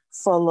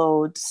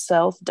followed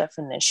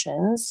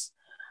self-definitions,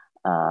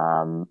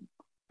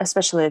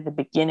 especially at the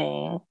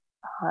beginning.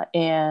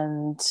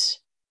 And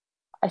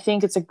I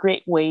think it's a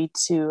great way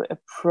to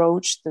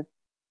approach the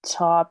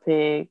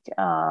topic.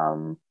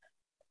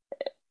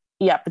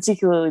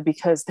 Particularly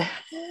because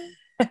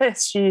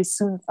she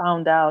soon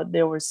found out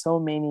there were so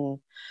many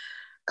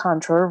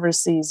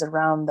controversies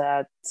around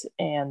that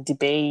and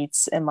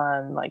debates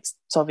among like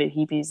Soviet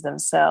hippies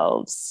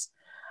themselves.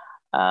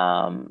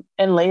 And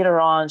later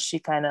on, she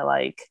kind of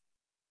like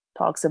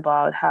talks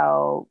about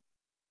how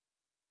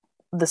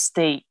the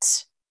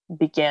state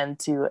began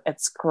to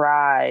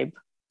ascribe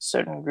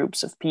certain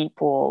groups of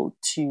people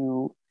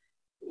to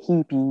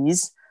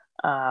hippies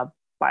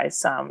by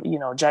some,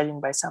 judging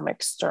by some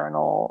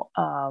external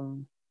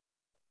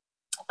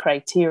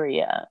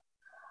criteria.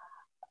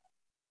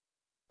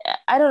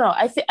 I don't know.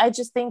 I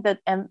just think that,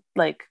 and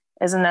like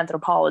as an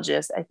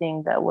anthropologist, I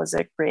think that was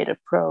a great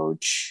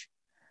approach.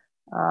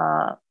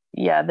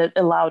 That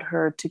allowed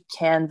her to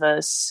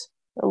canvas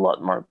a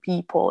lot more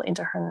people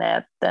into her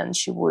net than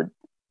she would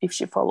if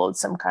she followed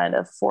some kind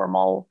of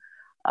formal,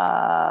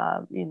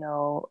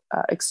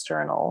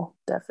 external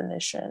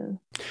definition.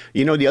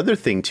 The other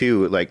thing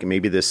too, like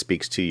maybe this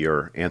speaks to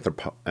your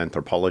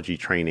anthropology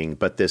training,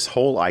 but this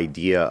whole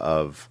idea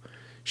of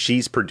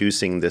she's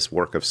producing this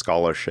work of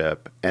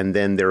scholarship, and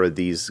then there are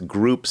these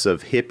groups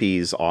of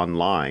hippies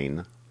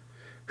online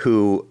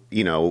who,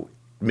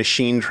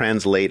 machine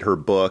translate her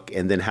book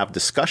and then have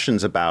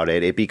discussions about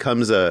it. It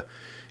becomes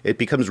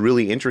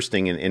really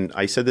interesting. And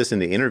I said this in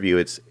the interview,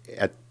 it's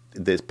at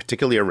this,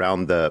 particularly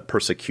around the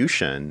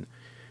persecution,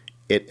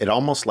 it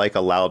almost like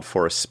allowed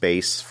for a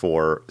space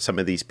for some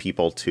of these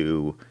people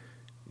to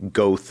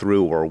go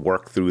through or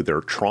work through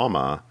their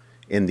trauma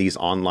in these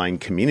online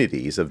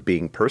communities of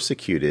being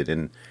persecuted.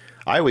 And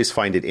I always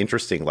find it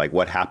interesting, like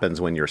what happens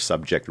when your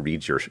subject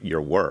reads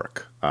your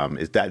work.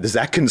 Does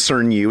that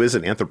concern you as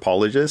an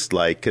anthropologist?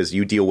 Like, because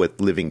you deal with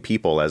living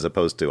people as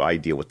opposed to I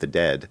deal with the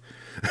dead,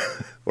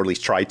 or at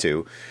least try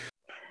to.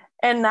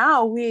 And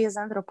now we as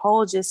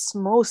anthropologists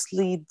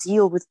mostly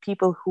deal with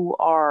people who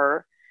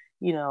are,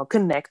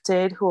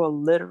 connected, who are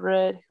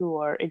literate, who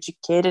are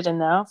educated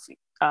enough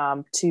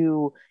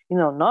to,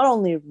 not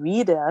only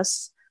read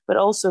us, but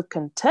also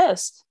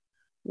contest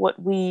what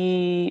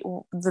the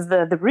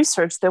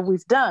research that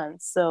we've done.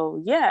 So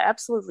yeah,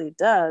 absolutely it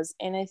does.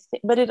 And I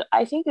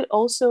think it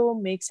also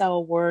makes our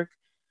work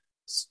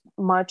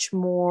much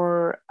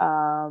more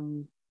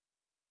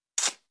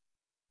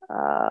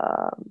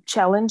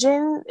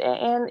challenging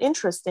and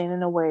interesting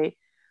in a way,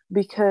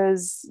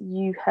 because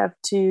you have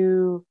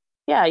to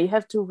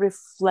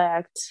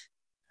reflect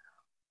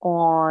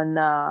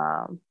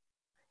on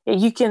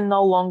you can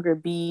no longer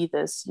be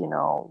this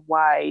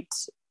white,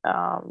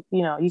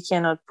 you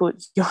cannot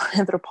put your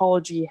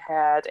anthropology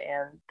hat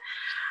and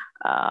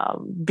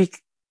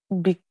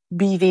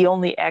be the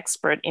only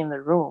expert in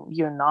the room.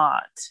 You're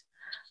not.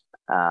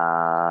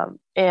 But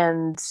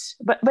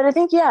I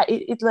think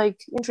it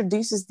like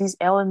introduces these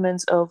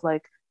elements of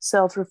like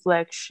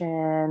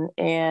self-reflection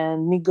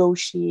and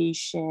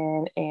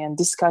negotiation and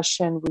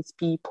discussion with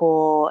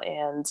people,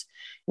 and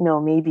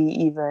maybe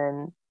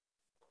even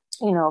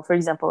for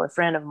example, a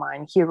friend of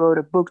mine, he wrote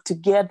a book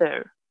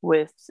together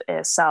with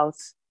a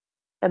South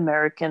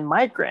American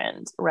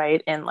migrant,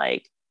 right? And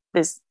like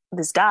this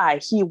guy,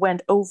 he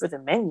went over the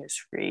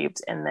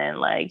manuscript and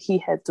then like he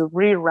had to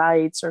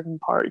rewrite certain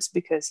parts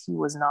because he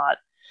was not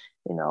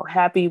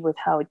happy with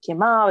how it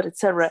came out,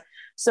 etc.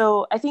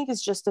 So I think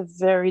it's just a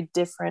very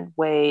different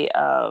way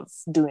of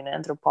doing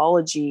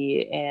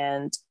anthropology,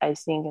 and I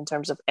think in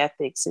terms of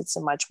ethics it's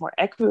a much more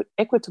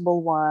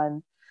equitable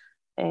one.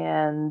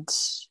 And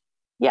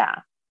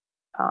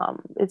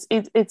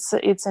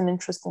it's an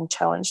interesting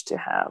challenge to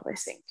have, I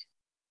think.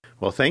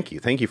 Well, thank you.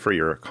 Thank you for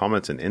your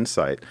comments and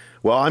insight.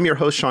 Well, I'm your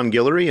host, Sean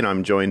Guillory, and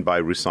I'm joined by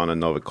Rusana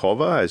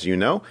Novikova, as you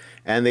know.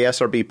 And the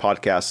SRB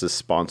podcast is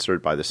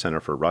sponsored by the Center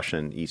for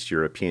Russian, East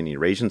European, and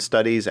Eurasian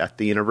Studies at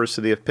the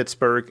University of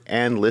Pittsburgh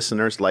and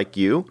listeners like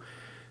you.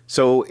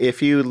 So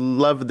if you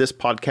love this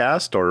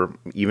podcast or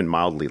even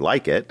mildly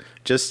like it,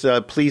 just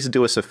please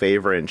do us a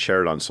favor and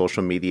share it on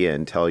social media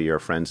and tell your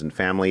friends and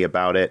family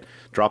about it.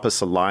 Drop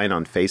us a line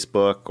on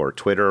Facebook or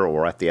Twitter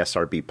or at the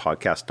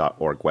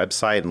srbpodcast.org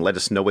website and let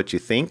us know what you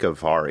think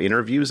of our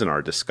interviews and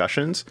our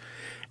discussions.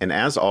 And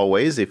as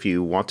always, if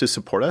you want to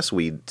support us,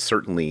 we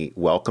certainly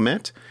welcome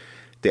it.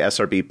 The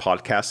SRB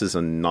podcast is a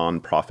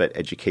nonprofit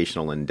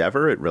educational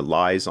endeavor. It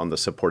relies on the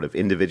support of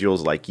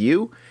individuals like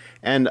you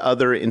and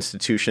other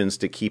institutions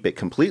to keep it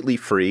completely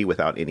free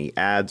without any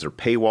ads or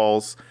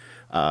paywalls.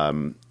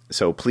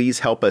 So please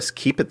help us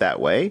keep it that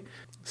way.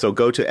 So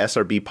go to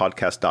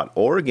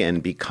srbpodcast.org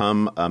and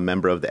become a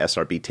member of the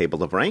SRB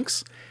Table of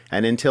Ranks.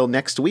 And until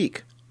next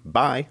week,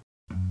 bye.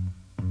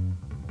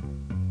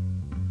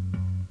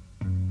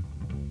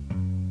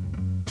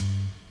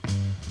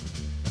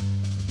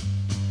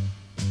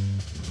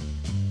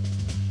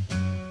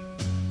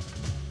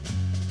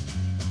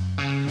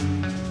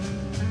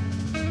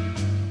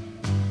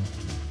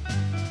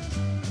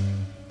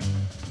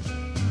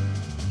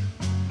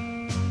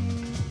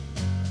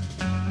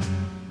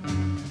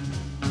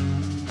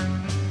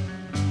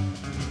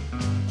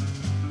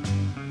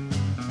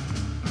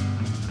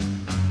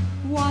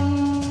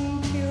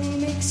 One pill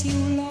makes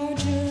you